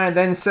 Daniel Bryan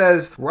then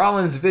says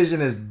Rollins'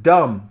 vision is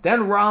dumb.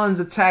 Then Rollins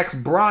attacks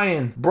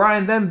Bryan.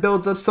 Bryan then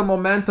builds up some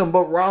momentum,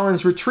 but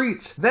Rollins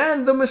retreats.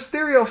 Then the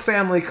Mysterio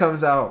family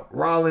comes out.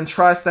 Rollins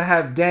tries to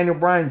have Daniel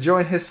Bryan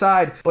join his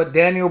side, but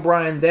Daniel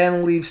Bryan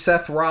then leaves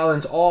Seth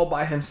Rollins all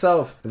by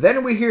himself.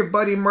 Then we hear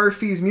Buddy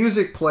Murphy's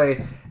music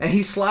play, and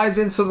he slides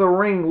into the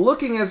ring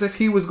looking as if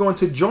he was going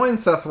to join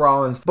Seth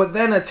Rollins, but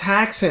then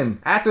attacks him.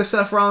 After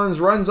Seth Rollins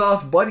runs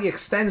off, Buddy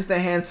extends the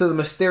hand to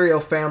the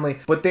Mysterio family,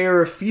 but they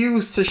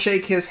refuse to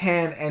shake his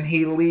hand and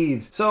he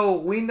leaves. So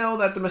we know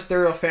that the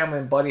Mysterio family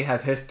and Buddy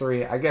have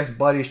history. I guess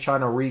Buddy's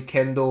trying to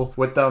rekindle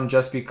with them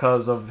just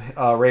because of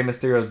Rey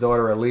Mysterio's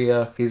daughter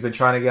Aaliyah. He's been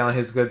trying to get on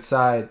his good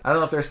side. I don't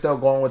know if they're still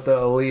going with the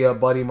Aaliyah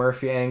Buddy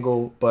Murphy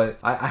angle, but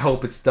I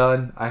hope it's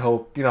done. I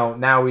hope,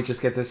 now we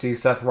just get to see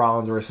Seth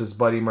Rollins versus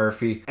Buddy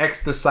Murphy,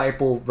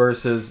 ex-disciple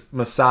versus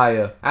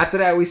Messiah. After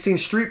that, we seen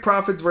Street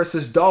Profits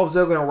versus Dolph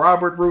Ziggler and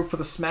Robert Roode for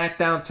the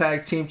SmackDown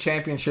Tag Team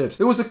Championships.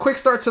 It was a quick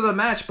start to the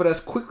match, but as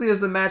quickly as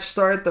the match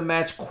started, the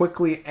match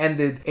quickly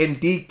ended in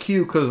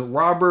DQ because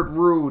Robert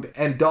Roode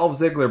and Dolph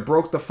Ziggler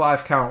broke the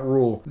 5-count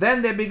rule.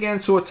 Then they began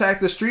to attack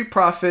the Street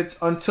Profits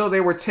until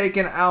they were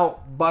taken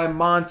out by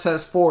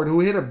Montez Ford, who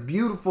hit a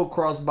beautiful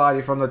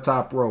crossbody from the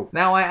top rope.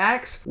 Now I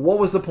ask, what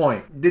was the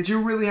point? Did you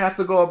really have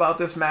to go about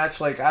this match?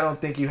 Like, I don't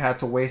think you had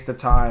to waste the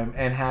time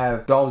and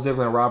have Dolph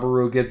Ziggler and Robert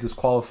Roode get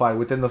disqualified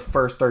within the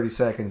first 30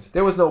 seconds.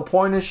 There was no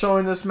point in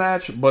showing this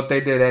match, but they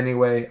did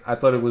anyway. I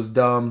thought it was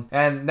dumb.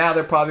 And now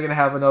they're probably going to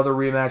have another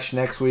rematch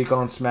next week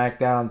on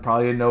SmackDown,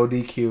 probably a no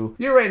DQ.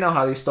 You already know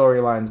how these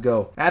storylines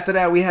go. After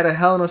that, we had a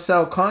Hell in a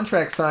Cell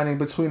contract signing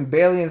between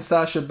Bayley and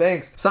Sasha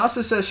Banks.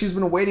 Sasha says she's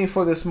been waiting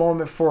for this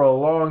moment for a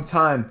long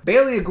time.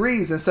 Bayley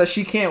agrees and says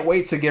she can't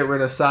wait to get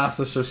rid of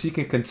Sasha so she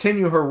can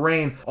continue her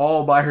reign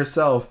all by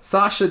herself.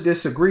 Sasha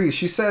disagrees.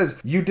 She says,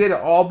 you did it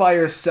all by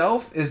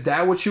yourself? Is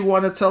that what you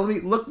want to tell me?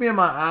 Look me in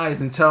my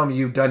eyes and tell me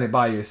you've done it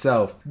by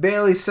yourself.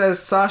 Bayley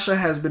says Sasha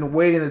has been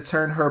waiting to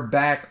turn her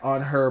back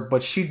on her,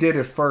 but she did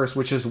it first,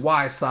 which is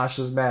why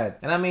Sasha's mad.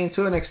 And I mean,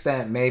 to an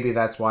extent, maybe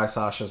that's why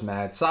Sasha's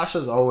mad.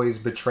 Sasha's always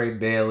betrayed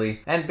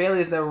Bayley, and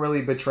Bayley's never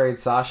really betrayed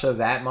Sasha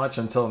that much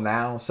until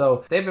now,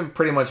 so they've been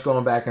pretty much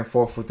going back and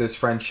forth with this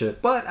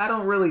friendship. But I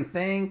don't really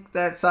think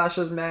that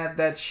Sasha's mad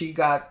that she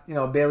got,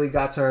 Bayley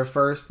got to her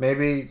first.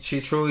 Maybe she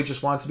truly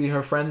just wants to be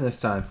her friend this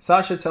time.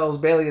 Sasha tells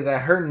Bayley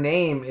that her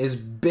name is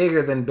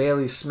bigger than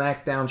Bayley's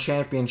SmackDown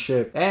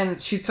Championship,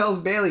 and she tells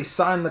Bayley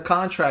sign the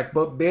contract,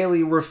 but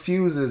Bayley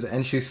refuses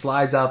and she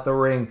slides out the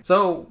ring.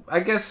 So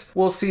I guess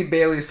we'll see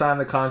Bayley sign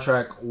the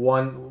contract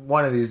one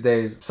of these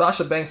days.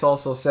 Sasha Banks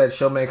also said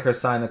she'll make her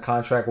sign the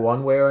contract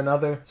one way or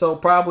another, so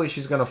probably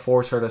she's gonna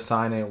force her to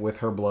sign it with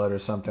her blood or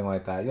something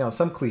like that.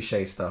 Some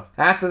cliche stuff.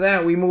 After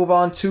that, we move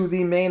on to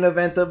the main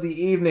event of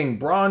the evening: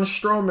 Braun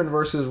Strowman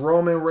versus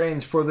Roman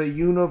Reigns for the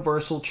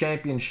Universal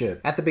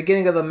Championship. At the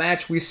beginning of the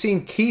match, we've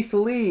seen Keith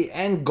Lee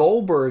and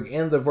Goldberg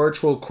in the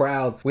virtual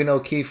crowd. We know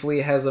Keith Lee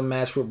has a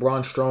match with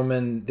Braun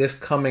Strowman this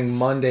coming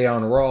Monday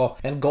on Raw,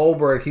 and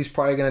Goldberg, he's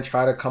probably going to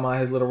try to come out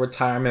his little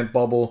retirement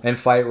bubble and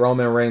fight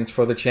Roman Reigns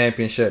for the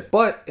championship.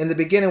 But in the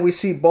beginning, we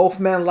see both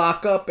men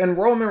lock up, and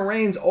Roman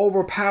Reigns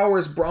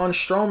overpowers Braun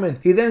Strowman.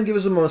 He then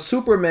gives him a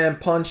Superman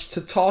punch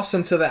to toss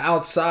him to the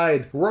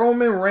outside.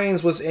 Roman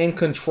Reigns was in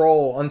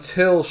control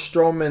until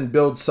Strowman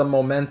built some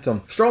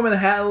momentum. Strowman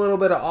had a little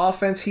bit of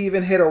offense. He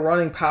even hit a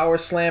running power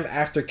slam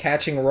after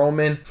catching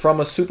Roman from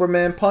a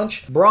Superman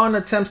punch. Braun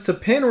attempts to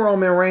pin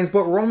Roman Reigns,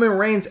 but Roman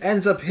Reigns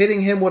ends up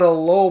hitting him with a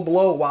low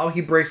blow while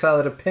he breaks out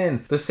of the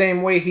pin. The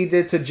same way he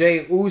did to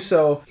Jey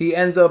Uso, he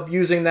ends up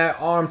using that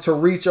arm to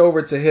reach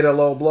over to hit a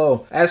low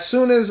blow. As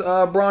soon as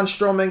Braun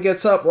Strowman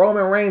gets up,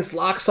 Roman Reigns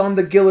locks on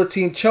the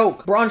guillotine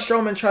choke. Braun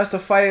Strowman tries to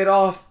fight it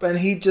off, and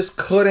he just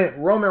couldn't.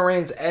 Roman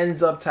Reigns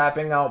ends up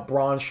tapping out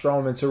Braun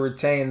Strowman to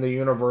retain the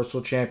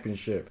Universal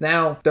Championship.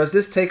 Now, does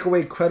this take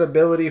away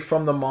credibility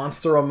from the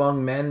Monster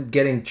Among Men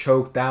getting choked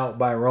choked out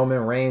by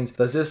Roman Reigns,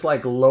 does this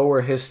like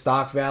lower his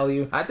stock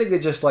value? I think it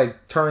just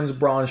like turns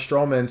Braun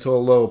Strowman into a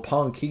little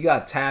punk. He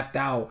got tapped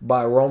out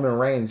by Roman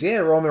Reigns. Yeah,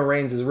 Roman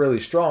Reigns is really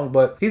strong,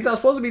 but he's not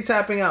supposed to be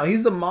tapping out.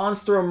 He's the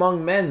monster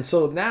among men.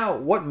 So now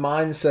what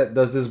mindset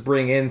does this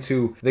bring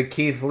into the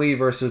Keith Lee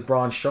versus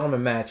Braun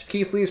Strowman match?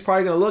 Keith Lee's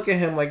probably going to look at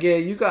him like, yeah,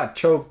 you got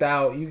choked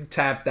out. You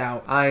tapped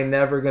out. I ain't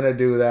never going to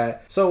do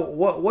that. So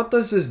what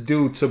does this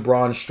do to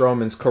Braun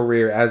Strowman's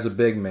career as a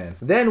big man?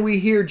 Then we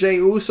hear Jey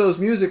Uso's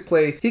music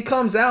play. He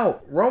comes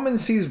out. Roman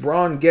sees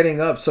Braun getting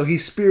up, so he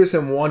spears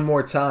him one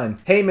more time.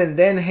 Heyman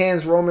then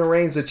hands Roman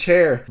Reigns a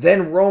chair.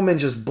 Then Roman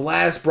just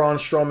blasts Braun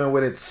Strowman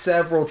with it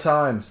several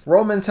times.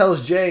 Roman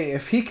tells Jey,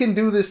 if he can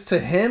do this to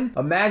him,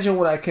 imagine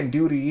what I can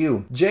do to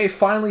you. Jey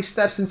finally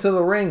steps into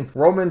the ring.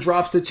 Roman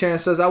drops the chair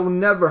and says, I will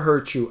never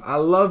hurt you. I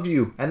love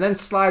you. And then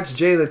slides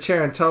Jey the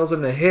chair and tells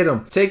him to hit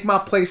him. Take my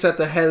place at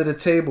the head of the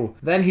table.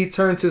 Then he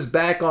turns his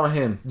back on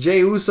him. Jey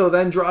Uso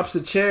then drops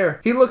the chair.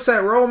 He looks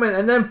at Roman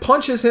and then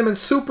punches him and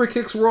super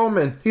kicks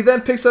Roman. He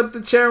then picks up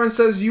the chair and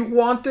says, you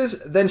want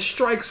this? Then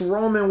strikes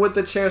Roman with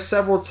the chair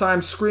several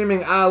times,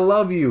 screaming, I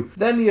love you.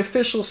 Then the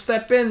officials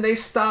step in. They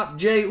stop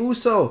Jey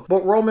Uso.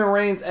 But Roman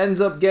Reigns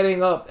ends up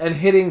getting up and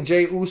hitting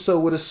Jey Uso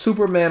with a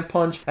Superman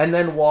punch and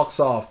then walks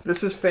off.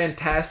 This is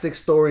fantastic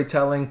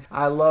storytelling.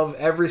 I love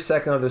every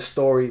second of the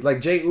story.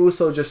 Like Jey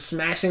Uso just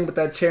smashing with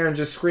that chair and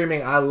just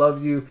screaming, I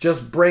love you,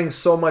 just brings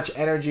so much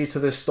energy to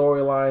this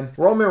storyline.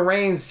 Roman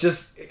Reigns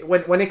just,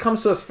 when it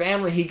comes to his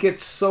family, he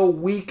gets so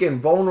weak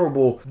and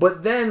vulnerable.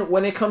 But then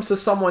when it comes to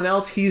someone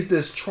else, he's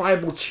this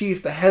tribal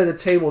chief, the head of the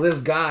table, this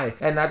guy.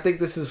 And I think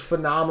this is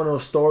phenomenal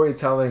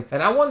storytelling.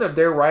 And I wonder if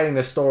they're writing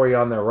the story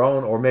on their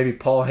own, or maybe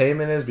Paul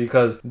Heyman is,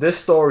 because this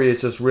story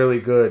is just really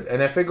good.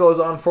 And if it goes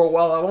on for a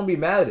while, I won't be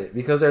mad at it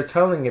because they're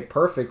telling it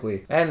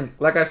perfectly. And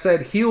like I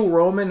said, heel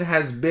Roman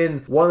has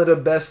been one of the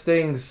best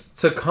things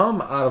to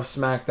come out of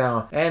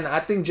SmackDown. And I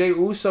think Jey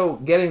Uso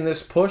getting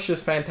this push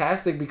is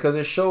fantastic because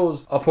it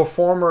shows a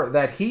performer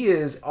that he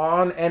is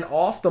on and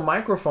off the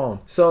microphone.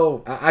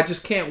 So I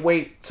just can't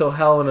wait till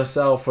Hell in a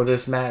Cell for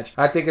this match.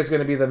 I think it's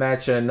going to be the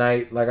match of the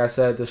night. Like I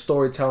said, the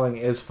storytelling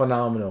is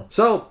phenomenal.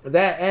 So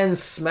that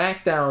ends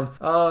SmackDown.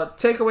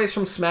 Takeaways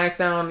from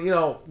SmackDown, you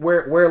know,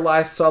 where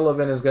Lars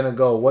Sullivan is going to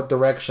go. What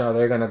direction are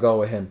they going to go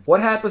with him?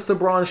 What happens to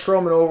Braun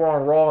Strowman over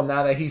on Raw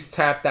now that he's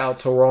tapped out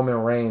to Roman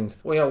Reigns?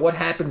 Well, you know, what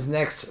happens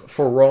next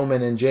for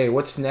Roman and Jey?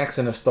 What's next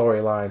in the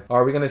storyline?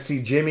 Are we going to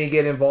see Jimmy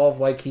get involved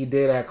like he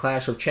did at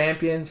Clash of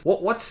Champions?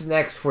 What's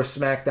next for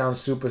SmackDown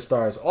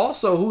superstars?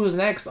 Also, who's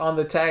next on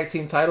the tag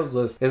team titles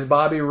list? Is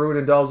Bobby Roode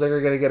and Dolph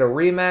Ziggler going to get a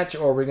rematch,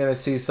 or are we going to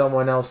see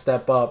someone else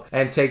step up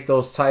and take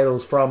those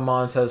titles from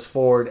Montez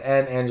Ford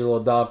and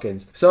Angelo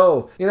Dawkins?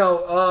 So, you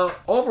know,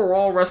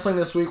 overall, wrestling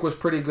this week was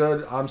pretty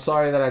good. I'm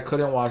sorry that I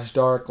couldn't watch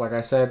Dark. Like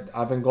I said,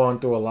 I've been going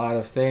through a lot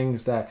of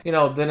things that, you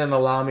know, didn't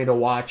allow me to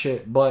watch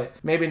it. But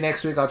maybe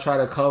next week I'll try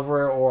to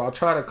cover it, or I'll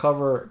try to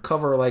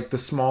cover like the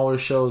smaller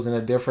shows in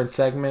a different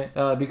segment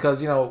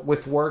because, you know,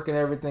 with work and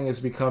everything, it's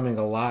becoming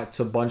a lot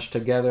to bunch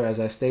together, as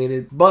I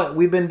stated. But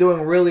we've been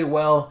doing really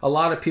well. A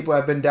lot of people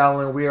have been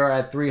downloading. We are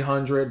at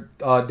 300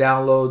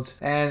 downloads,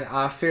 and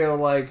I feel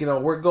like, you know,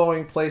 we're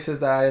going places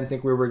that I didn't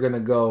think we were going to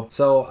go.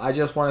 So I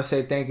just want to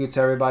say thank you to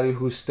everybody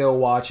who's still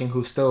watching,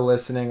 who's still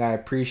listening. I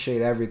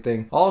appreciate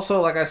everything.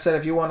 Also, like I said,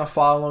 if you want to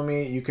follow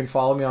me, you can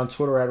follow me on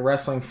Twitter at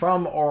Wrestling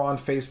From, or on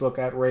Facebook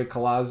at Ray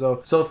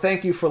Colazzo. So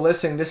thank you for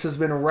listening. This has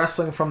been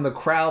Wrestling From the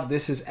Crowd.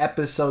 This is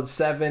episode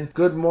 7.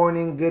 Good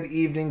morning, good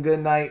evening, good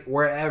night,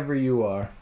 wherever you are.